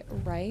the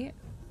right.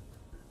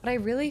 But I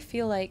really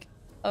feel like...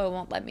 Oh, it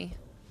won't let me.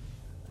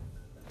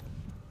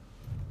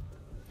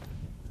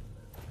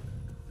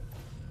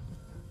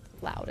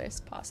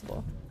 Loudest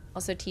possible.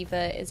 Also,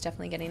 Tifa is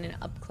definitely getting an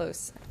up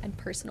close and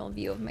personal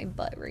view of my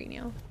butt right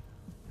now.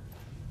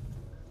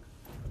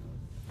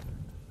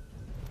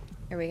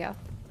 Here we go.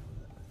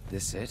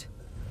 This it?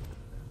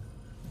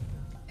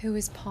 Who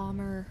is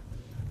Palmer?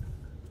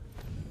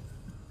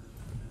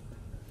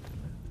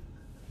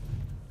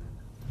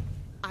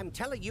 I'm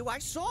telling you, I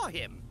saw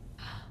him.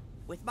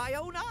 With my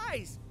own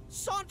eyes,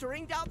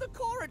 sauntering down the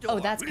corridor. Oh,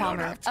 that's Palmer.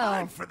 We don't have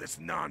time for this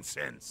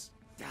nonsense.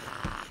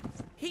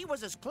 He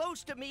was as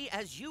close to me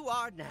as you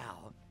are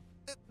now.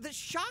 The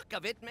shock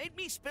of it made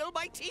me spill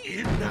my tea.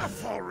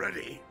 Enough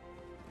already.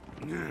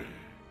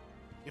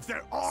 If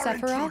there are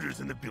Sephiroth? intruders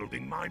in the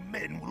building, my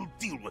men will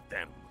deal with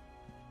them.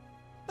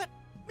 But,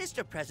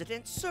 Mr.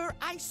 President, sir,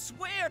 I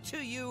swear to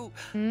you.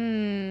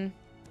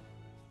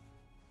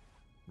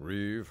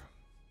 Reeve.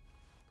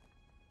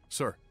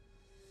 Sir,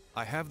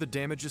 I have the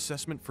damage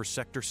assessment for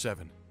Sector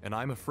 7, and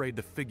I'm afraid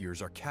the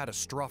figures are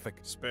catastrophic.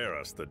 Spare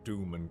us the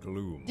doom and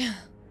gloom.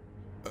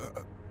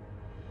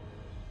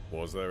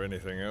 Was there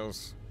anything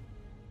else?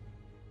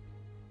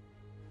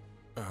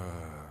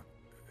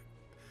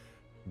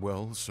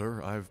 Well,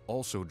 sir, I've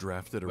also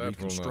drafted a That will not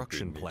be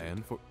reconstruction needed.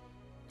 plan for...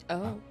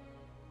 Oh.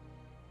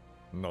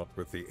 Not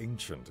with the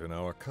Ancient in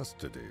our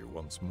custody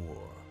once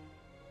more.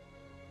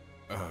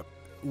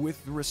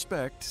 With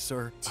respect,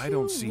 sir, I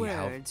don't see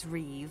how... Two words,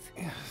 Reeve.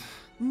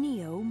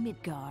 Neo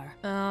Midgar.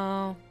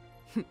 Oh.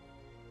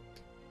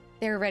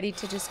 They're ready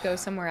to just go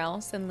somewhere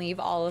else and leave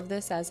all of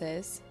this as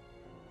is.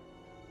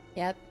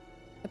 Yep.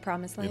 The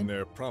promised land. In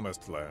their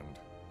promised land.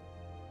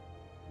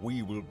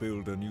 we will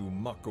build a new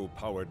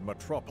Mako-powered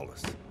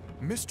metropolis.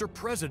 Mr.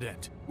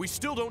 President, we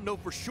still don't know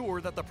for sure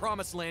that the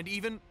Promised Land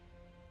even...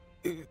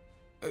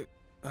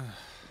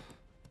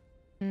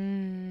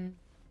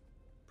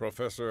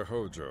 Professor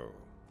Hojo.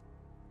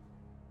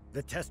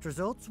 The test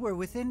results were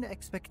within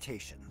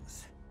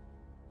expectations.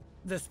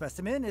 The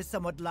specimen is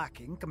somewhat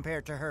lacking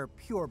compared to her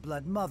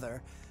pure-blood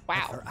mother.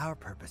 Wow. But for our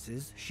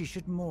purposes, she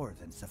should more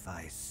than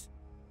suffice.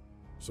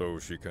 So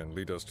she can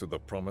lead us to the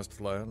Promised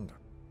Land?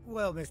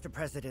 Well, Mr.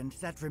 President,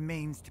 that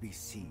remains to be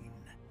seen.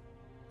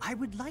 I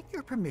would like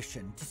your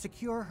permission to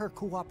secure her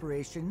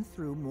cooperation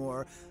through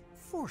more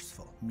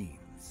forceful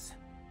means.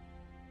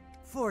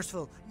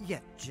 Forceful,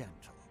 yet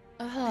gentle.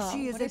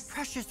 She is a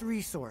precious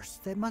resource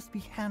that must be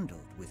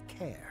handled with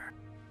care.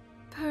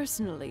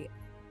 Personally,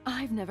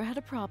 I've never had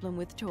a problem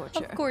with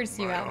torture. Of course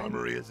you My haven't.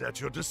 armory is at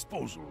your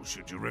disposal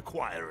should you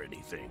require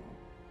anything.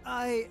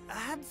 I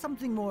had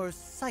something more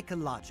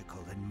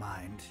psychological in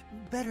mind.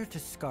 Better to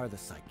scar the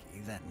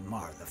psyche than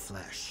mar the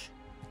flesh.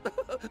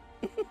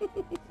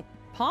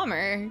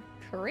 Palmer,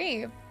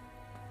 creep.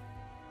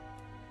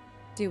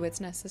 Do what's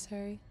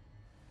necessary.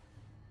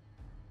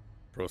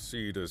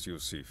 Proceed as you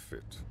see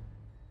fit.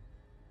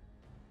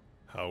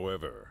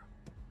 However,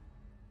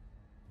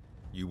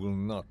 you will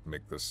not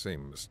make the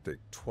same mistake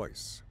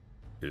twice.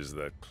 Is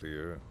that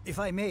clear? If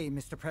I may,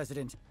 Mr.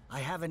 President, I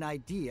have an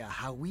idea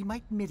how we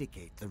might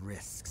mitigate the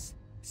risks.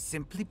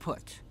 Simply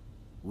put,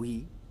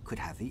 we could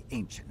have the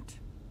Ancient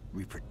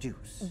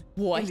reproduce.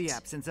 What? In the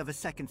absence of a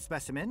second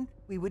specimen,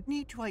 we would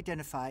need to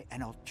identify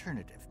an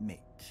alternative mate.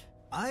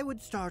 I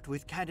would start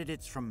with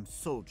candidates from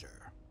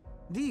Soldier.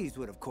 These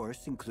would, of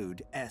course,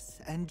 include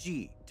S and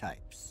G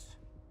types.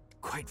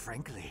 Quite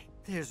frankly,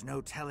 there's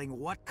no telling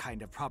what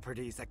kind of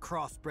properties a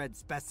crossbred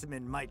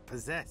specimen might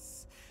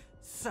possess.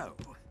 So,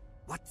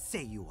 what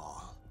say you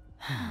all?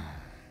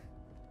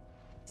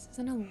 This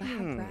isn't a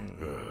lab rat.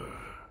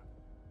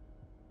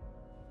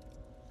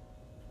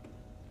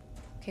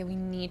 Okay, we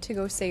need to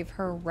go save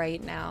her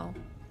right now.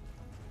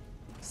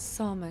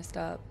 So messed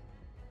up.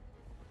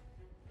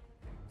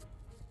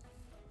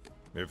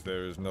 If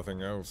there is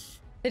nothing else,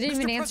 They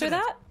didn't even answer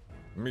that?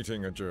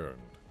 meeting adjourned.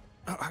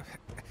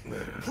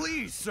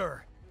 Please,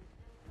 sir.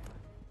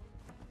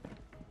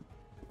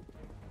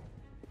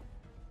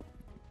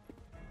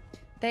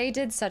 They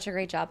did such a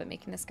great job at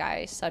making this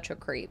guy such a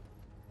creep.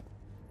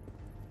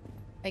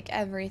 Like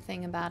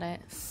everything about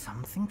it.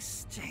 Something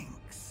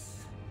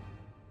stinks.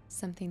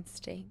 Something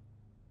stinks.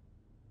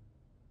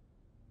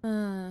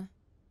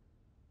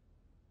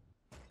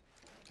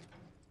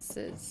 This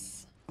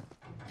is...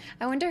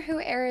 I wonder who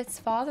Aerith's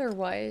father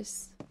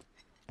was.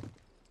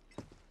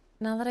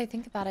 Now that I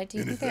think about it, do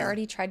you think they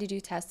already tried to do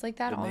tests like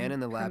that The on man in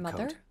the her lab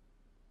mother? coat.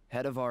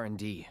 Head of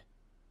R&D.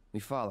 We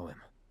follow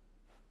him.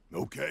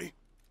 Okay,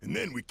 and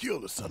then we kill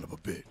the son of a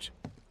bitch.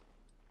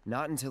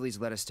 Not until he's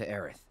led us to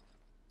Aerith.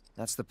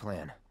 That's the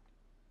plan.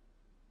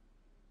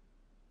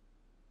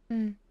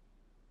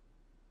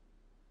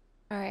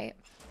 Alright.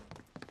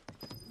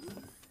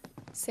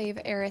 Save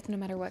Aerith no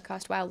matter what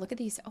cost. Wow, look at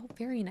these. Oh,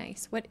 very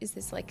nice. What is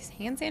this, like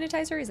hand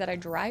sanitizer? Is that a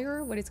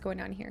dryer? What is going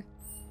on here?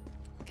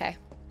 Okay.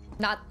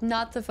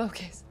 Not the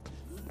focus.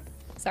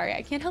 Sorry,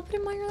 I can't help but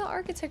admire the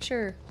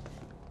architecture.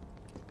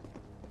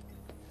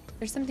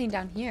 There's something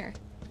down here.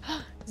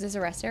 Is this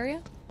a rest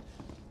area?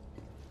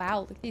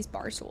 Wow, look at these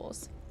bar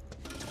stools.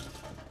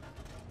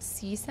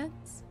 Sea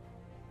sense?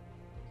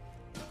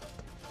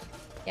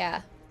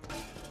 Yeah.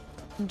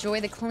 Enjoy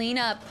the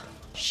cleanup,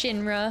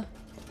 Shinra.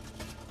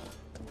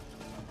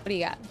 What do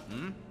you got?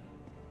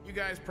 You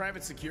guys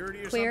private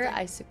security or Clear something?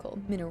 icicle,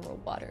 mineral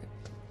water.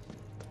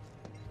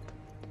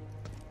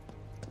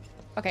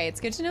 Okay, it's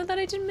good to know that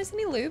I didn't miss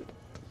any loot,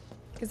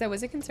 because that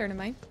was a concern of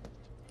mine.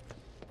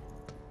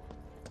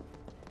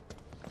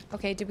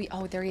 Okay, did we?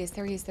 Oh, there he is,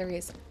 there he is, there he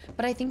is.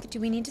 But I think, do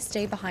we need to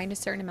stay behind a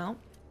certain amount?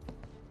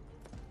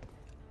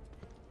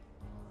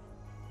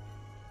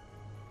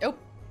 Oh,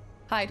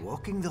 hide.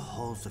 Walking the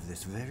halls of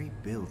this very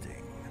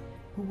building,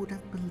 who would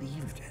have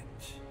believed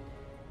it?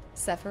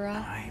 Sephiroth?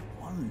 I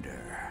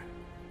wonder.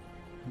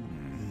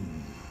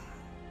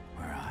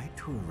 Were I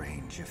to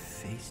arrange a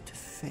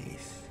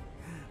face-to-face,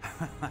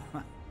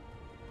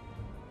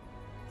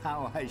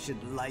 how I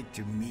should like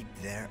to meet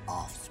their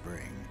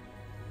offspring.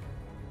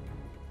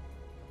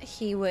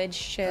 He would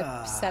ship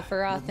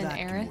Sephiroth and that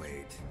can Aerith?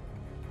 wait.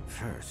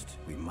 First,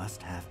 we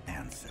must have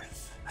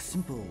answers. A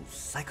simple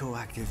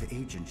psychoactive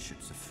agent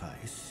should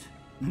suffice.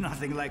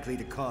 Nothing likely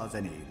to cause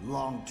any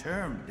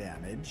long-term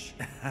damage.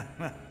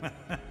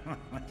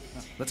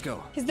 Let's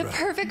go. He's the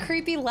perfect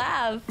creepy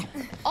laugh.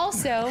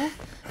 Also...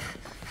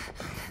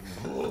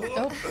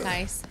 Oh,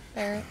 nice.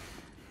 Barrett.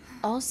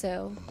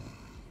 Also,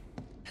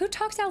 who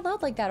talks out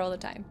loud like that all the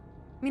time?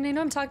 I mean, I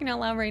know I'm talking out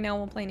loud right now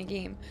while playing a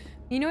game.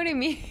 You know what I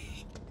mean?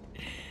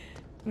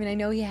 I mean, I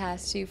know he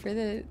has to for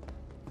the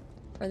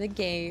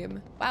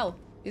game. Wow,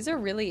 these are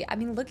really, I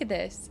mean, look at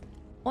this.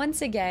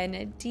 Once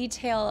again,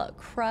 detail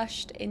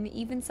crushed in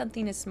even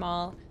something as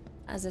small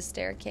as a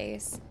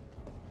staircase.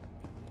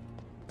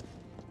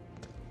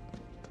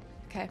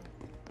 Okay.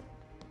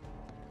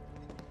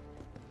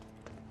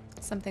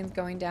 Something's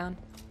going down.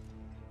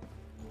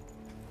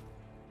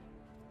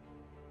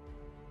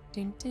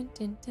 Dun, dun,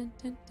 dun, dun,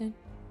 dun, dun.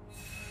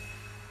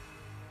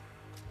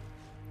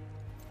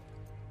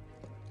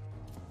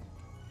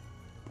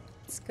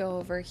 Let's go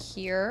over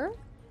here.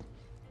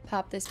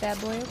 Pop this bad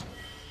boy up.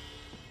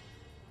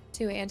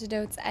 2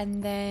 antidotes,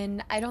 and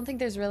then I don't think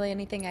there's really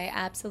anything I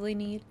absolutely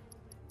need.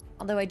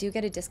 Although I do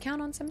get a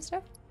discount on some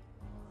stuff.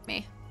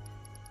 Meh.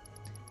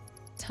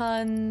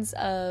 Tons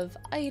of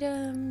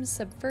items,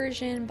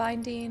 subversion,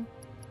 binding,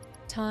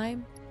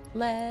 time.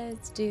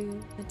 Let's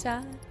do the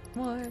time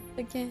warp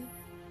again.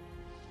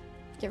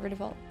 Get rid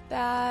of all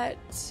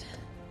that.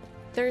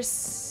 There's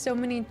so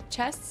many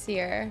chests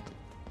here.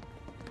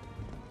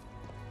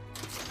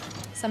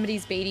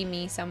 Somebody's baiting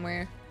me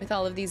somewhere with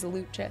all of these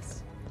loot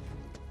chests.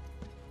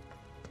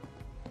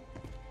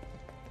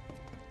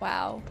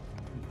 Wow.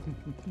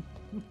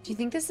 Do you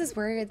think this is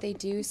where they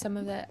do some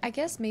of the... I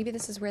guess maybe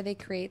this is where they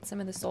create some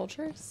of the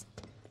soldiers?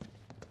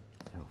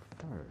 So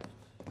first...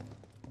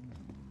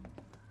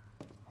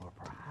 or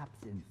perhaps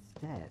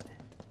instead...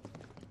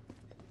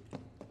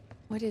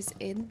 What is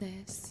in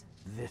this?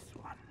 This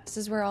one. This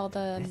is where all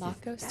the This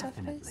Mako is stuff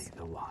definitely is?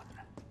 the one.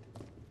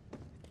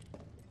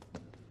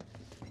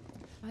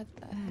 What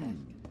the heck?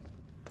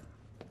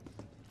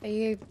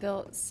 They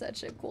built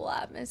such a cool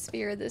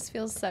atmosphere. This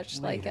feels such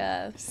like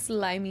a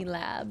slimy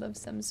lab of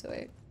some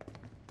sort.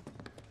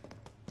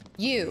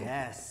 You.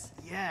 Yes,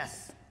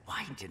 yes.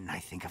 Why didn't I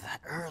think of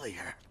that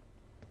earlier?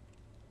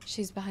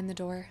 She's behind the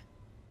door.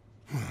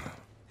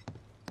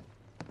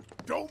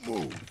 Don't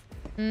move.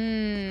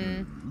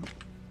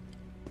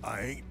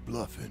 I ain't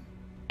bluffing.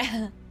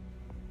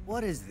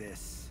 What is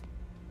this?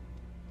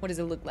 What does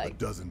it look like? A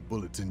dozen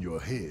bullets in your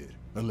head,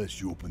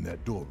 unless you open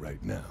that door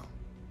right now.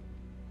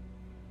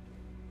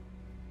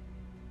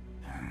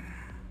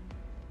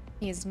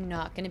 He is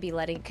not going to be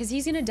letting... Because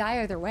he's going to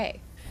die either way.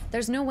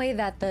 There's no way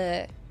that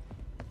the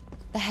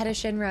head of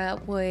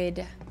Shinra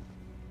would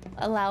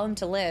allow him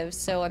to live.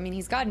 So, I mean,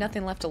 he's got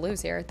nothing left to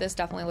lose here. This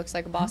definitely looks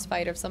like a boss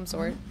fight of some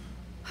sort.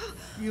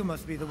 You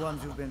must be the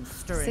ones who've been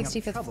stirring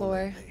 65th up trouble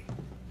floor. lately.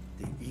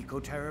 The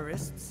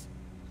eco-terrorists?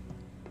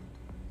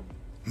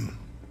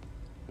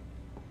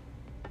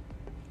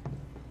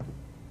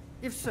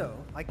 If so,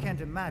 I can't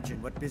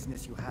imagine what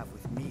business you have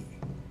with me.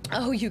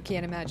 Oh, you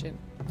can't imagine.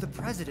 The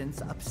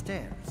president's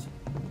upstairs.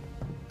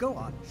 Go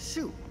on,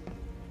 shoot.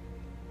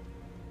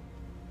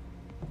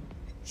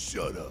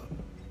 Shut up.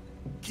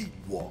 Keep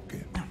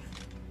walking.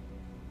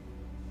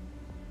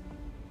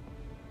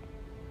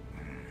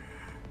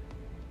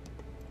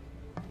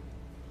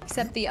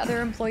 Except the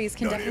other employees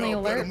can None of definitely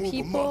y'all better alert move a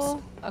people.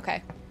 muscle.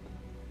 Okay.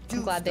 I'm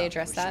Do glad they stop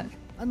addressed that. pushing.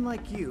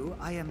 Unlike you,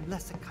 I am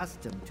less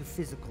accustomed to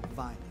physical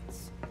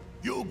violence.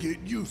 You'll get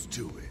used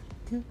to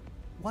it.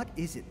 What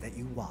is it that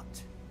you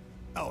want?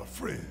 Our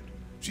friend.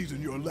 She's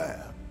in your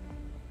lab.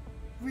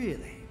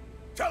 Really?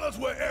 Tell us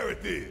where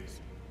Aerith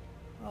is.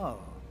 Oh,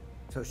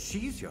 so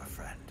she's your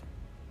friend.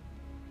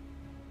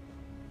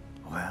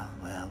 Well,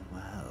 well,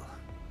 well.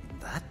 In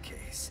that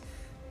case,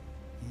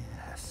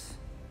 yes.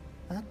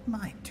 That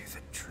might do the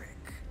trick.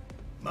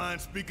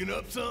 Mind speaking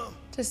up some?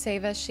 To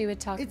save us, she would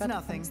talk It's about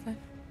nothing. the things that...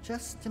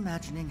 Just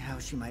imagining how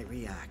she might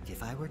react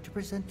if I were to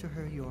present to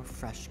her your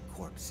fresh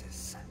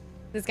corpses.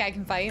 This guy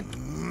can fight.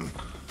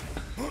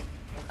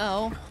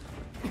 Oh.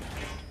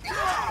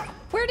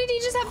 Where did he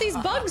just have these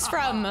bugs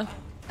from?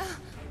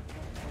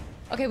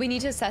 Okay, we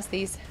need to assess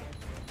these.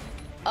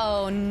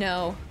 Oh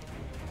no.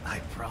 I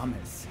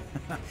promise.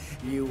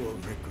 You will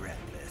regret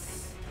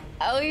this.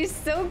 Oh, he's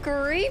so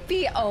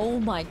creepy. Oh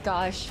my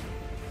gosh.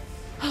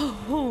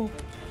 Oh.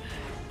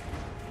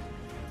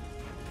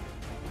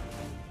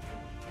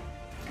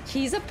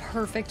 He's a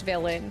perfect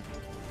villain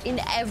in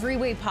every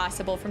way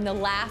possible, from the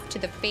laugh to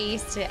the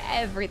face to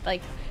every,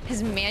 like,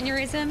 his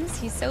mannerisms.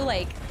 He's so,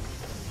 like,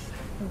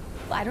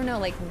 I don't know,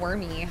 like,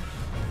 wormy.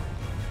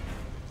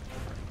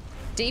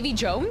 Davy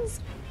Jones?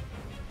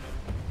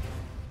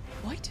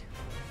 What?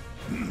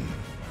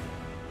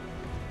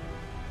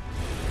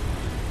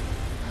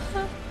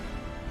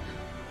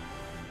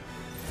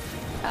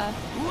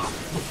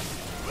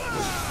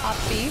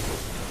 Off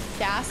beef.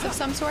 Gas of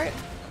some sort.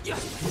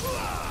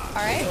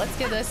 Alright, let's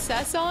get the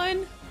cess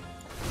on.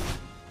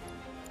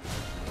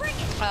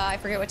 I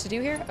forget what to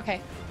do here.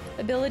 Okay.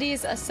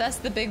 Abilities, assess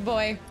the big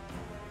boy.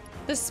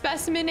 The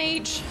specimen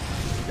H.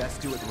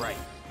 Best do it right.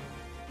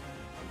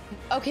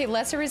 Okay,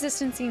 lesser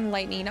resistancing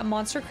lightning, a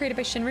monster created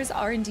by Shinra's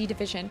R&D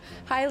division.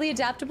 Highly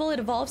adaptable, it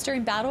evolves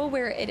during battle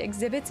where it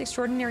exhibits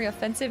extraordinary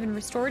offensive and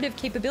restorative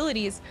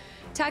capabilities.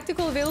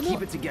 Tactical available.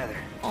 Keep it together.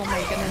 Oh my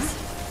goodness.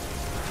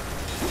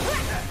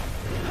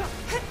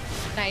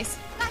 Nice.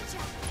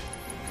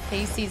 Okay,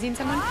 he's seizing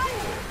someone.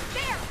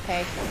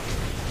 Okay.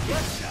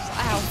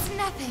 Ow. It's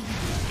nothing.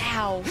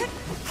 Ow.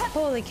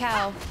 Holy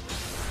cow.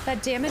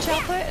 That damage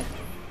output.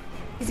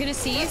 He's gonna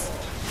seize.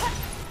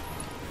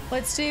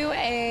 Let's do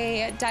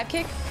a dive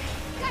kick.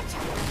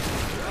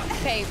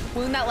 Okay,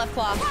 wound that left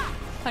claw.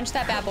 Punch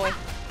that bad boy.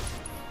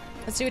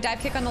 Let's do a dive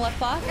kick on the left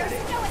claw.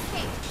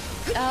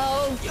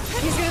 Oh,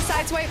 he's gonna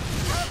sideswipe.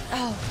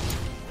 Oh.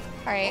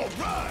 All right.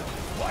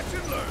 Watch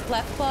and learn.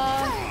 Left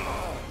claw.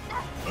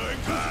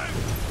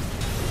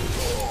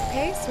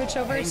 Okay, switch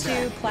over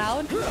to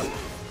Cloud.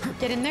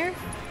 Get in there.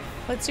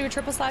 Let's do a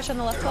triple slash on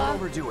the left claw.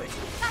 Overdo it.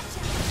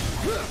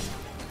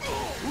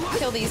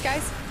 Kill these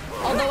guys.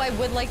 Although I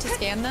would like to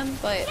scan them,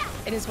 but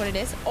it is what it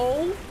is.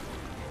 Oh,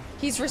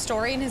 he's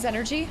restoring his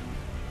energy.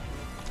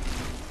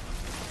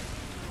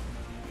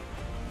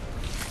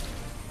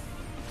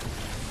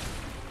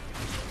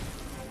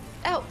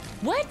 Oh,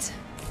 what?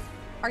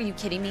 Are you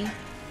kidding me?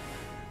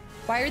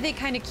 Why are they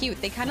kind of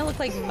cute? They kind of look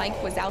like Mike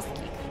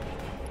Wazowski.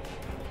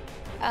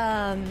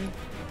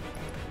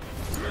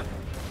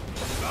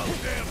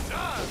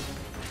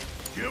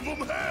 Give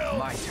them hell.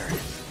 My turn.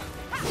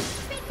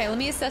 Okay, let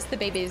me assess the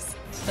babies.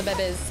 The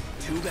babies.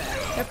 Too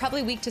bad. They're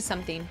probably weak to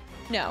something.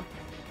 No.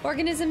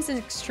 Organisms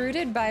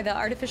extruded by the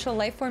artificial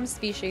life form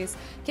species.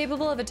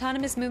 Capable of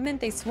autonomous movement,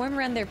 they swarm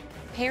around their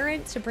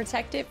parent to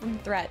protect it from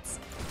threats.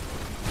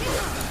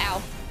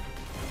 Ow.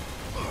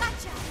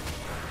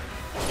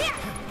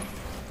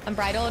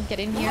 Unbridled, get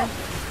in here.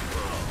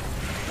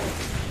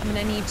 I'm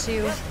gonna need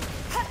to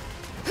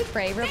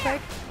pray real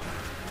quick.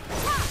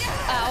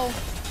 Ow.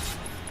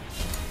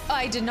 Oh,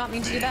 I did not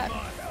mean to do that.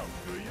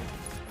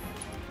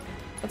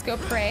 Let's go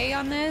pray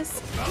on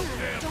this.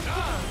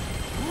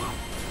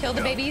 Kill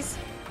the babies.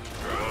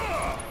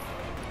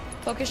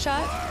 Focus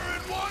shot.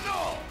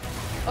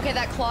 Okay,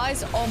 that claw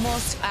is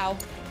almost... Ow.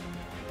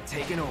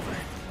 Taking over.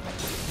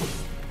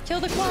 Kill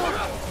the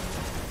claw.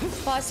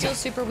 Claw's still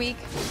super weak.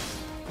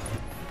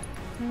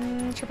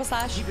 Triple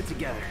slash. Keep it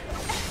together.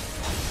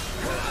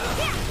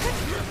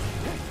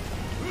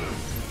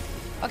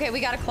 Okay,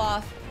 we got a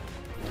claw.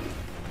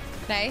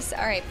 Nice.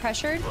 All right,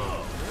 pressured.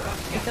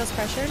 It feels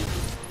pressured.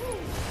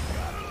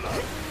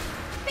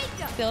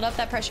 Build up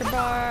that pressure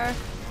bar.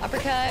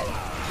 Uppercut.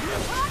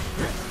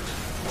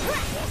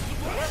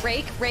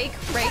 Rake, rake,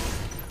 rake.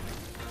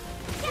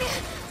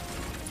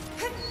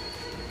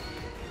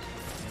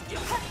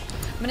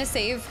 I'm gonna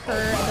save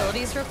her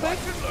abilities real quick.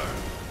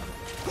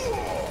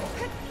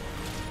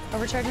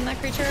 Overcharging that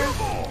creature.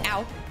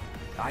 Ow.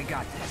 I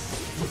got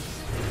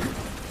this.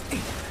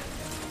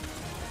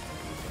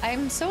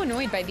 I'm so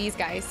annoyed by these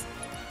guys.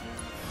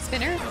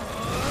 Spinner.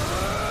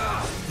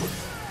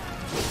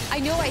 I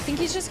know, I think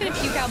he's just gonna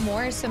puke out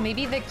more, so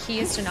maybe the key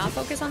is to not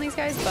focus on these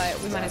guys, but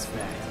we might as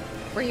well.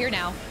 We're here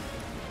now.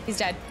 He's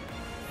dead.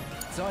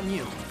 It's on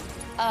you.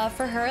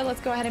 For her,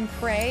 let's go ahead and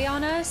pray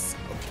on us.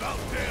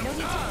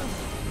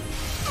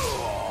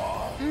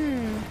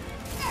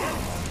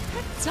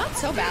 It's not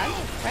so bad,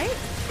 right?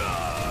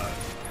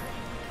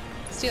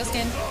 Steel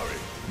skin.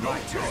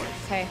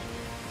 Okay.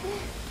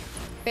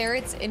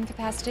 Barrett's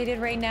incapacitated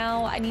right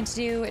now. I need to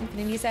do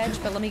Infinity's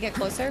Edge, but let me get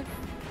closer.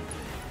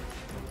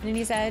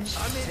 Infinity's Edge.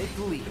 Take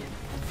the lead.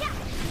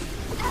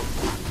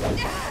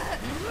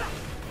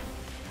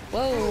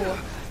 Whoa.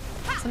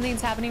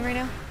 Something's happening right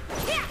now.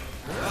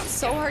 It's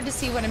so hard to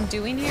see what I'm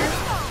doing here.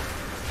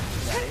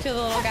 Kill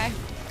the little guy.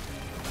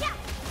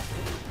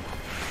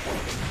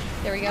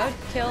 There we go.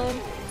 Killed.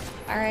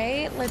 All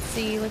right, let's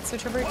see. Let's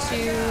switch over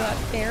to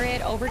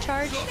Barrett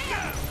overcharge.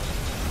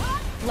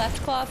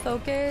 Left claw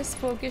focus.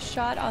 Focus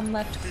shot on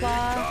left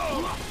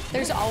claw.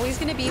 There's always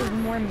going to be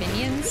more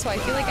minions, so I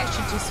feel like I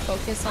should just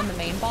focus on the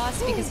main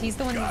boss because he's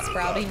the one that's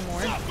sprouting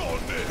more.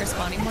 Or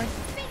spawning more.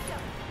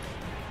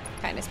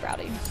 Kind of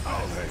sprouting.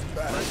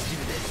 Let's do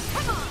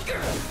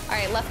this. All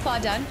right, left claw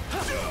done.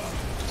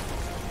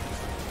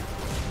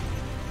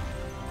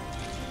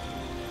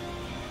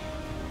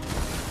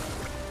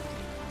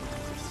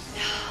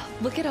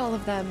 Look at all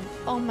of them.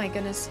 Oh my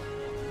goodness.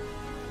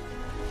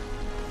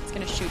 It's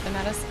gonna shoot them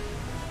at us.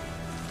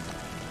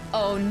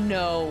 Oh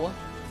no.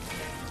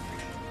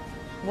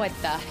 What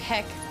the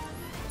heck?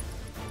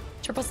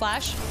 Triple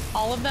slash?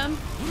 All of them?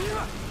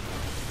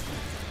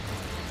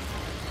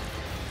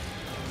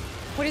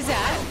 What is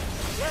that?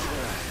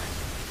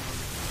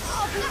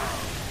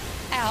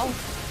 Ow.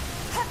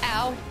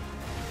 Ow.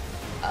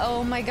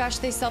 Oh my gosh,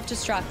 they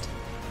self-destruct.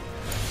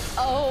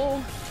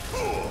 Oh.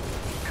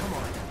 Come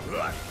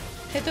on.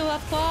 Hit the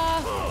left claw.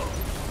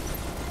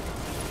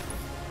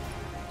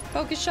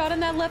 Focus shot on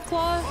that left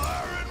claw.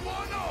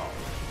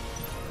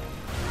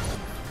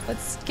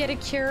 Let's get a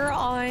cure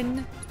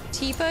on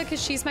Tifa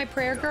because she's my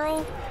prayer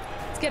girl.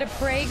 Let's get a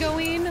pray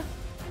going.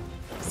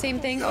 Same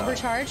thing,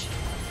 overcharge.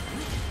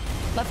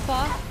 Left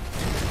claw.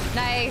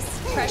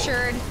 Nice.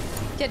 Pressured.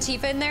 Get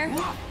Tifa in there.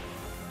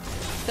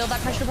 Build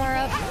that pressure bar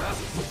up.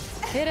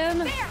 Hit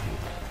him.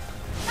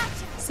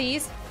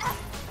 Seize.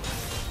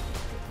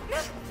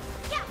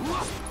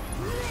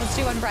 Let's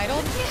do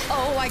unbridled.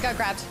 Oh, I got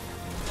grabbed.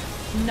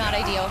 Not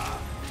ideal.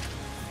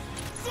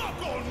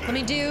 Let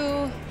me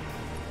do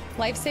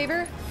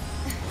lifesaver.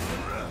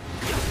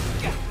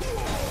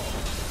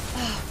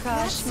 Oh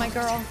gosh, my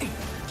girl.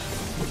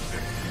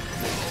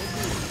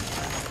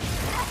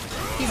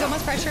 He's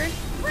almost pressured.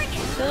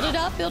 Build it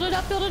up, build it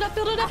up, build it up,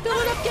 build it up,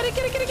 build it up. Get it,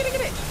 get it, get it, get it,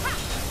 get it.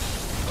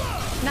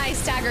 Nice,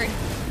 staggered.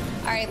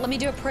 All right, let me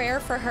do a prayer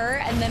for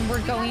her, and then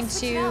we're going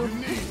to...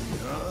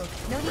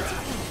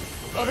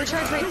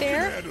 Overcharge right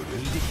there.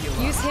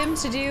 Use him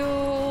to do,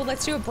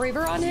 let's do a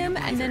braver on him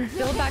and then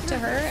build back to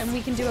her and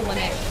we can do a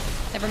limit.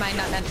 Never mind,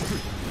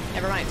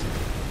 never mind.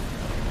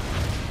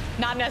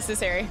 Not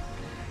necessary.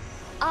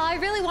 I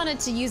really wanted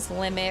to use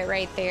limit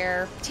right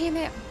there. Damn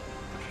it.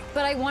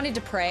 But I wanted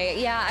to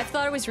pray. Yeah, I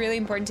thought it was really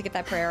important to get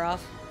that prayer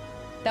off.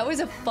 That was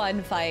a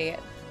fun fight.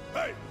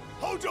 Hey,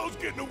 Hojo's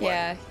getting away.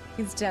 Yeah,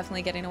 he's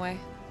definitely getting away.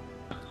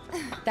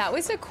 That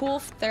was a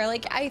cool, they're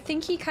like, I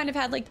think he kind of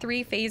had like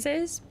 3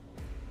 phases.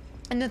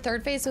 And the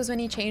 3rd phase was when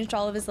he changed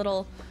all of his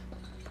little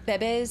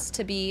bebes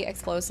to be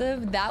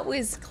explosive. That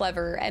was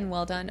clever and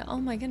well done. Oh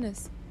my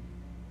goodness.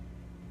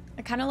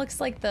 It kind of looks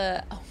like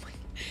the, oh my,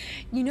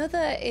 you know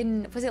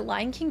was it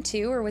Lion King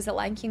 2 or was it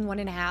Lion King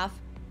 1.5?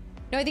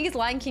 No, I think it's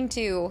Lion King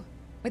 2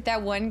 with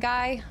that one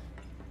guy.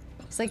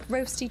 It's like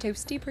roasty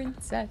toasty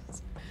princess.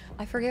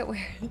 I forget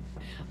where.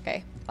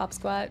 Okay, Pop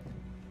Squat.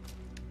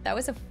 That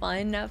was a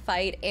fun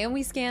fight and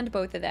we scanned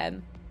both of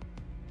them.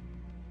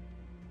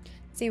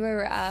 See where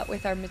we're at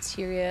with our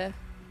materia.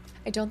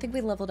 I don't think we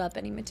leveled up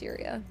any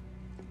materia.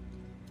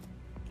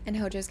 And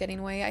Hojo's getting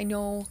away. I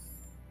know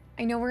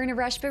we're in a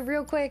rush, but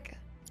real quick.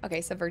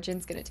 Okay, so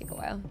Virgin's gonna take a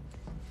while.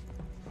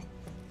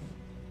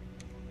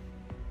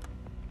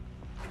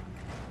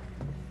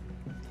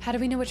 How do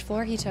we know which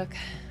floor he took?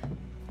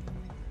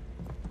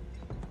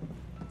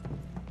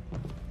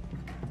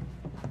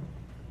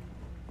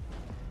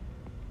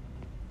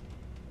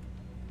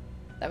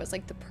 That was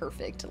like the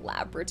perfect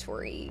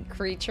laboratory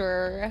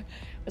creature.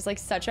 It was like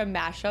such a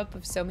mashup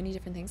of so many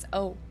different things.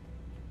 Oh,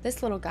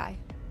 this little guy.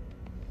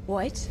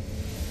 What?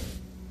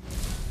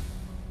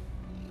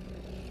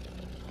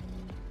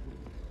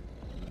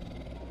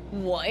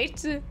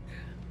 What?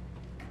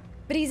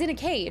 But he's in a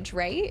cage,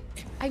 right?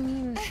 I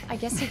mean, I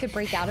guess he could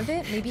break out of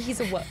it. Maybe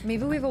he's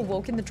maybe we've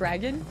awoken the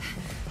dragon.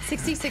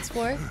 66th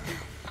floor.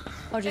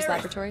 Oh, just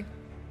laboratory.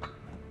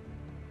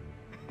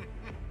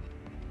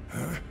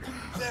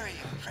 Very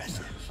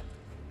impressive.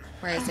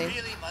 Where is he? I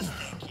really must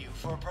thank you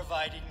for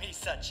providing me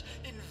such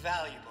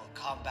invaluable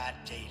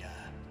combat data.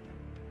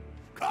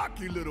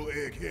 Cocky little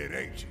egghead,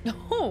 ain't you?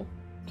 No.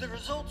 The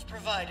results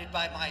provided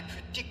by my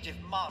predictive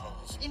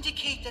models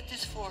indicate that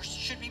this force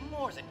should be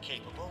more than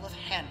capable of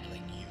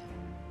handling you.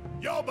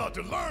 Y'all about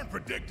to learn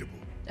predictable.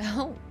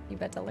 Oh, you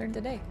bet to learn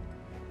today.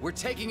 We're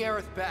taking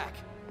Aerith back.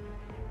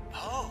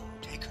 Oh,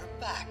 take her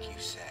back, you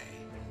say?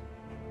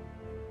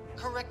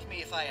 Correct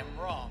me if I am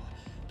wrong,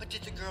 but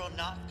did the girl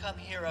not come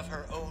here of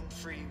her own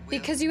free will?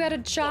 Because you had a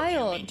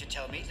child. Or do you mean to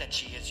tell me that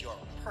she is your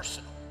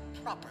personal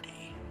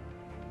property?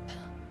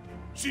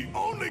 She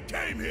only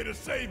came here to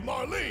save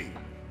Marlene.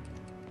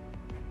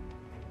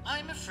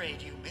 I'm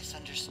afraid you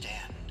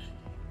misunderstand.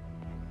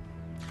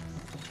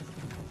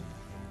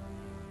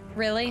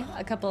 Really?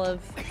 A couple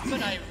of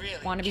But I really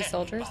wannabe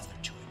soldiers?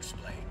 to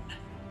explain.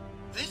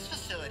 This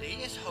facility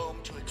is home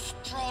to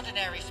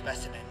extraordinary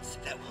specimens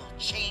that will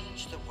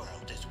change the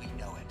world as we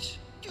know it.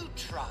 Do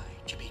try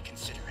to be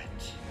considerate.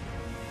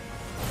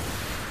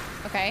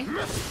 Okay.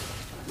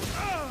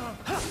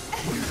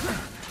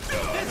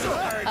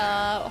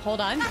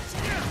 Hold on.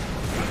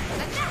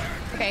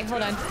 Okay,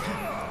 hold on.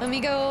 Let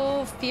me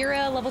go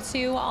Fira level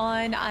 2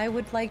 on. I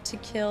would like to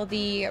kill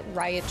the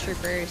riot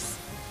troopers.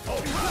 I'll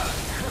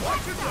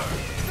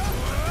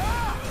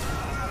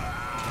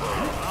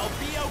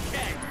be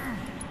okay.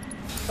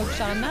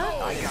 Oshana?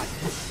 I got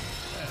this.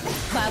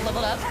 Cloud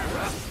leveled up.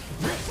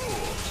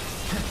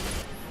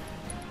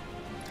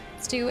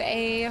 Let's do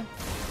a...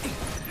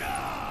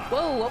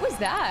 Whoa, what was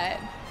that?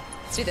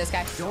 Let's do this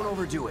guy. Don't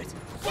overdo it.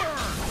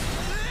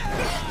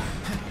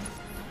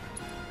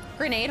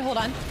 Grenade, hold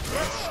on.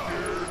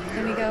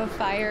 Let me go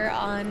fire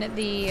on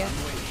the...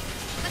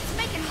 Let's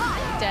make it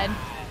hot. Dead.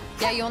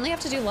 Yeah, you only have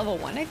to do level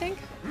 1, I think.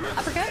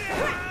 Uppercut?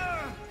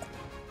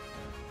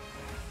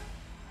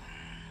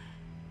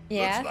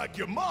 Yeah. Looks like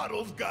your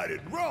models got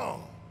it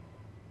wrong.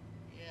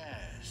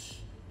 Yes,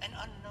 an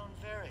unknown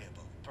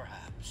variable,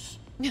 perhaps.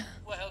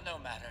 Well, no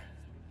matter.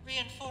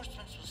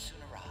 Reinforcements will soon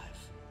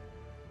arrive.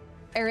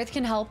 Aerith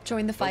can help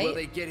join the But fight. will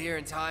they get here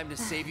in time to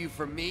save you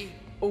from me?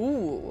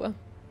 Ooh.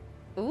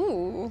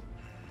 Ooh.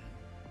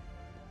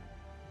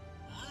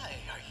 Hi,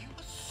 are you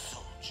a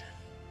soldier?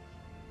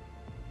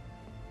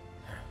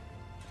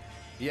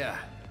 Yeah.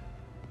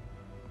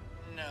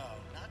 No,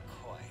 not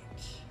quite.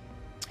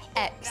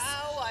 X.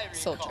 Now I recall.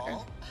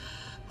 Soldier.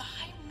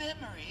 My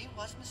memory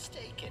was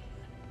mistaken.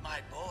 My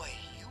boy,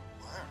 you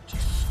weren't a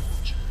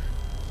soldier.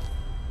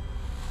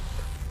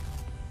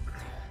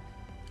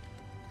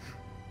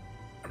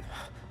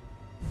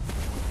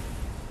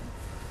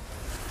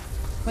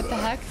 What the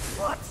heck?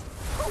 What?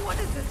 What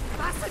is this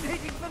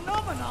fascinating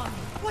phenomenon?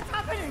 What's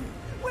happening?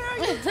 Where are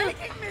you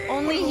taking me?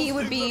 Only he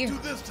would be...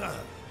 This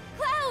time.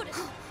 Cloud!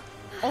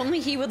 Only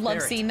he would love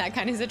Barrett. seeing that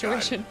kind of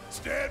situation.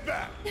 Stand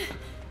back.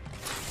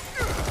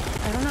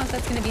 I don't know if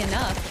that's gonna be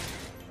enough.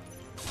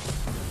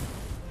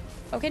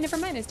 Okay, never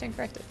mind, I stand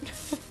corrected.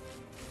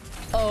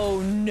 Oh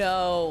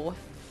no.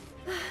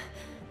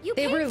 You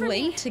They came were for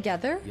late me.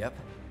 together? Yep.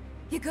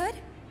 You good?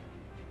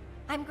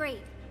 I'm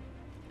great.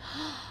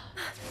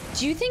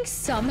 Do you think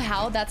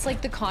somehow that's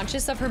like the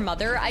conscious of her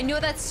mother? I know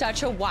that's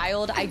such a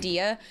wild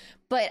idea,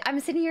 but I'm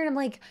sitting here and I'm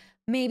like,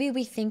 maybe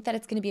we think that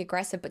it's going to be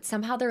aggressive, but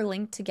somehow they're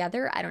linked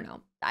together. I don't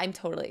know. I'm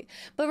totally.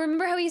 But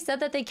remember how he said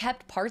that they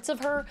kept parts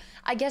of her,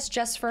 I guess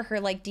just for her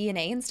like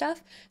DNA and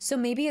stuff. So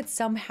maybe it's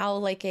somehow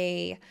like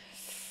a,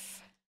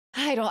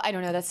 I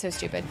don't know. That's so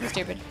stupid.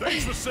 Stupid.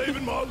 Thanks for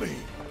saving Marlene.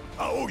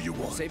 I owe you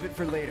one. Save it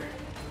for later.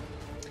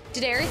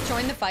 Did Aerith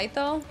join the fight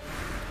though?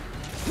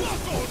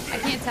 I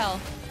can't tell.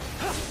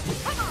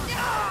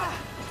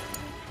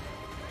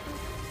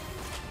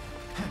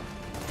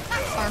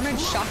 Armored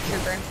shock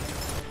trooper.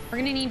 We're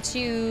gonna need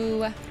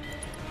to.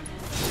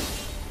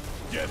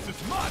 Guess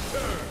it's my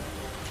turn.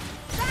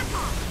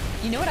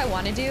 You know what I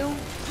want to do?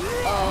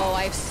 Oh,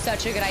 I have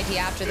such a good idea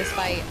after this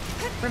fight.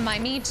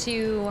 Remind me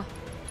to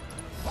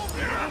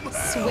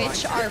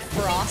switch our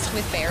Frost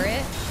with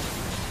Barret.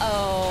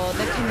 Oh,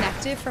 the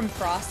connective from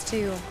Frost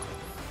to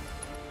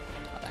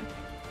hold on.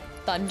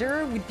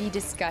 Thunder would be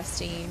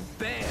disgusting.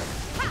 Bam.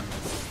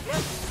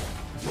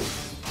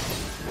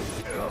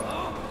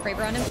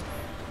 Braver on him.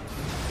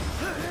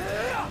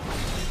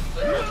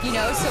 You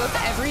know, so if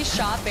every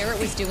shot Barret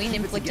was doing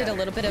inflicted a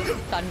little bit of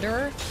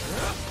thunder,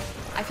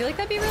 I feel like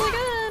that'd be really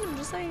good. I'm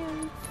just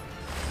saying.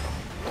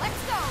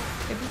 Let's go.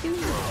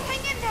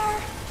 Hang in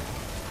there.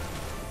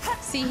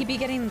 See, he'd be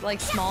getting like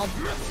small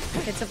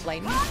hits of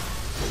lightning.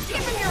 Give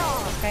him your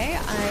all. Okay,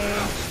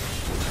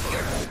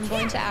 I'm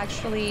going to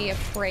actually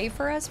pray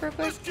for us real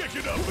quick. Let's kick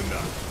it up a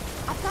notch.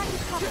 I've got you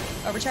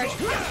covered. Overcharge.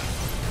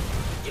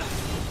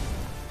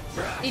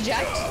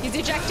 Eject. He's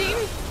ejecting.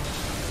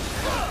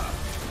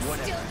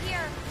 Still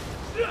here.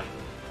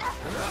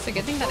 It's a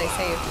good thing that I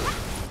saved.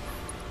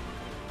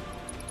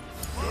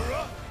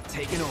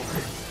 Taking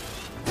over.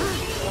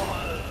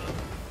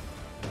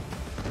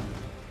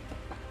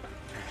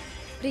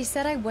 But he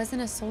said I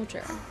wasn't a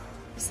soldier.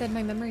 He said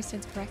my memory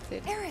stands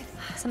corrected. Aerith,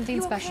 something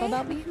you special okay?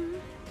 about me?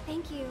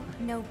 Thank you.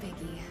 No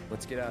biggie.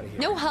 Let's get out of here.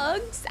 No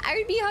hugs. I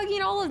would be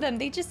hugging all of them.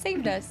 They just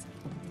saved us.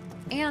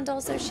 And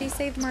also she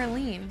saved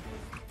Marlene.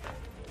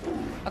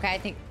 Okay, I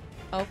think.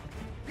 Oh.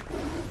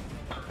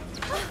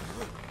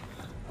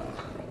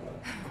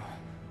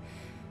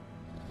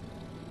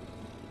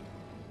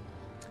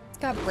 It's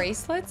got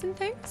bracelets and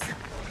things. Did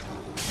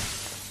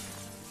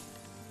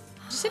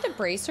you see the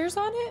bracers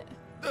on it?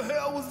 The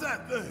hell was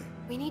that thing?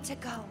 We need to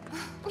go.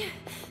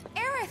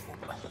 Aerith!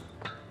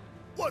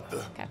 What the?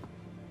 Okay.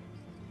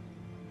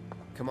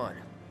 Come on.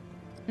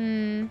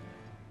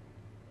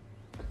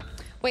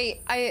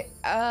 Wait,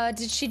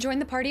 did she join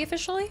the party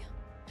officially?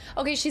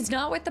 Okay, she's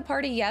not with the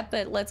party yet,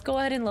 but let's go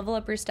ahead and level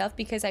up her stuff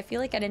because I feel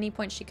like at any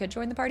point she could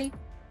join the party.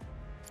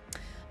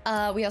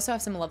 We also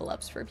have some level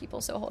ups for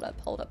people, so hold up.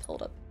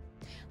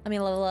 Let me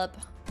level up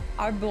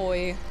our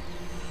boy.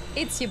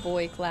 It's your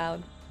boy,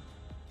 Cloud.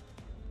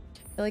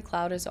 I feel like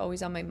Cloud is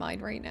always on my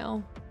mind right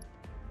now.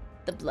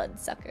 The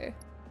bloodsucker.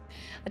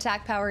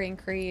 Attack power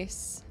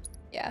increase.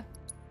 Yeah.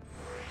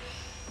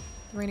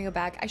 We're gonna go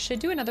back. I should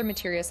do another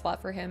materia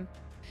slot for him.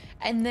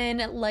 And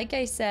then, like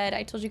I said,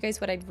 I told you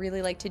guys what I'd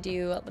really like to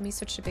do. Let me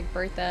switch to Big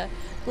Bertha.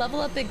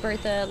 Level up Big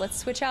Bertha. Let's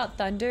switch out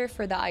Thunder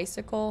for the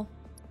Icicle.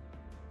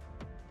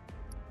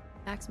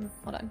 Maximum,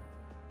 hold on.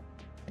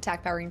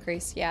 Attack power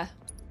increase, yeah.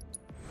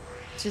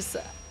 Just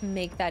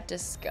make that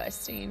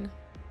disgusting.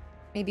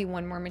 Maybe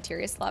one more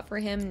materia slot for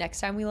him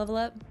next time we level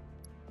up.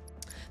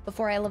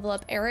 Before I level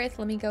up Aerith,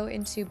 let me go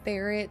into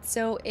Barret.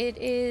 So it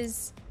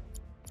is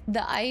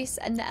the ice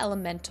and the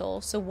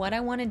elemental. So what I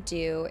want to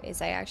do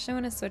is I actually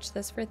want to switch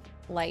this for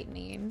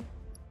lightning.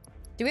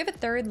 Do we have a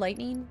third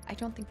lightning? I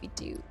don't think we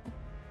do.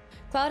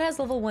 Cloud has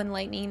level 1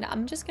 lightning.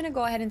 I'm just going to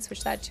go ahead and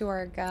switch that to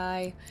our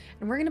guy.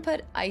 And we're going to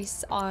put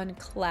ice on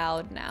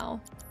Cloud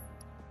now.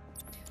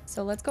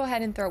 So let's go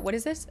ahead and throw, what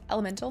is this?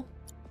 Elemental?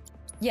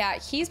 Yeah,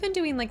 he's been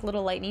doing like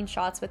little lightning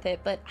shots with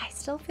it, but I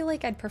still feel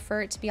like I'd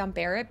prefer it to be on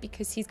Barret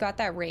because he's got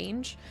that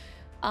range.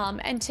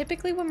 And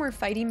typically when we're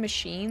fighting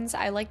machines,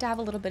 I like to have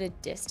a little bit of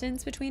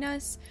distance between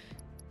us.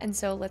 And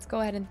so let's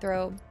go ahead and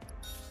throw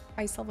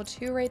ice level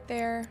 2 right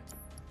there.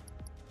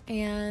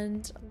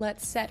 And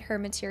let's set her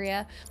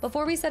materia.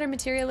 Before we set her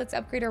materia, let's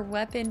upgrade her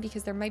weapon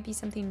because there might be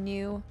something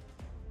new.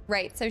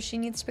 Right, so she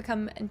needs to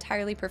become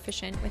entirely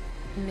proficient with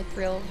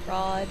Mithril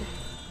Rod.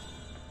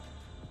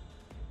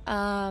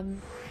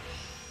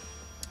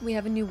 We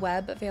have a new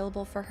web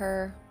available for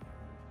her.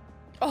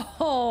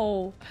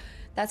 Oh,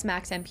 that's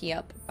max MP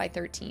up by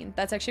 13.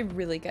 That's actually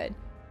really good.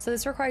 So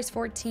this requires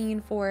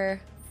 14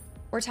 for,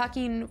 we're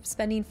talking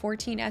spending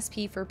 14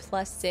 SP for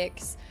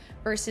 +6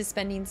 versus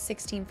spending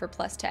 16 for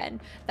 +10.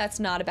 That's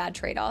not a bad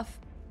trade-off.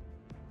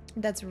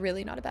 That's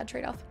really not a bad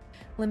trade-off.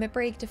 Limit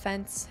break,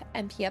 defense,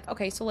 MP up.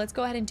 Okay, so let's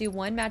go ahead and do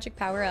one magic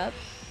power up.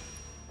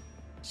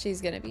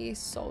 She's gonna be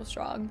so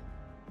strong.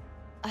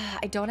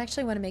 I don't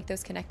actually want to make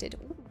those connected.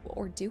 Ooh,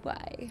 or do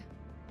I?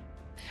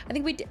 I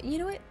think we did. You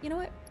know what? You know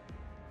what?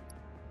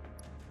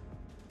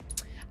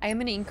 I am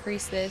going to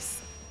increase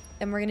this.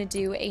 Then we're going to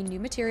do a new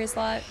materia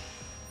slot.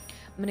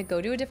 I'm going to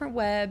go to a different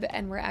web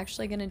and we're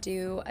actually going to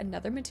do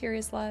another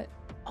materia slot.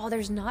 Oh,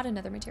 there's not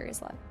another materia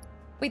slot.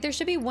 Wait, there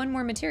should be one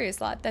more materia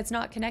slot that's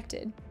not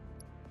connected.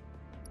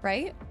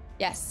 Right?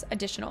 Yes,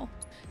 additional.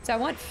 So I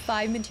want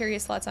 5 materia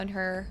slots on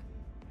her.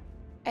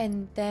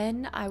 And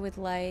then I would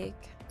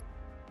like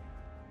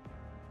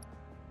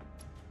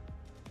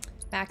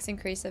max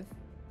increase of,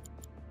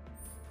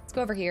 let's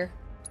go over here.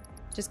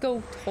 Just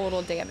go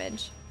total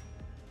damage.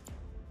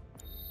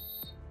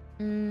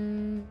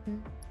 And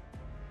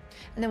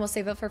then we'll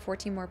save up for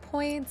 14 more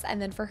points.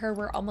 And then for her,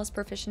 we're almost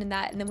proficient in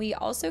that. And then we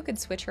also could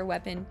switch her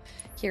weapon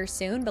here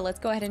soon. But let's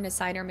go ahead and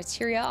assign our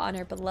materia on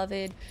our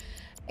beloved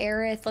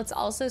Aerith. Let's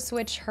also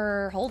switch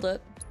her, hold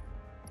up.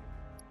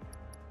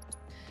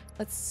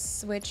 Let's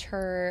switch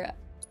her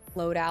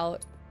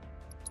loadout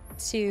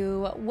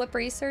to, what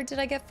bracer did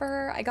I get for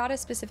her? I got a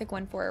specific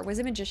one for her. Was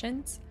it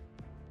Magician's?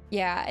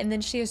 Yeah, and then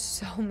she has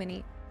so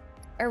many.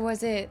 Or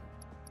was it?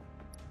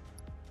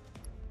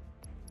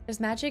 There's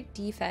Magic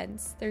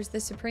Defense. There's the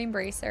Supreme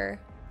Bracer.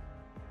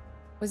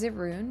 Was it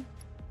Rune?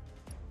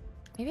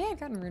 Maybe I had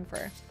gotten Rune for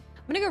her.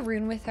 I'm gonna go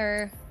Rune with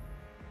her.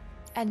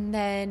 And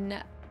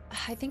then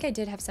I think I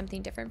did have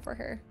something different for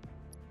her.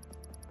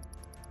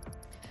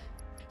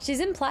 She's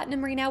in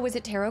Platinum right now. Was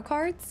it Tarot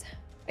Cards?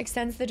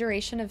 Extends the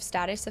duration of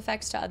status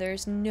effects to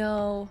others.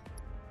 No.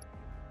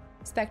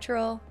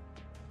 Spectral.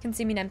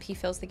 Consuming MP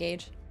fills the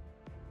gauge.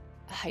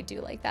 I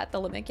do like that, the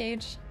limit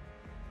gauge.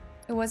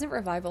 It wasn't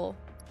Revival.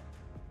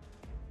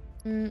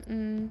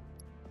 Enter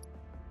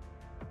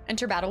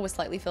battle with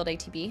slightly filled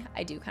ATB.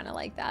 I do kind of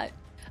like that.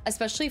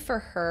 Especially for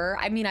her.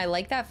 I mean, I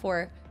like that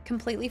for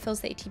completely fills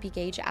the ATB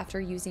gauge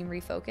after using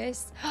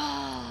refocus.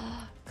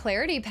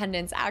 Clarity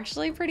pendants,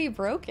 actually pretty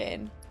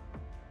broken.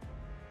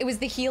 It was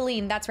the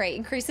healing, that's right.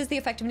 Increases the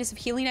effectiveness of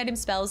healing item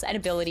spells and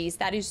abilities.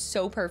 That is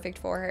so perfect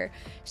for her.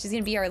 She's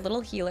gonna be our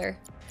little healer.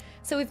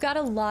 So we've got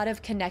a lot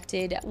of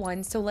connected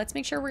ones. So let's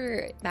make sure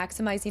we're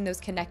maximizing those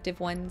connective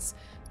ones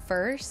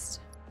first.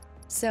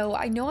 So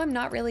I know I'm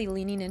not really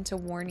leaning into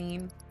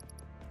Warning.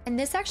 And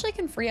this actually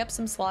can free up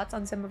some slots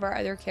on some of our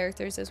other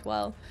characters as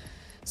well.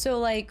 So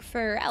like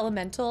for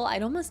Elemental,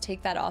 I'd almost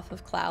take that off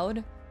of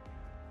Cloud,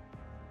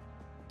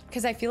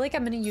 because I feel like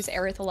I'm going to use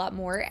Aerith a lot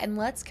more. And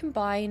let's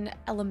combine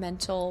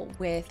Elemental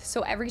with,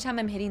 so every time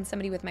I'm hitting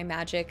somebody with my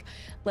magic,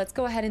 let's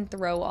go ahead and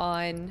throw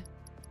on,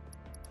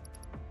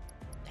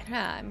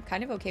 I'm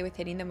kind of okay with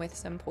hitting them with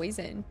some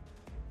poison.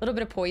 A little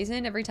bit of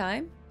poison every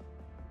time.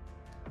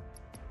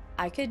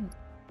 I could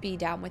be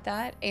down with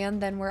that. And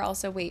then we're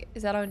also, wait,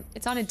 is that on,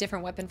 it's on a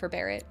different weapon for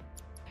Barrett.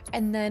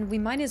 And then we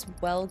might as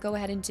well go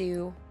ahead and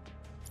do,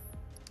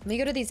 let me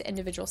go to these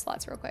individual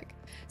slots real quick.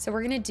 So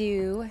we're going to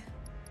do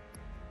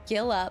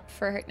Gil up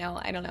for,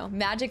 no, I don't know.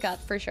 Magic up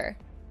for sure.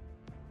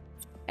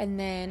 And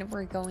then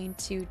we're going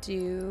to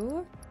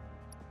do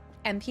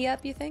MP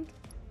up, you think?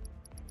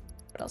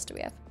 What else do we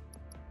have?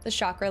 The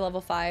Chakra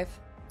level 5.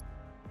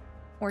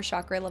 Or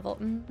Chakra level,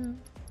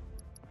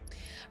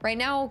 Right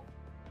now,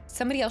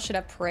 somebody else should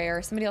have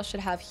Prayer. Somebody else should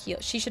have Heal.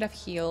 She should have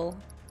Heal.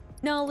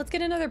 No, let's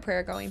get another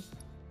Prayer going.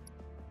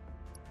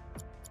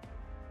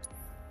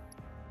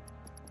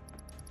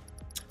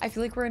 I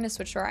feel like we're in a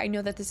switch door. I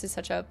know that this is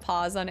such a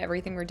pause on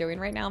everything we're doing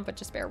right now, but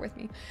just bear with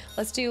me.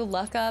 Let's do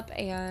Luck up,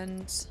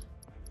 and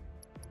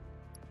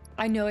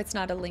I know it's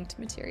not a linked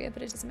materia,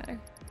 but it doesn't matter.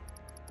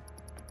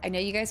 I know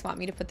you guys want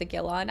me to put the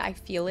Gil on. I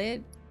feel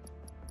it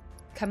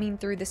coming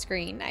through the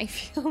screen. I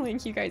feel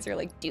like you guys are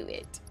like, do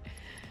it.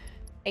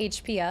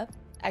 HP up,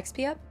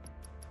 XP up,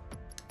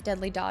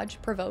 Deadly Dodge,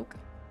 Provoke.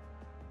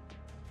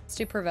 Let's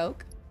do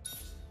Provoke.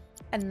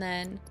 And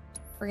then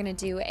we're gonna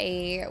do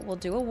a, we'll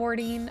do a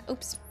Warding.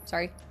 Oops,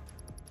 sorry.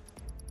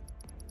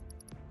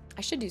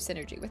 I should do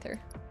Synergy with her.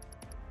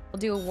 We'll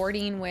do a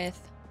Warding with,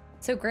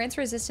 so grants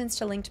resistance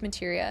to linked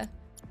materia.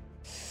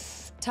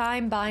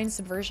 Time, Bind,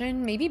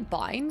 Subversion, maybe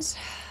Bind,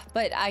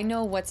 but I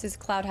know what's his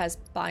Cloud has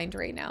Bind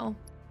right now.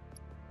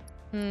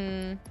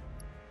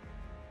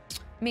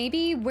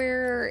 Maybe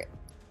we're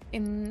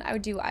in, I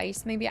would do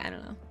Ice, maybe, I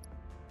don't know.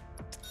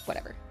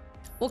 Whatever.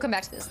 We'll come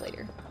back to this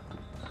later.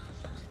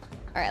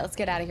 All right, let's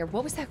get out of here.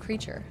 What was that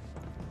creature?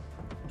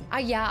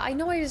 Yeah, I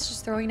know I was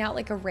just throwing out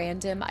like a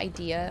random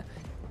idea.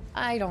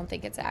 I don't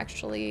think it's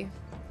actually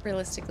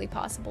realistically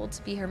possible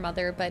to be her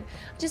mother, but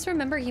just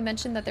remember he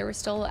mentioned that there were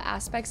still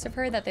aspects of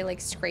her that they like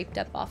scraped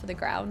up off of the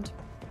ground.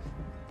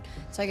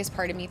 So I guess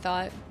part of me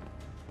thought,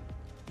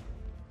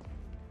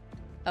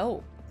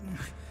 oh,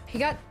 he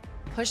got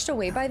pushed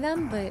away by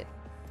them, but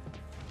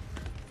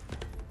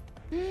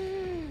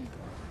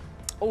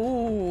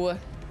oh,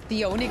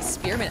 the own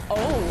experiment.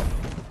 Oh.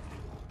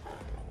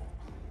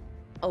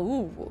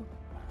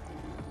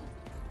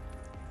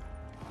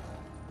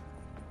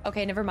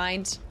 Okay, never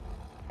mind.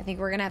 I think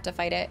we're gonna have to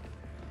fight it.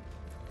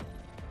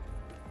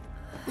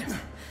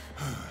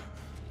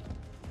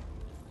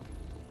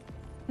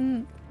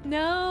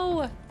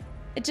 No!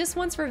 It just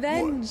wants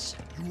revenge.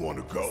 What? You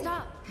wanna go?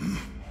 Stop.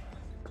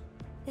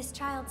 This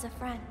child's a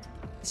friend.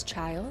 This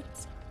child?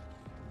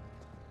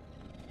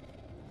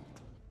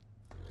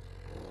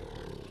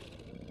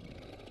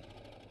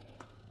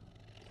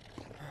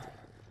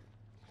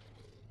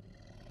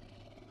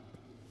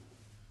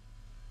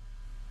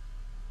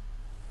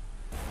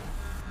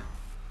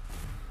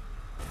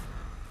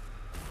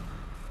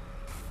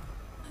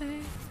 Okay.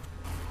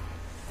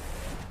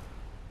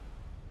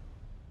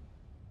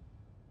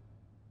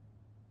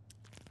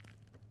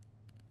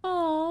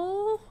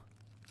 Oh.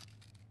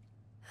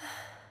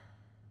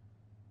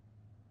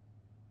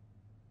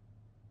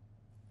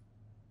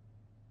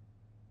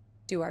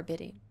 Do our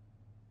bidding.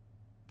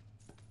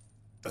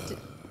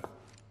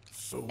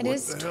 So It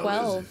is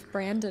 12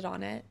 branded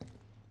on it.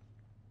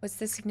 What's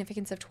the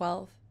significance of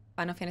 12?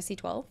 Final Fantasy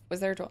 12?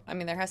 Was there a 12? I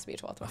mean, there has to be a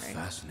 12th one, right?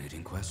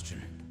 Fascinating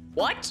question.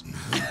 What?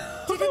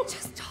 Did it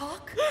just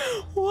talk?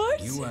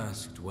 What? You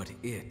asked what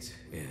it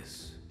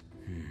is.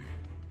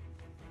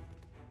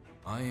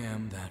 I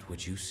am that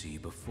which you see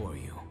before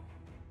you.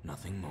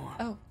 Nothing more.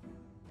 Oh.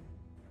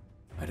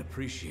 I'd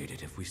appreciate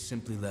it if we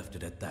simply left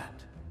it at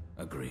that.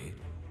 Agreed?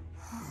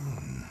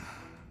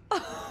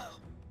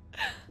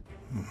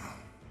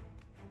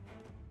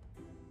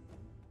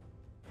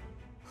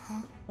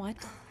 What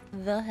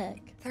the heck?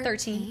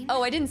 13.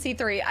 Oh, I didn't see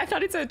 3. I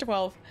thought it said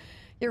 12.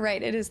 You're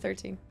right, it is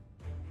 13.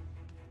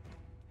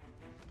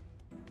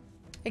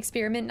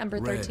 Experiment number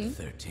 13. Red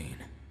 13.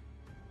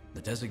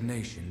 The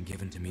designation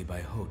given to me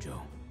by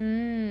Hojo.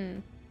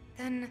 Then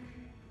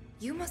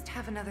you must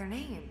have another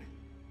name.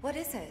 What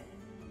is it?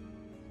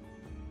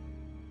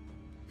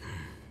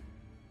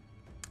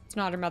 It's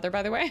not her mother,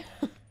 by the way.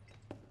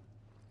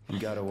 He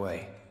got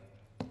away.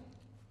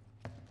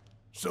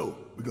 So,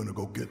 we're gonna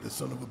go get this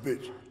son of a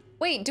bitch.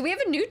 Wait, do we have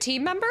a new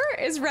team member?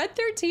 Is Red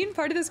 13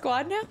 part of the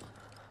squad now?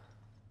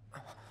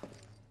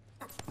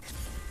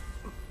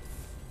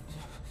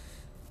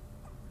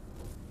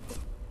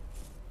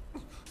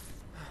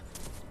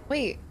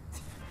 Wait.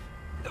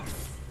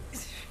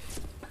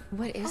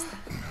 What is that?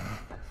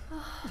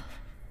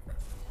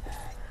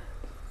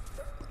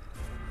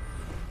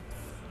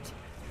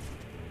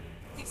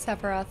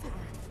 Sephiroth.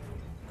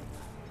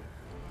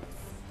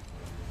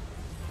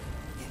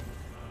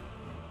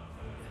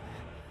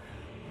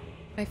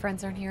 My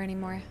friends aren't here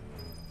anymore.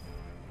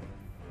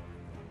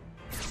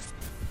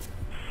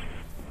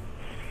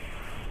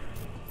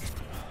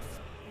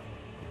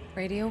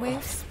 Radio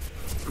waves?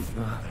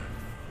 Mother,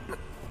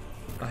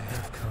 I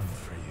have come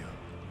for you.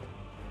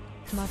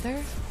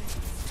 Mother?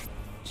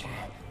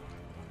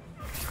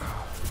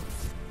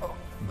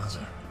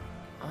 Mother,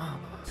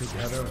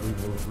 together we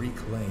will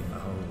reclaim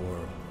our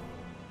world.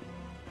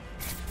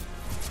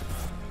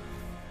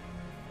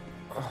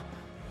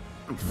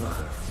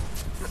 Mother.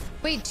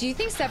 Wait, do you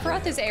think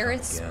Sephiroth is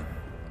Aerith's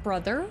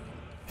brother?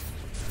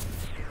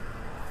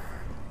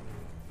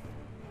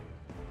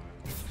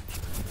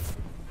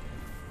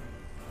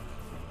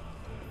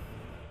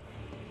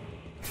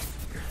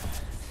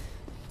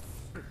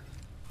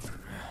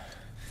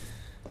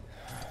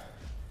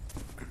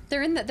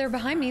 They're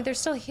behind me. They're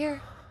still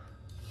here.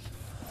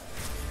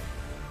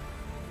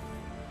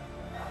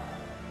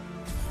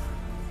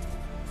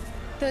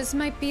 Those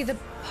might be the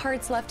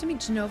parts left of me.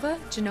 Genova?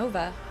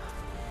 Genova.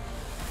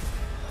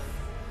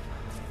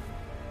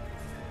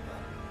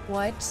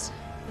 What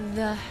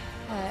the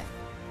heck?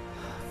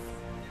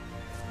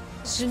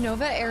 Is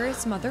Genova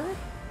Aerith's mother?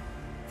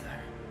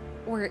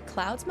 Or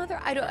Cloud's mother?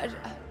 I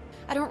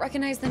don't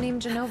recognize the name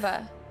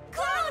Genova.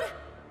 Cloud!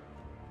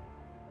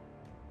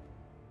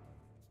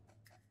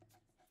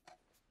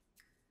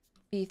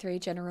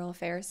 B3 General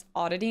Affairs.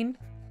 Auditing?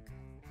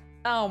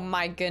 Oh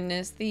my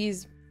goodness,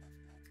 these...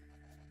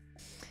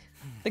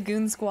 The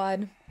Goon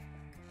Squad.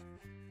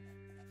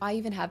 I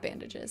even have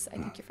bandages. I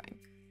think you're fine.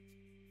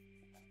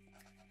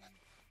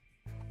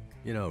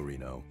 You know,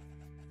 Reno,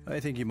 I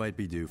think you might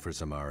be due for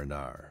some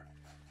R&R.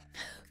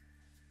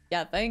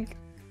 Yeah, think.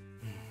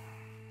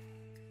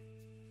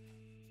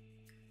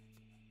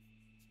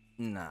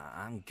 Nah,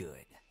 I'm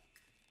good.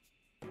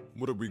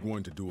 What are we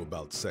going to do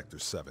about Sector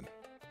 7?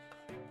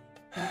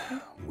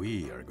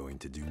 We are going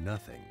to do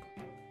nothing.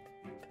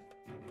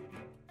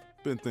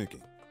 Been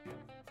thinking.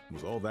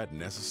 Was all that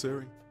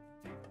necessary?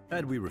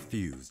 Had we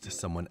refused,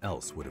 someone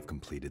else would have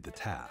completed the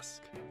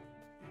task.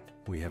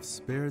 We have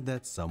spared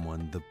that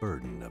someone the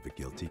burden of a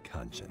guilty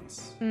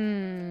conscience.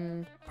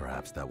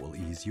 Perhaps that will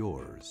ease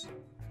yours.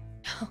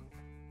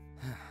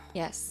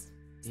 Yes.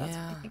 That's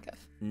what I think of.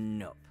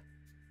 Nope.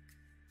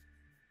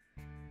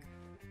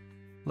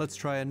 Let's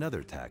try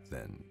another tack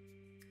then.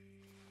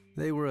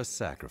 They were a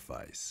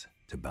sacrifice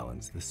to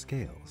balance the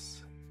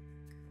scales.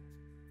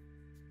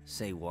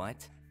 Say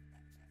what?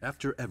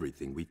 After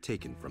everything we'd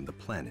taken from the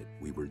planet,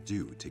 we were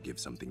due to give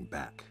something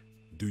back.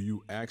 Do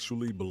you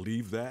actually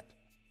believe that?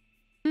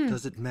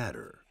 Does it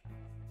matter?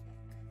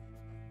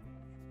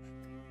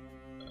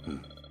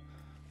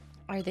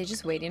 Are they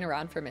just waiting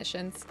around for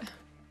missions?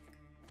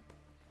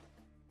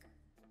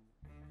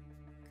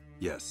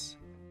 Yes.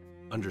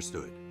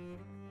 Understood.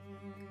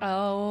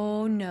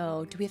 Oh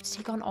no. Do we have to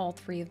take on all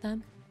 3 of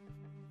them?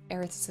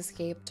 Aerith's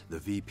escaped. The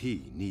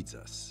VP needs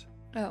us.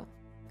 Oh.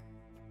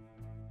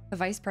 The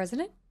Vice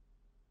President?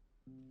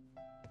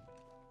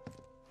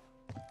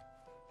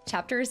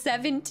 Chapter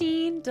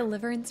 17,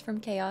 Deliverance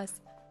from Chaos.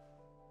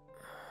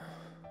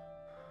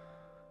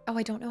 Oh,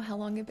 I don't know how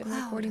long I've been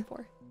recording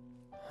for.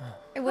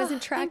 I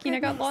wasn't tracking. I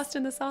got lost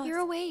in the sauce. You're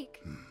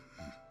awake.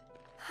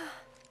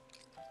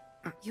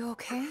 You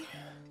okay?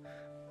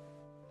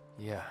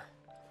 Yeah.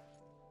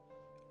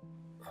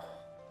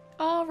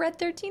 Oh, Red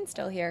XIII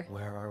still here.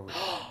 Where are we?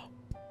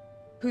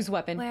 Whose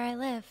weapon? Where I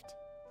lived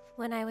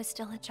when I was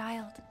still a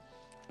child.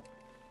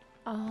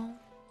 Oh,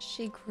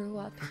 she grew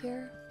up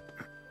here.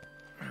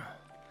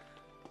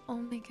 Oh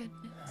my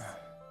goodness.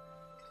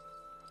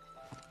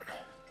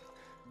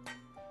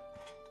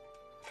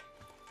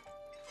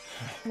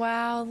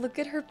 Wow, look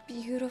at her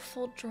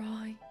beautiful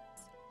drawings.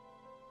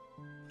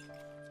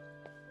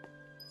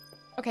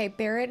 Okay,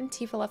 Barrett and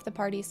Tifa left the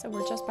party, so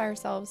we're just by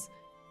ourselves.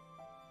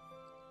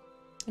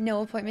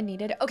 No appointment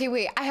needed. Okay,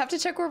 wait, I have to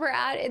check where we're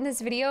at in this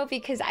video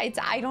because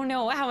I don't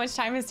know how much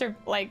time has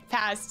like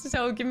passed.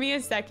 So give me a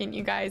second,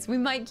 you guys. We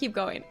might keep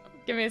going.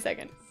 Give me a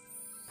second.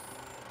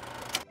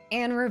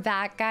 And we're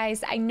back,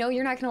 guys. I know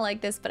you're not gonna like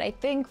this, but I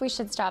think we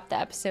should stop the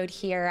episode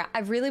here. I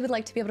really would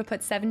like to be able to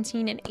put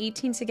 17 and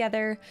 18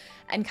 together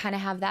and kind of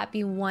have that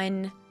be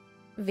one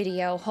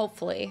video,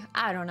 hopefully.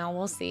 I don't know,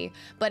 we'll see.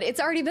 But it's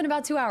already been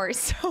about 2 hours.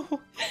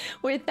 So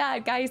with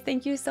that, guys,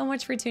 thank you so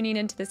much for tuning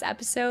into this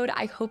episode.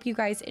 I hope you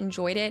guys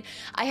enjoyed it.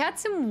 I had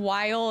some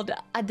wild,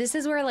 this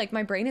is where like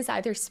my brain is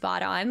either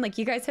spot on. Like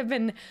you guys have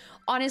been,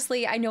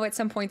 honestly, I know at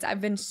some points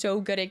I've been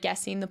so good at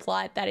guessing the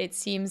plot that it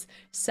seems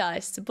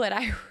sus, but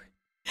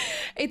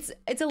it's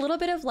a little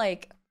bit of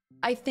like,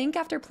 I think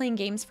after playing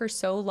games for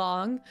so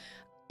long,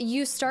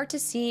 you start to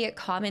see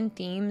common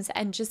themes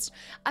and just,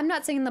 I'm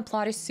not saying the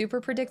plot is super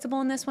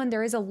predictable in this one.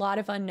 There is a lot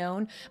of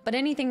unknown, but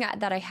anything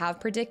that I have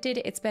predicted,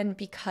 it's been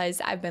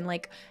because I've been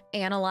like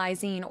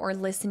analyzing or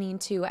listening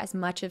to as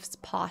much as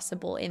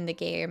possible in the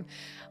game.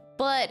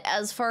 But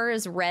as far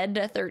as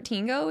Red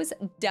 13 goes,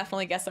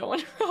 definitely guess that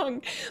one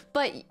wrong.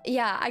 But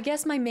yeah, I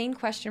guess my main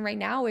question right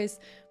now is,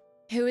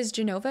 who is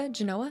Genova?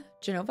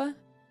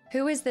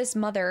 Who is this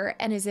mother?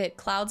 And is it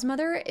Cloud's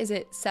mother? Is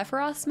it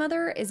Sephiroth's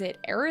mother? Is it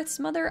Aerith's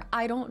mother?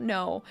 I don't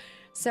know.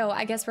 So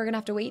I guess we're gonna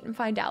have to wait and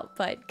find out.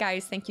 But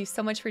guys, thank you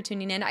so much for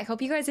tuning in. I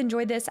hope you guys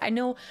enjoyed this. I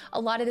know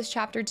a lot of this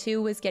chapter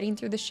 2 was getting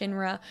through the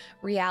Shinra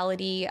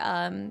reality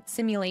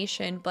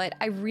simulation, but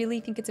I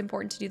really think it's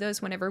important to do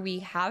those whenever we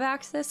have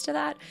access to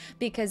that,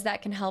 because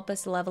that can help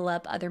us level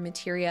up other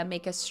materia,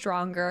 make us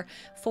stronger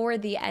for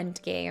the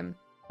end game.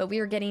 But we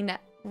are getting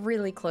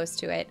really close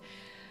to it.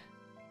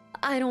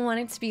 I don't want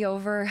it to be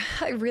over.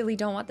 I really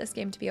don't want this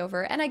game to be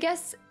over. And I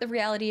guess the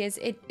reality is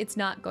it's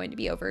not going to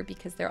be over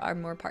because there are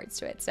more parts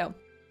to it. So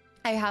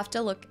I have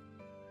to look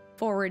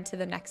forward to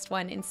the next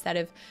one instead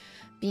of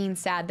being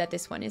sad that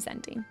this one is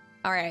ending.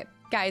 All right,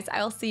 guys,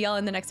 I'll see y'all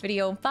in the next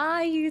video.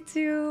 Bye,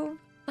 YouTube.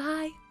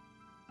 Bye.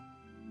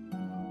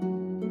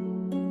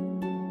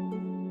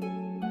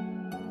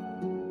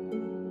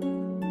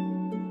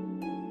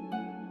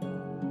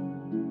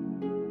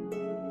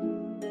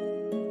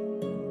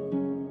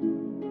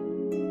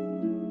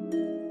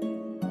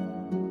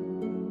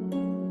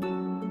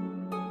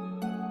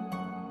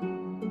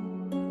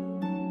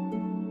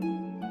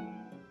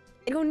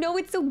 I don't know,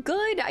 it's so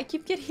good. I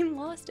keep getting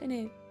lost in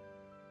it.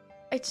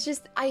 It's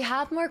just, I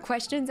have more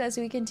questions as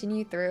we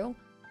continue through,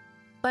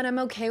 but I'm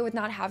okay with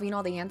not having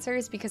all the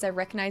answers because I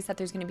recognize that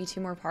there's going to be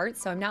 2 more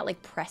parts, so I'm not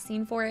like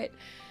pressing for it,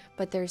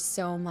 but there's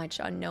so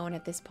much unknown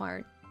at this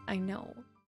part. I know.